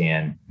cooked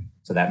in.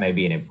 So that may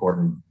be an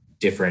important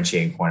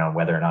differentiating point on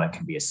whether or not it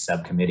can be a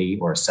subcommittee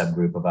or a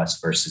subgroup of us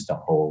versus the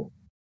whole.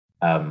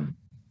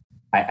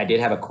 I did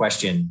have a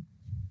question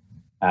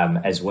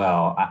as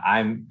well.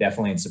 I'm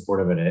definitely in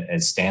support of it,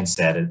 as Stan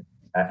said.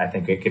 I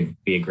think it could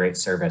be a great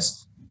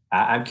service.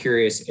 I'm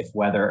curious if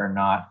whether or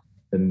not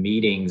the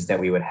meetings that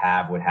we would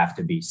have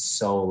to be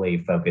solely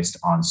focused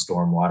on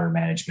stormwater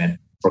management,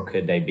 or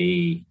could they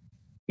be,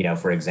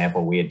 for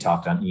example, we had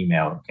talked on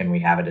email, can we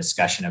have a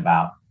discussion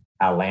about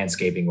how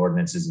landscaping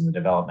ordinances in the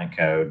development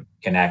code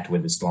connect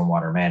with the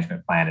stormwater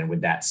management plan, and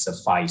would that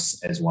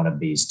suffice as one of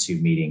these 2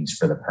 meetings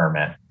for the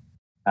permit?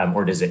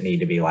 Or does it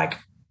need to be like,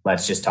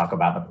 let's just talk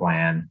about the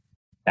plan,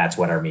 that's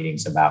what our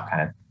meeting's about,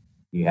 kind of?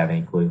 Do you have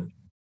any clue?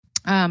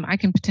 I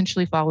can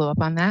potentially follow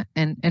up on that,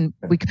 and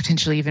we could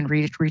potentially even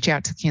reach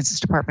out to the Kansas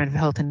Department of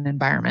Health and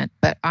Environment.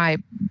 But my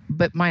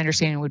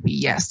understanding would be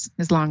yes,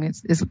 as long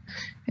as the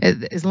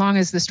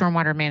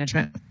stormwater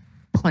management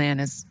plan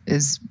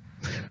is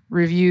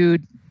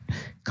reviewed,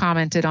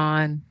 commented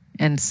on,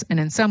 and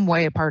in some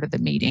way a part of the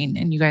meeting,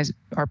 and you guys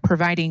are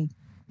providing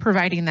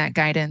that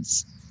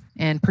guidance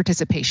and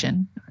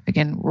participation.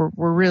 Again, we're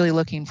really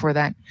looking for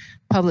that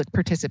public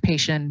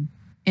participation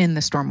in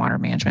the stormwater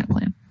management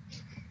plan.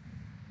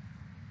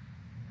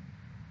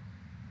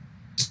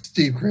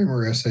 Steve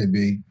Kramer, SAB.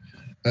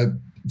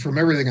 From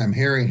everything I'm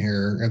hearing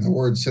here and the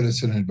word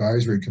Citizen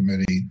Advisory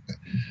Committee,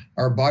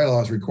 our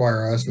bylaws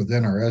require us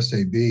within our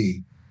SAB,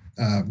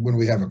 when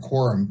we have a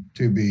quorum,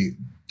 to be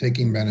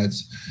taking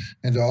minutes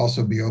and to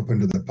also be open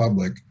to the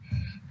public.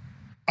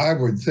 I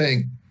would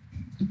think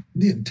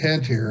the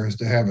intent here is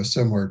to have a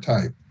similar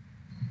type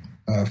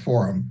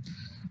forum.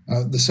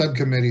 The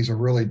subcommittees are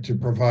really to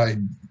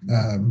provide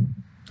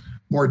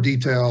more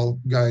detailed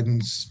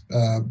guidance,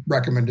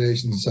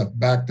 recommendations and stuff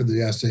back to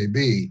the SAB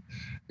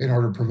in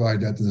order to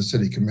provide that to the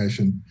City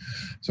Commission.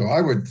 So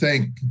I would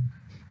think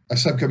a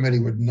subcommittee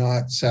would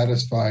not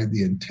satisfy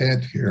the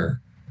intent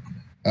here,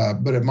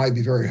 but it might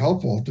be very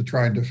helpful to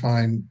try and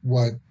define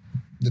what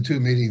the 2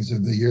 meetings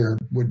of the year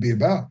would be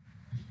about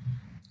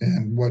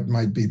and what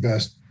might be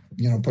best,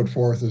 put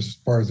forth as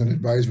far as an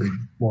advisory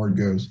board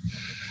goes.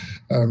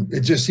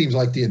 It just seems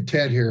like the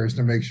intent here is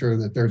to make sure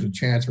that there's a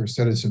chance for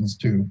citizens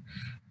to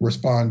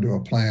respond to a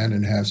plan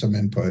and have some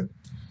input.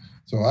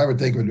 So I would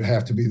think it would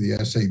have to be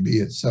the SAB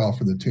itself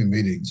for the 2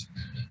 meetings.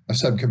 A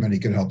subcommittee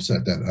could help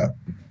set that up.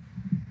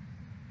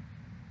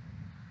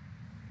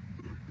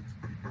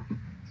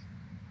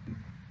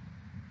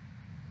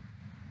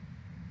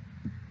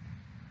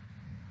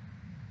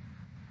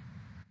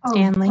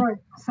 Stanley.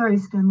 Sorry,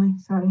 Stanley.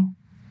 Sorry,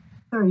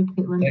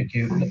 Caitlin. Thank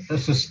you. Sorry.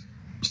 This is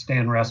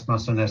Stan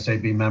Rasmussen,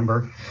 SAB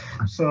member.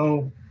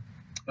 So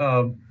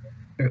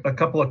a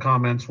couple of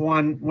comments.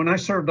 One, when I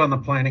served on the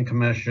Planning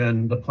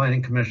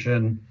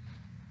Commission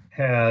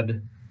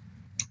had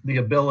the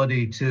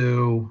ability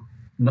to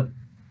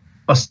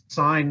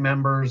assign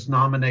members,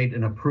 nominate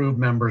and approve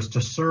members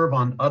to serve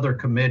on other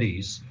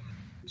committees.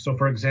 So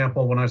for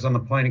example, when I was on the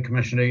Planning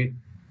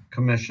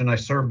Commission, I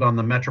served on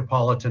the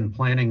Metropolitan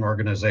Planning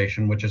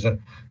Organization, which is a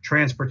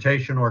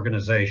transportation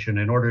organization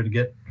in order to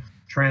get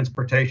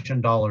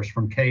transportation dollars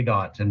from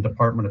KDOT and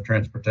Department of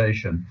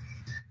Transportation.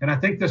 And I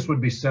think this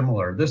would be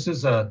similar. This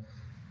is an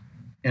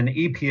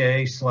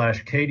EPA/KDHE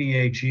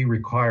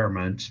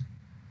requirement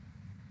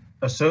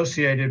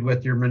associated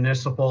with your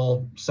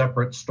municipal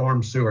separate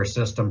storm sewer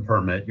system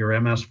permit, your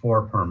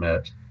MS4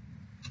 permit.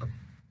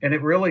 And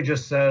it really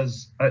just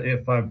says,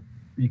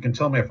 you can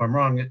tell me if I'm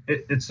wrong,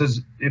 it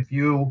says if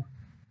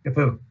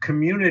a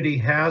community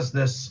has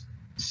this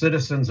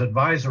Citizens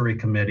Advisory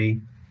Committee,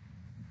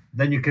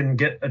 then you can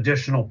get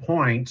additional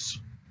points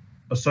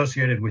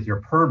associated with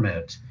your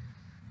permit.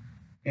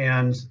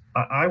 And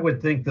I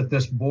would think that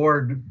this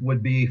board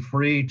would be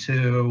free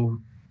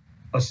to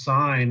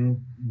assign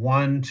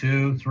 1,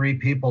 2, 3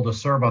 people to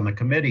serve on the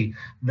committee.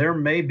 There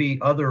may be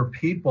other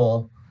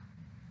people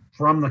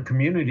from the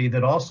community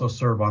that also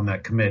serve on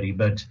that committee,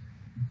 but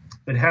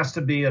it has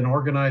to be an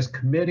organized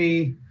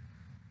committee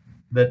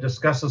that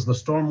discusses the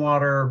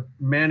stormwater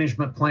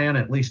management plan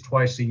at least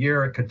twice a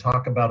year. It could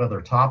talk about other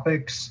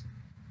topics,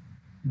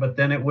 but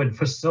then it would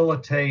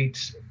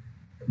facilitate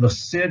the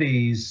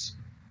city's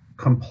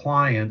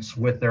compliance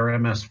with their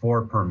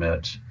MS4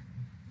 permit.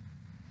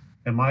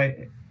 Am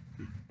I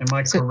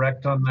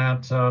correct on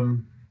that?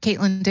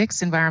 Caitlin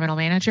Dix, Environmental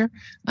Manager.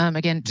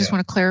 Again, just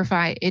want to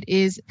clarify, it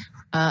is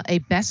a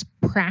best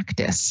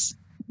practice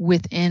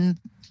within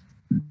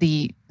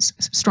the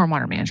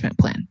stormwater management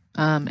plan.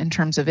 in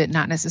terms of it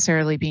not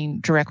necessarily being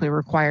directly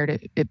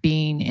required, it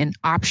being an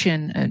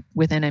option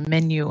within a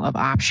menu of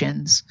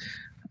options.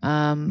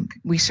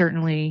 We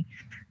certainly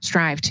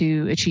strive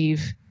to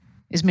achieve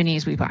as many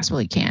as we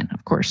possibly can,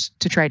 of course,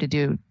 to try to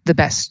do the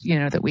best,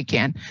 that we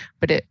can.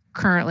 But it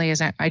currently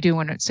is, I do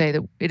want to say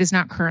that it is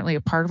not currently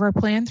a part of our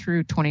plan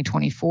through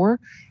 2024.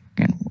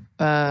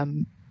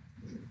 And,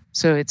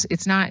 so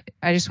it's not,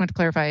 I just want to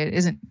clarify, it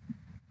isn't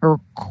a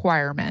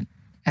requirement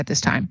at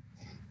this time.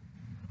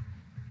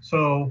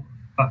 So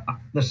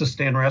this is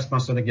Stan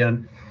Rasmussen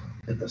again.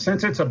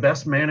 Since it's a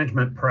best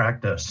management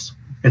practice,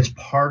 it's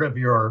part of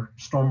your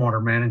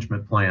stormwater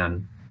management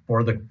plan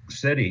for the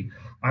city.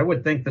 I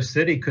would think the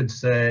city could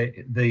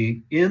say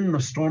in the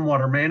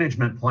stormwater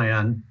management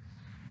plan,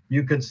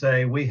 you could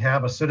say we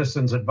have a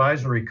citizens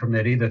advisory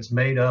committee that's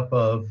made up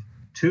of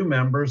 2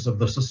 members of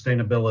the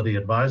Sustainability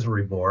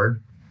Advisory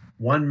Board,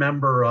 1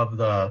 member of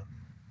the,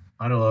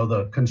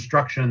 the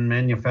construction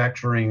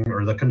manufacturing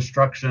or the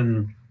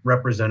construction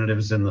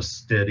representatives in the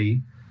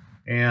city,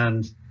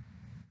 and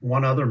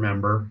 1 other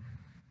member.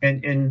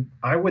 And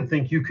I would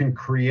think you can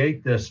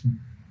create this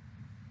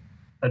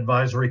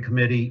advisory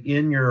committee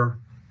in your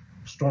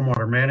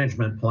stormwater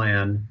management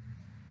plan.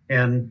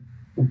 And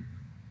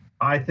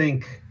I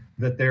think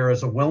that there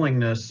is a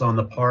willingness on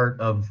the part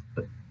of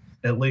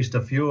at least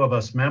a few of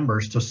us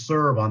members to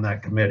serve on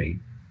that committee.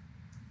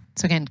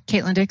 So again,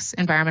 Caitlin Dix,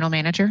 environmental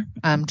manager.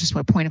 Just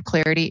a point of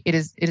clarity, it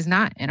is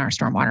not in our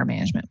stormwater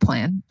management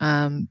plan.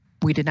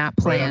 We did not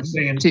plan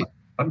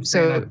I'm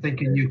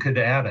thinking you could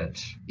add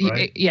it.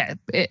 Right? Yeah,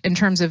 in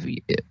terms of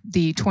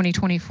the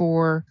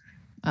 2024,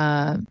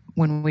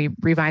 when we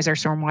revise our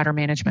stormwater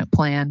management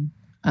plan,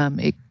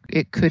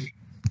 it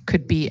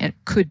could be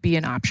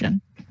an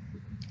option.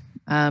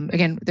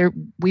 Again,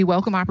 we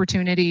welcome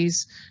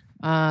opportunities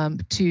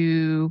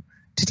to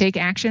take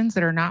actions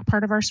that are not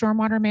part of our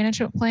stormwater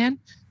management plan,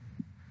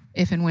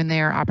 if and when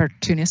they are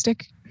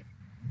opportunistic.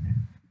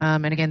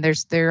 And again,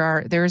 there's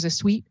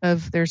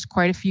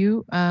quite a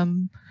few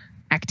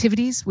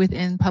activities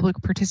within public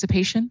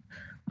participation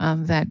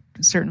that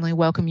certainly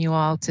welcome you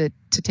all to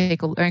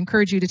I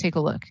encourage you to take a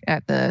look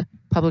at the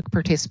public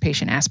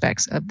participation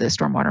aspects of the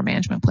stormwater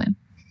management plan.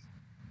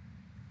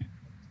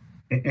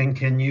 And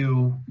can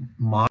you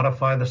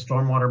modify the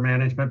stormwater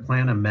management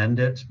plan, amend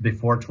it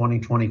before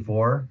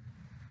 2024?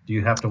 Do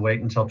you have to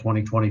wait until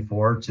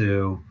 2024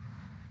 to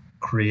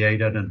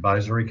create an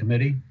advisory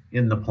committee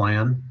in the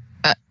plan?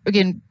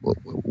 Again,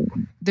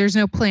 there's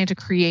no plan to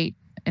create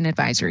an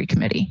advisory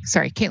committee.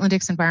 Sorry, Caitlin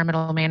Dix,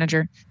 environmental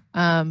manager.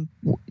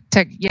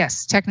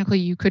 Yes, technically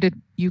you could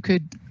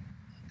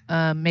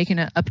make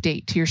an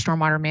update to your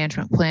stormwater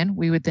management plan.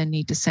 We would then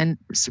need to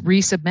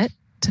resubmit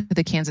to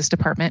the Kansas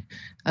Department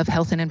of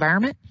Health and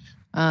Environment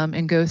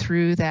and go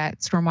through that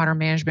stormwater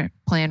management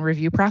plan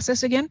review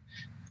process again.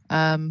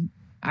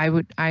 I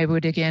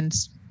would again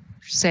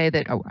say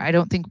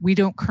that we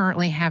don't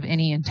currently have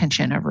any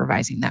intention of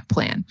revising that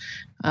plan.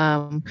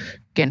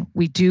 Again,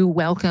 we do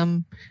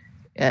welcome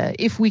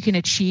if we can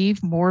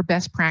achieve more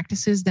best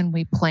practices than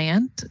we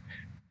planned,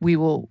 we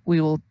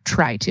will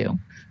try to.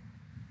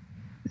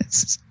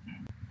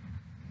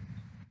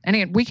 And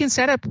again, we can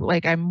set up,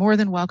 I'm more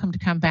than welcome to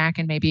come back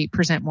and maybe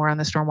present more on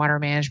the stormwater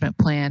management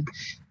plan.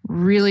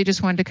 Really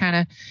just wanted to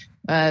kind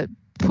of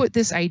put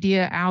this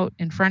idea out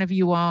in front of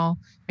you all.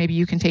 Maybe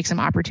you can take some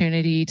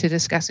opportunity to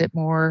discuss it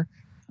more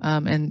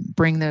and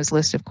bring those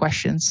list of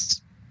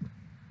questions.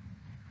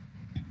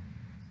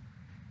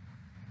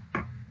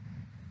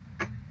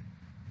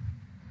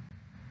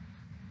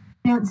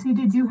 Nancy,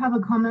 did you have a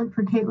comment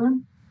for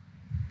Caitlin?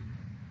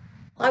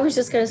 I was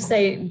just going to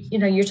say,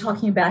 you're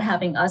talking about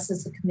having us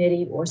as a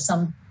committee or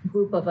some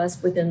group of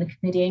us within the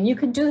committee, and you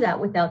can do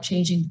that without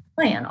changing the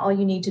plan. All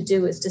you need to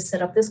do is to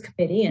set up this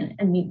committee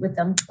and meet with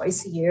them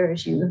twice a year,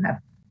 as you have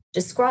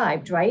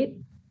described, right?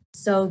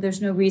 So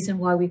there's no reason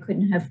why we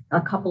couldn't have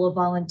a couple of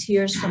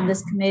volunteers from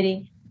this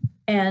committee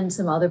and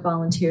some other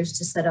volunteers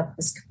to set up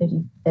this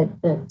committee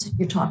that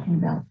you're talking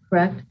about,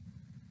 correct?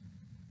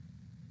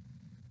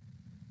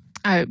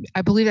 I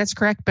believe that's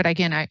correct. But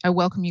again, I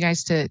welcome you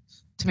guys to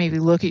maybe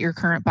look at your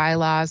current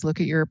bylaws, look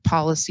at your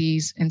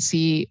policies and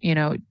see,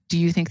 do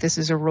you think this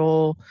is a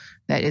role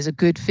that is a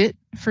good fit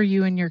for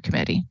you and your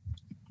committee?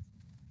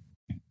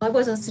 I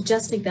wasn't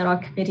suggesting that our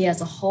committee as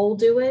a whole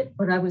do it.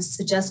 What I was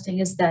suggesting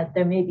is that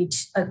there may be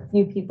a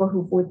few people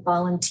who would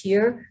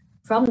volunteer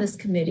from this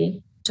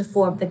committee to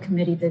form the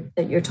committee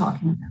that you're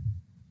talking about.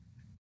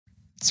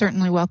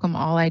 Certainly welcome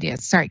all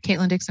ideas. Sorry,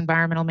 Caitlin Dix,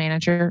 environmental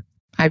manager.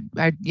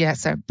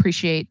 Yes, I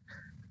appreciate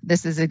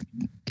this is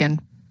again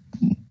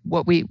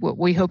what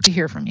we hope to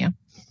hear from you.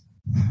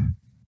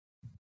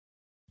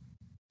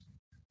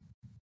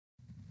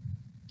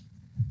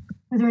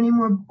 Are there any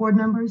more board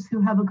members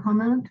who have a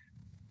comment?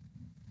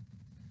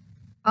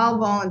 I'll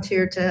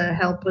volunteer to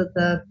help with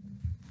the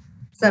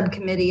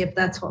subcommittee if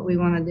that's what we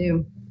want to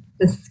do.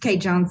 This is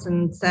Kate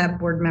Johnson, SAB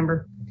board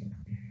member.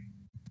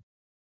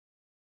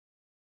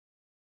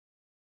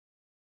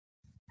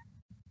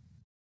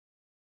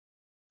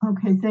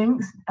 Okay,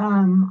 thanks.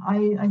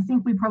 I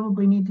think we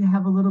probably need to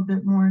have a little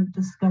bit more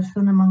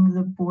discussion among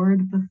the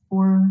board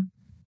before.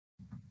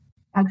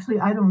 Actually,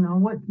 I don't know.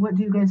 What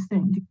do you guys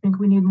think? Do you think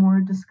we need more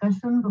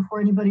discussion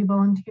before anybody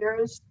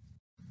volunteers?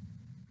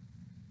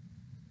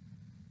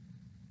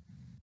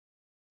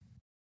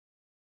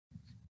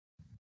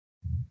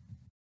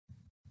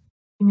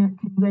 Can you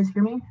guys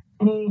hear me?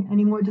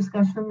 Any more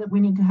discussion that we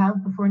need to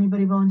have before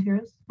anybody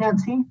volunteers?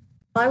 Nancy?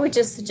 I would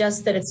just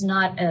suggest that it's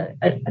not a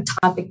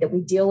topic that we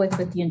deal with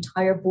the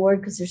entire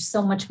board, because there's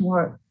so much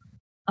more,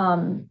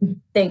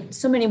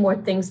 so many more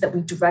things that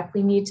we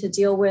directly need to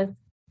deal with,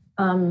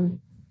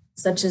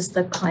 such as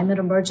the climate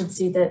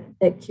emergency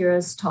that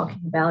Kira's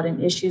talking about,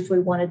 and issues we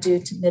want to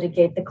do to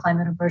mitigate the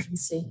climate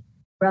emergency,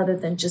 rather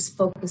than just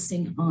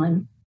focusing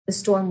on the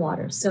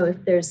stormwater. So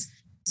if there's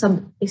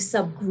a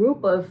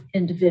subgroup of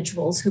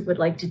individuals who would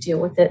like to deal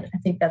with it, I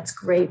think that's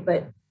great,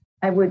 but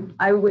I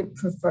would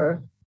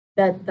prefer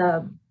that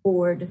the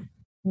board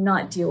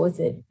not deal with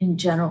it in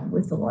general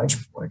with the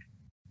large board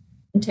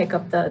and take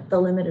up the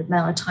limited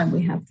amount of time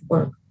we have to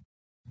work.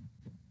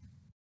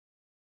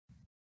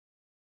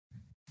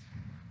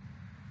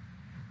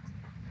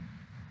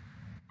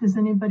 Does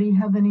anybody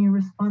have any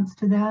response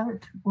to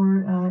that,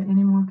 or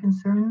any more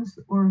concerns,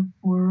 or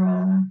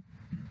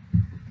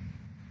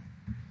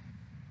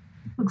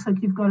looks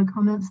like you've got a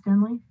comment,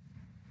 Stanley?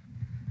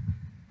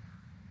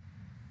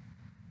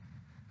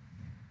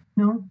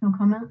 No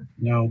comment?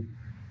 No.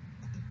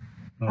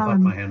 I thought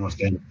my hand was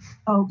down.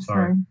 Oh,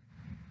 sorry.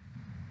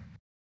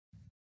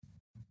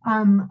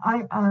 I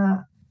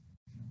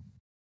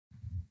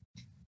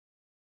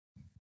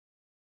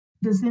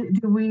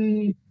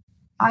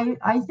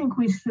think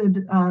we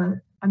should, I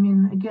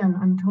mean, again,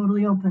 I'm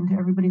totally open to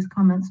everybody's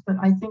comments, but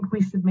I think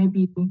we should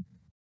maybe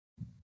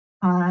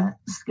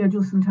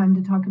schedule some time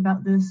to talk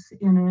about this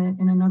in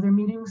another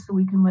meeting, so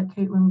we can let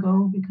Caitlin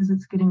go because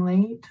it's getting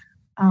late.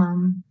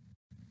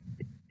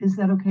 Is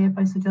that okay if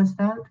I suggest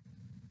that?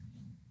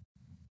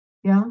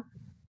 Yeah?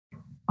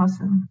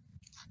 Awesome.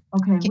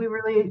 Okay, we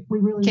really.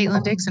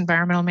 Caitlin Dix,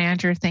 Environmental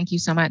Manager, thank you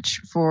so much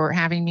for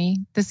having me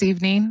this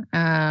evening.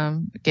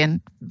 Again,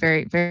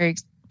 very, very,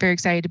 very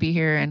excited to be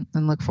here and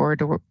look forward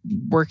to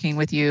working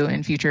with you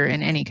in future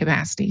in any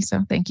capacity.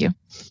 So thank you.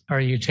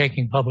 Are you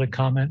taking public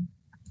comment?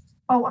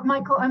 Oh,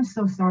 Michael, I'm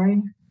so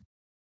sorry.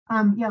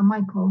 Yeah,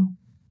 Michael.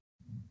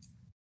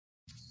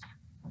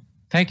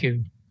 Thank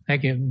you.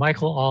 Thank you.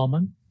 Michael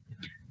Allman.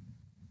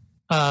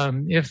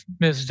 If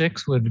Ms.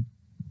 Dix would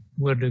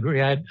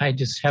agree, I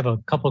just have a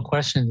couple of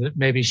questions that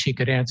maybe she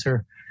could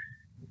answer.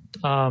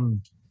 The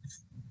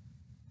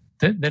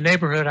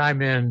neighborhood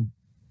I'm in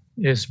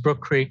is Brook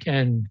Creek,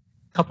 and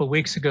a couple of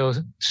weeks ago,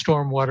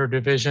 Stormwater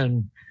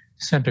Division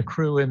sent a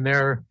crew in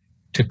there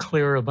to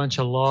clear a bunch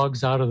of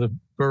logs out of the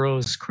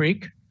Burroughs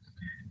Creek.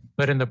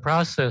 But in the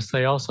process,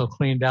 they also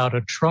cleaned out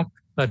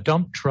a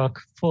dump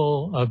truck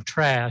full of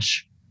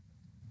trash,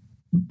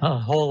 a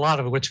whole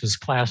lot of which was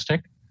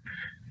plastic.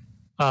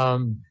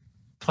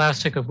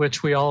 Plastic of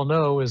which we all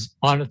know is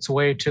on its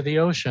way to the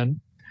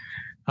ocean.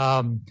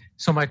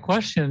 So my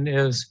question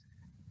is,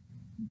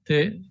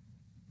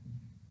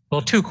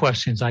 two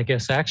questions, I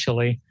guess,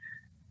 actually.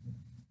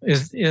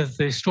 Is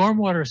the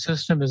stormwater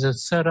system, is it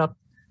set up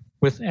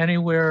with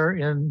anywhere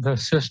in the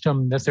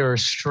system that there are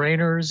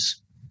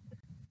strainers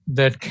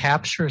that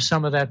capture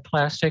some of that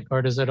plastic,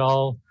 or does it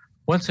all,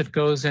 once it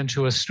goes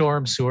into a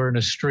storm sewer in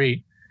a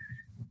street,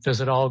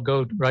 does it all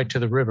go right to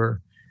the river?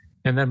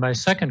 And then my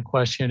second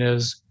question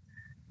is,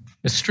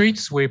 the street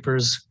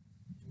sweepers,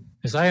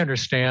 as I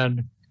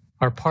understand,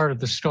 are part of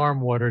the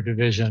Stormwater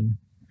Division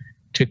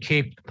to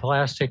keep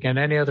plastic and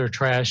any other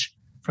trash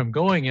from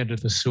going into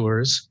the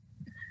sewers.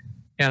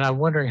 And I'm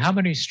wondering how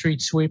many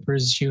street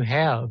sweepers you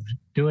have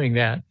doing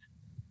that.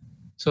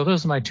 So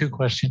those are my two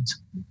questions.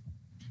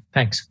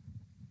 Thanks.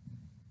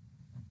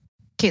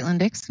 Caitlin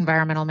Dix,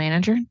 Environmental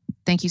Manager.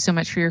 Thank you so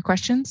much for your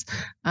questions.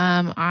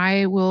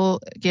 I will,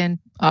 again,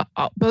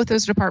 both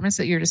those departments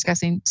that you're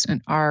discussing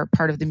are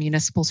part of the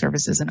Municipal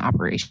Services and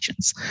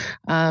Operations.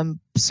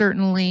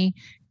 Certainly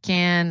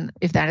can,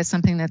 if that is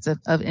something that's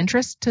of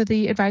interest to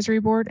the advisory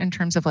board in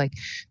terms of like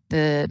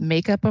the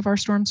makeup of our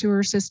storm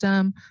sewer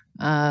system,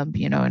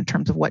 in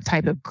terms of what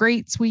type of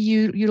grates we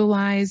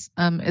utilize,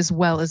 as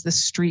well as the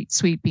street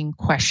sweeping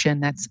question.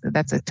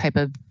 That's a type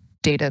of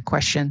data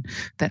question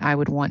that I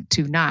would want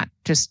to not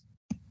just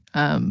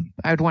I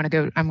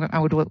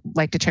would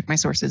like to check my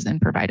sources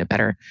and provide a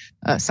better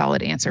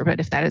solid answer.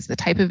 But if that is the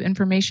type of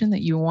information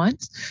that you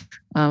want,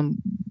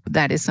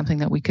 that is something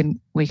that we can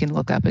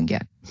look up and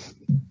get.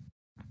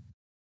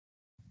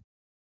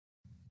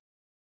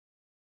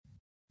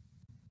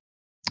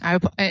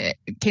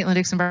 Caitlin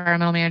Dix,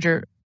 Environmental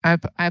Manager. I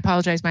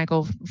apologize,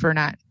 Michael, for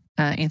not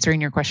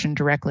answering your question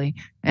directly.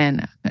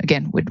 And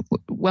again, would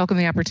welcome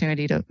the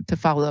opportunity to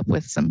follow up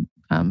with some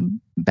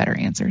better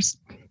answers.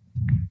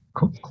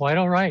 Quite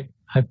all right.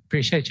 I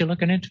appreciate you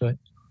looking into it.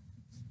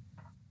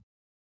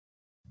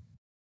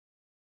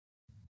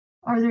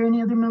 Are there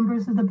any other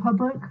members of the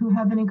public who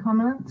have any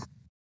comments?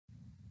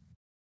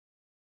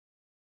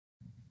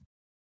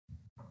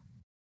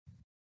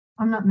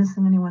 I'm not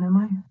missing anyone, am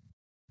I?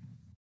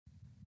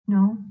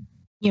 No?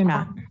 You're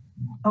not.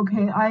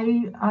 Okay,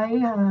 I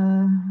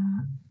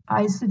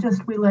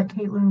suggest we let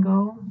Caitlin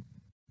go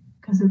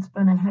because it's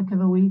been a heck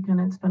of a week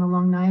and it's been a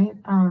long night.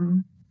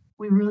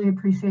 We really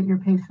appreciate your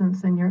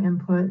patience and your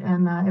input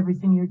and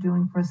everything you're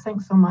doing for us.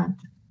 Thanks so much.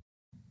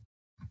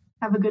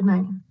 Have a good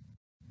night.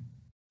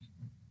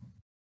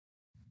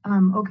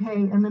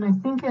 Okay, and then I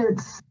think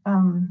it's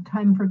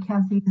time for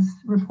Kathy's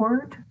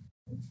report.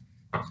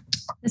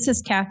 This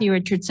is Kathy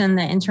Richardson,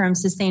 the Interim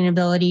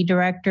Sustainability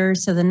Director.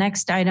 So the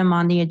next item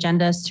on the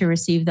agenda is to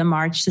receive the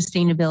March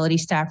Sustainability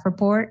Staff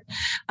Report.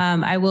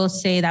 I will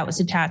say that was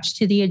attached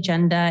to the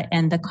agenda,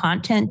 and the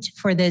content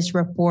for this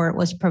report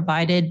was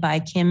provided by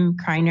Kim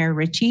Kreiner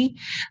Ritchie.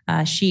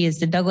 She is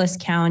the Douglas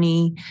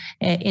County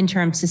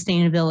Interim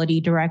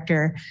Sustainability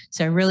Director.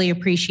 So I really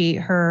appreciate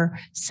her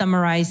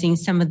summarizing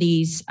some of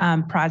these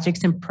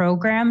projects and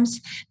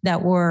programs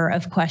that were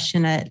of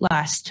question at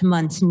last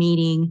month's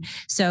meeting.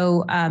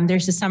 So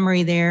there's a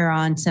summary there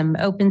on some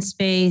open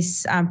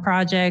space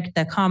project,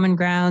 the common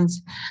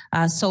grounds,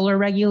 solar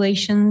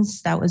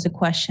regulations. That was a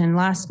question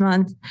last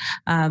month.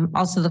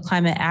 Also the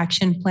climate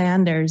action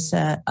plan, there's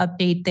an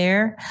update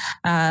there.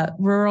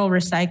 Rural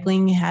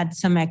recycling had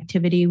some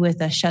activity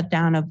with a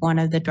shutdown of one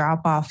of the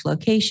drop-off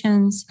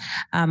locations.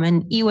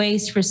 An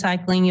e-waste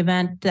recycling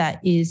event that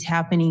is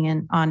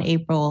happening on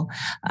April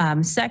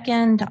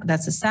 2nd.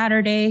 That's a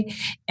Saturday.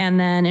 And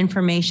then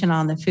information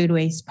on the food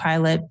waste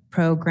pilot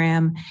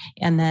program,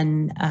 and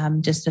then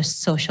just a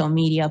social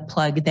media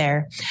plug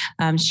there.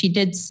 She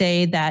did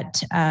say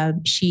that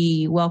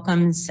she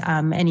welcomes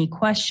any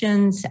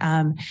questions.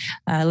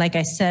 Like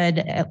I said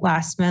at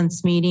last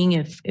month's meeting,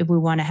 if we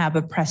want to have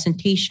a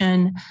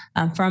presentation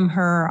from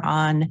her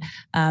on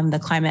the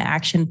climate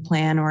action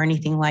plan or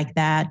anything like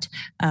that,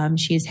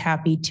 she's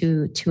happy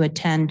to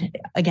attend.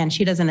 Again,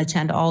 she doesn't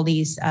attend all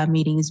these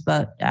meetings,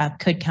 but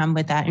could come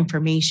with that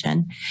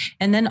information.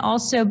 And then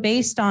also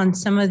based on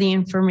some of the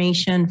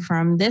information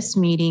from this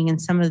meeting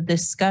and some of the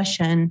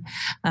discussion,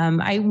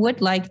 I would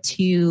like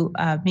to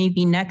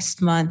maybe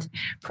next month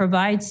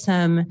provide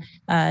some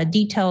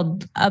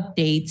detailed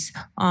updates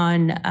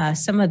on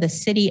some of the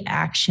city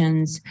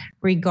actions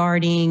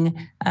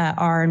regarding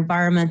our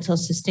environmental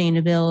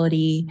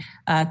sustainability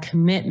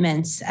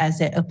commitments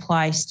as it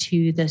applies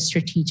to the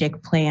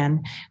strategic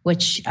plan,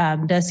 which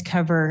does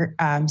cover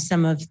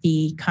some of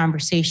the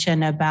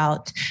conversation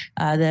about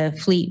the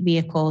fleet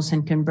vehicles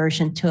and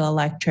conversion to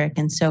electric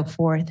and so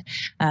forth.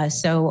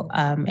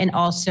 And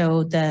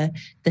also the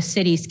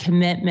city's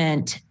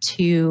commitment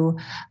to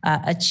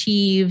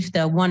achieve the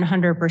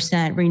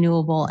 100%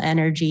 renewable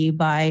energy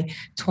by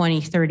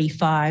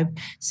 2035.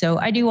 So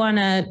I do want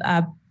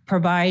to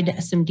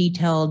provide some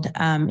detailed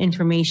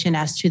information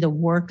as to the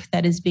work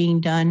that is being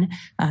done,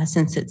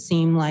 since it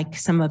seemed like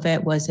some of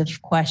it was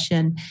of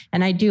question.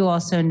 And I do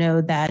also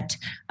know that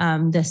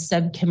the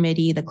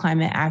subcommittee, the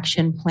Climate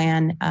Action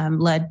Plan,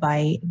 led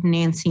by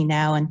Nancy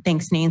now, and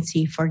thanks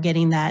Nancy for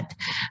getting that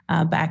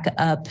back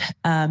up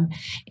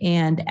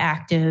and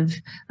active,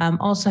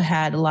 also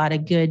had a lot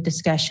of good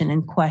discussion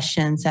and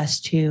questions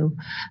as to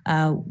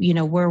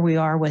where we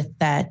are with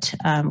that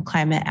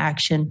Climate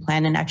Action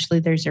Plan. And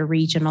actually there's a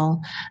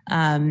regional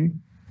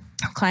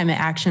climate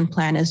action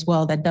plan as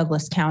well that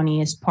Douglas County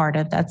is part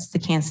of. That's the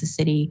Kansas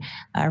City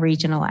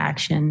Regional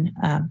Action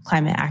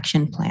Climate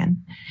Action Plan.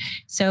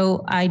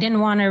 So I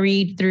didn't want to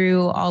read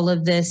through all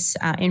of this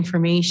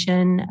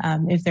information.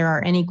 If there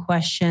are any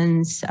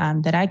questions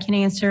that I can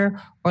answer,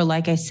 or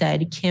like I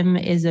said, Kim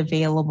is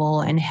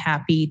available and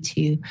happy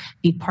to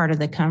be part of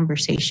the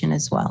conversation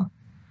as well.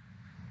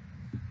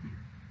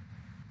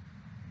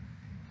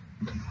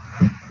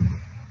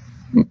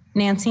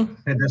 Nancy?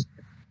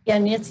 Yeah,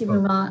 Nancy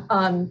Vermont,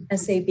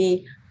 SAB.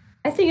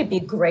 I think it'd be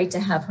great to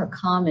have her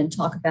come and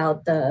talk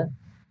about the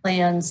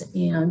plans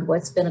and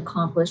what's been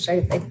accomplished.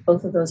 I think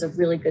both of those are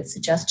really good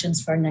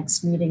suggestions for our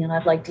next meeting, and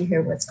I'd like to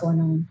hear what's going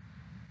on.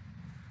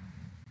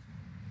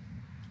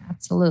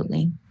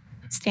 Absolutely.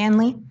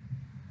 Stanley?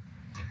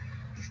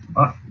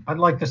 I'd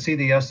like to see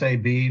the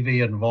SAB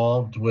be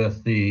involved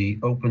with the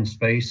open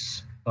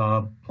space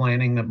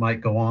planning that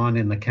might go on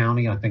in the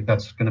county. I think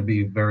that's going to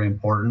be very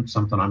important,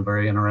 something I'm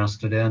very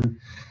interested in.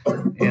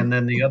 And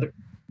then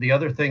the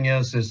other thing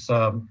is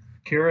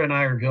Kira and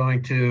I are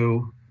going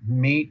to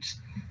meet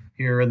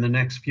here in the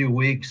next few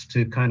weeks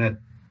to kind of,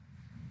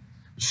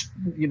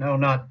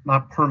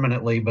 not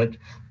permanently, but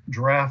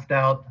draft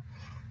out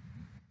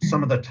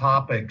some of the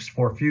topics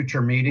for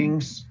future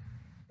meetings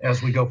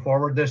as we go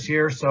forward this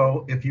year.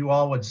 So if you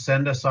all would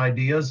send us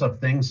ideas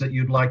of things that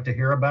you'd like to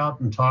hear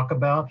about and talk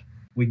about,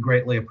 we'd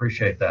greatly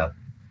appreciate that.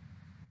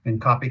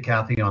 And copy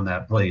Kathy on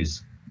that,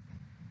 please.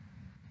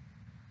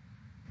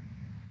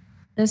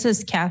 This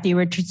is Kathy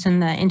Richardson,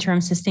 the Interim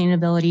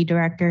Sustainability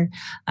Director.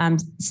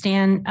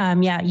 Stan,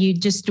 you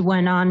just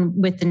went on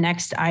with the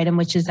next item,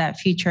 which is that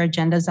future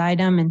agendas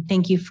item. And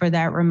thank you for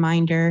that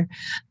reminder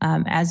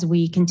as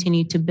we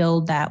continue to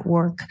build that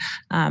work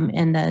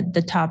and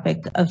the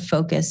topic of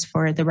focus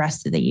for the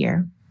rest of the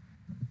year.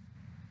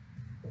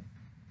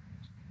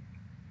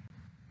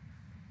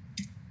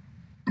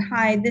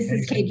 Hi, this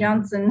is Kate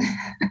Johnson.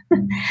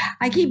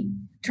 I keep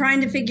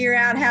trying to figure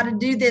out how to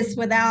do this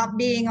without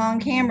being on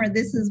camera.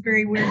 This is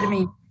very weird to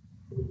me.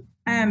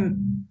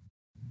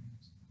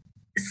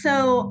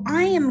 So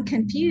I am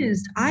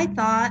confused. I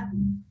thought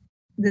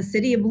the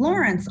city of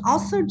Lawrence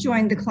also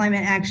joined the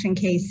Climate Action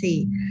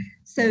KC.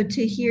 So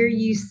to hear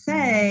you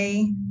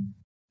say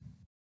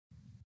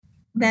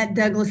that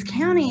Douglas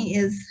County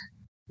is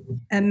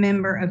a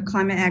member of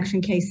Climate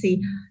Action KC,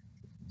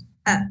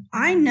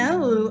 I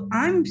know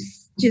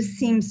just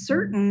seems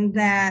certain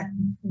that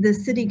the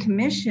city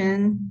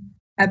commission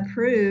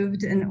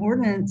approved an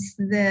ordinance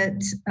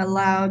that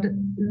allowed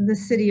the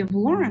city of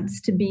Lawrence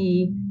to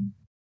be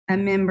a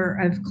member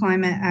of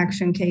Climate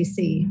Action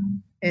KC.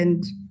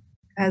 And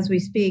as we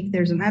speak,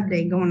 there's an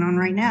update going on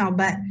right now,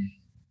 but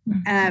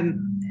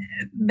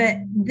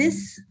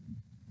this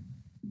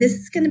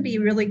is going to be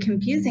really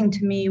confusing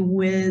to me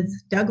with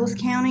Douglas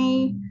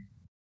County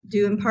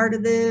doing part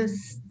of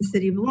this, the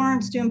city of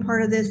Lawrence doing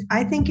part of this.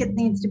 I think it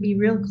needs to be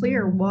real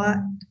clear what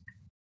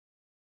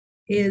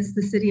is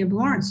the city of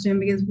Lawrence doing,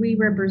 because we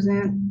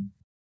represent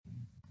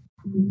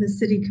the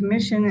city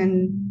commission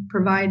and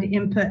provide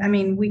input. I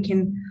mean, we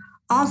can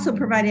also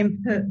provide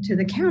input to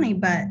the county,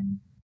 but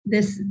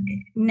this,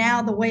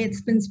 now the way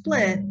it's been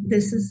split,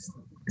 this is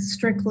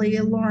strictly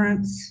a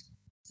Lawrence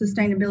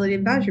Sustainability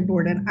Advisory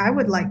Board. And I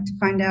would like to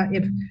find out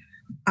if,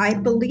 I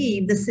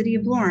believe the city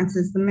of Lawrence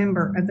is the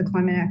member of the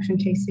Climate Action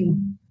KC.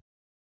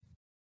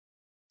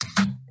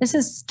 This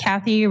is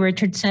Kathy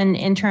Richardson,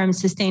 Interim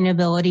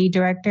Sustainability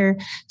Director.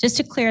 Just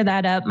to clear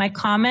that up, my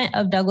comment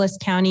of Douglas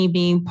County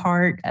being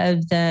part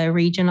of the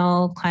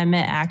Regional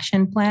Climate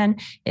Action Plan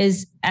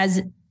is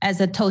as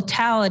a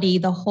totality,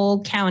 the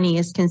whole county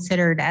is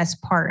considered as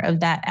part of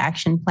that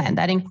action plan.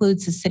 That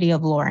includes the city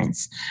of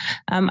Lawrence.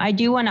 I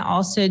do want to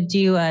also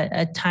do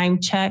a time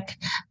check.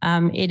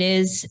 It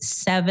is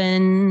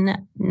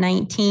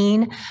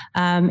 7:19,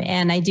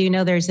 and I do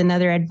know there's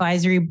another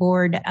advisory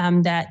board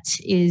that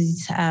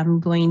is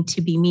going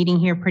to be meeting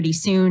here pretty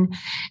soon.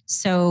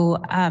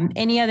 So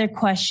any other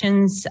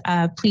questions,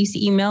 please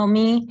email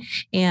me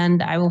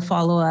and I will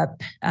follow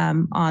up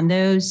on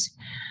those.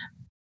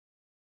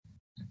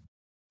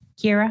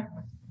 Kira?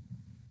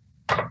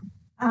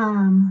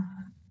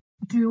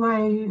 Do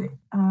I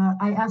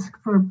ask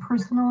for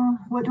personal,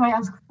 what do I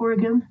ask for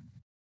again?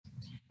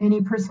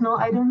 Any personal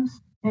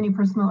items? Any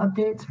personal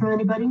updates from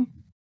anybody?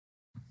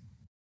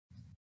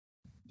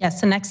 Yes,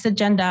 the next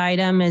agenda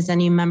item is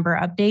any member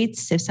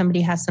updates, if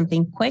somebody has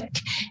something quick.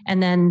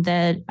 And then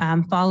the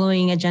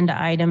following agenda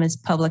item is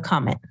public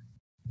comment.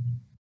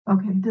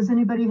 Okay, does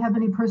anybody have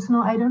any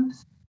personal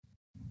items?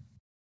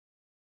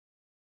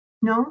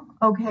 No?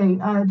 Okay,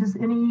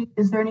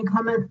 is there any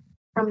comment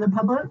from the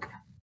public?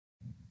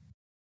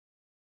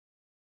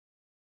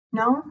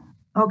 No?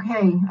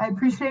 Okay, I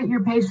appreciate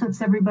your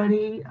patience,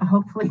 everybody.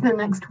 Hopefully the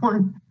next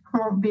one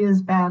won't be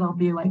as bad. I'll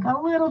be like a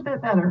little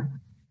bit better,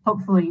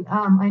 hopefully.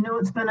 I know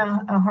it's been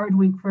a hard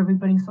week for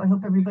everybody, so I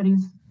hope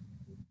everybody's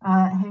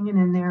hanging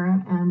in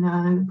there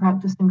and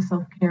practicing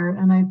self-care.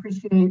 And I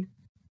appreciate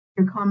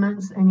your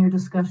comments and your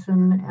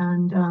discussion,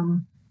 and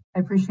I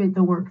appreciate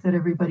the work that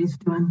everybody's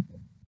doing.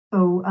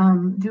 So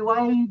do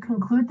I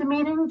conclude the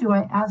meeting? Do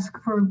I ask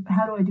for,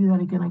 how do I do that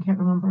again? I can't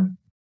remember.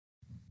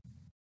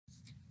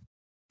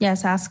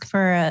 Yes, ask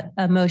for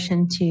a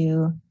motion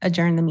to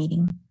adjourn the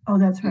meeting. Oh,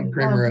 that's right.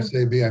 Kramer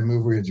SAB, I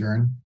move we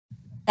adjourn.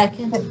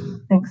 Second.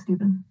 Thanks,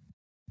 Stephen.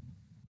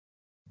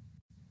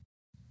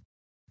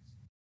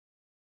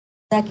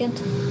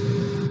 Second.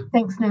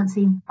 Thanks,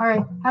 Nancy. All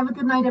right. Have a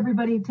good night,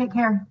 everybody. Take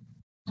care.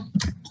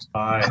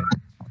 Bye.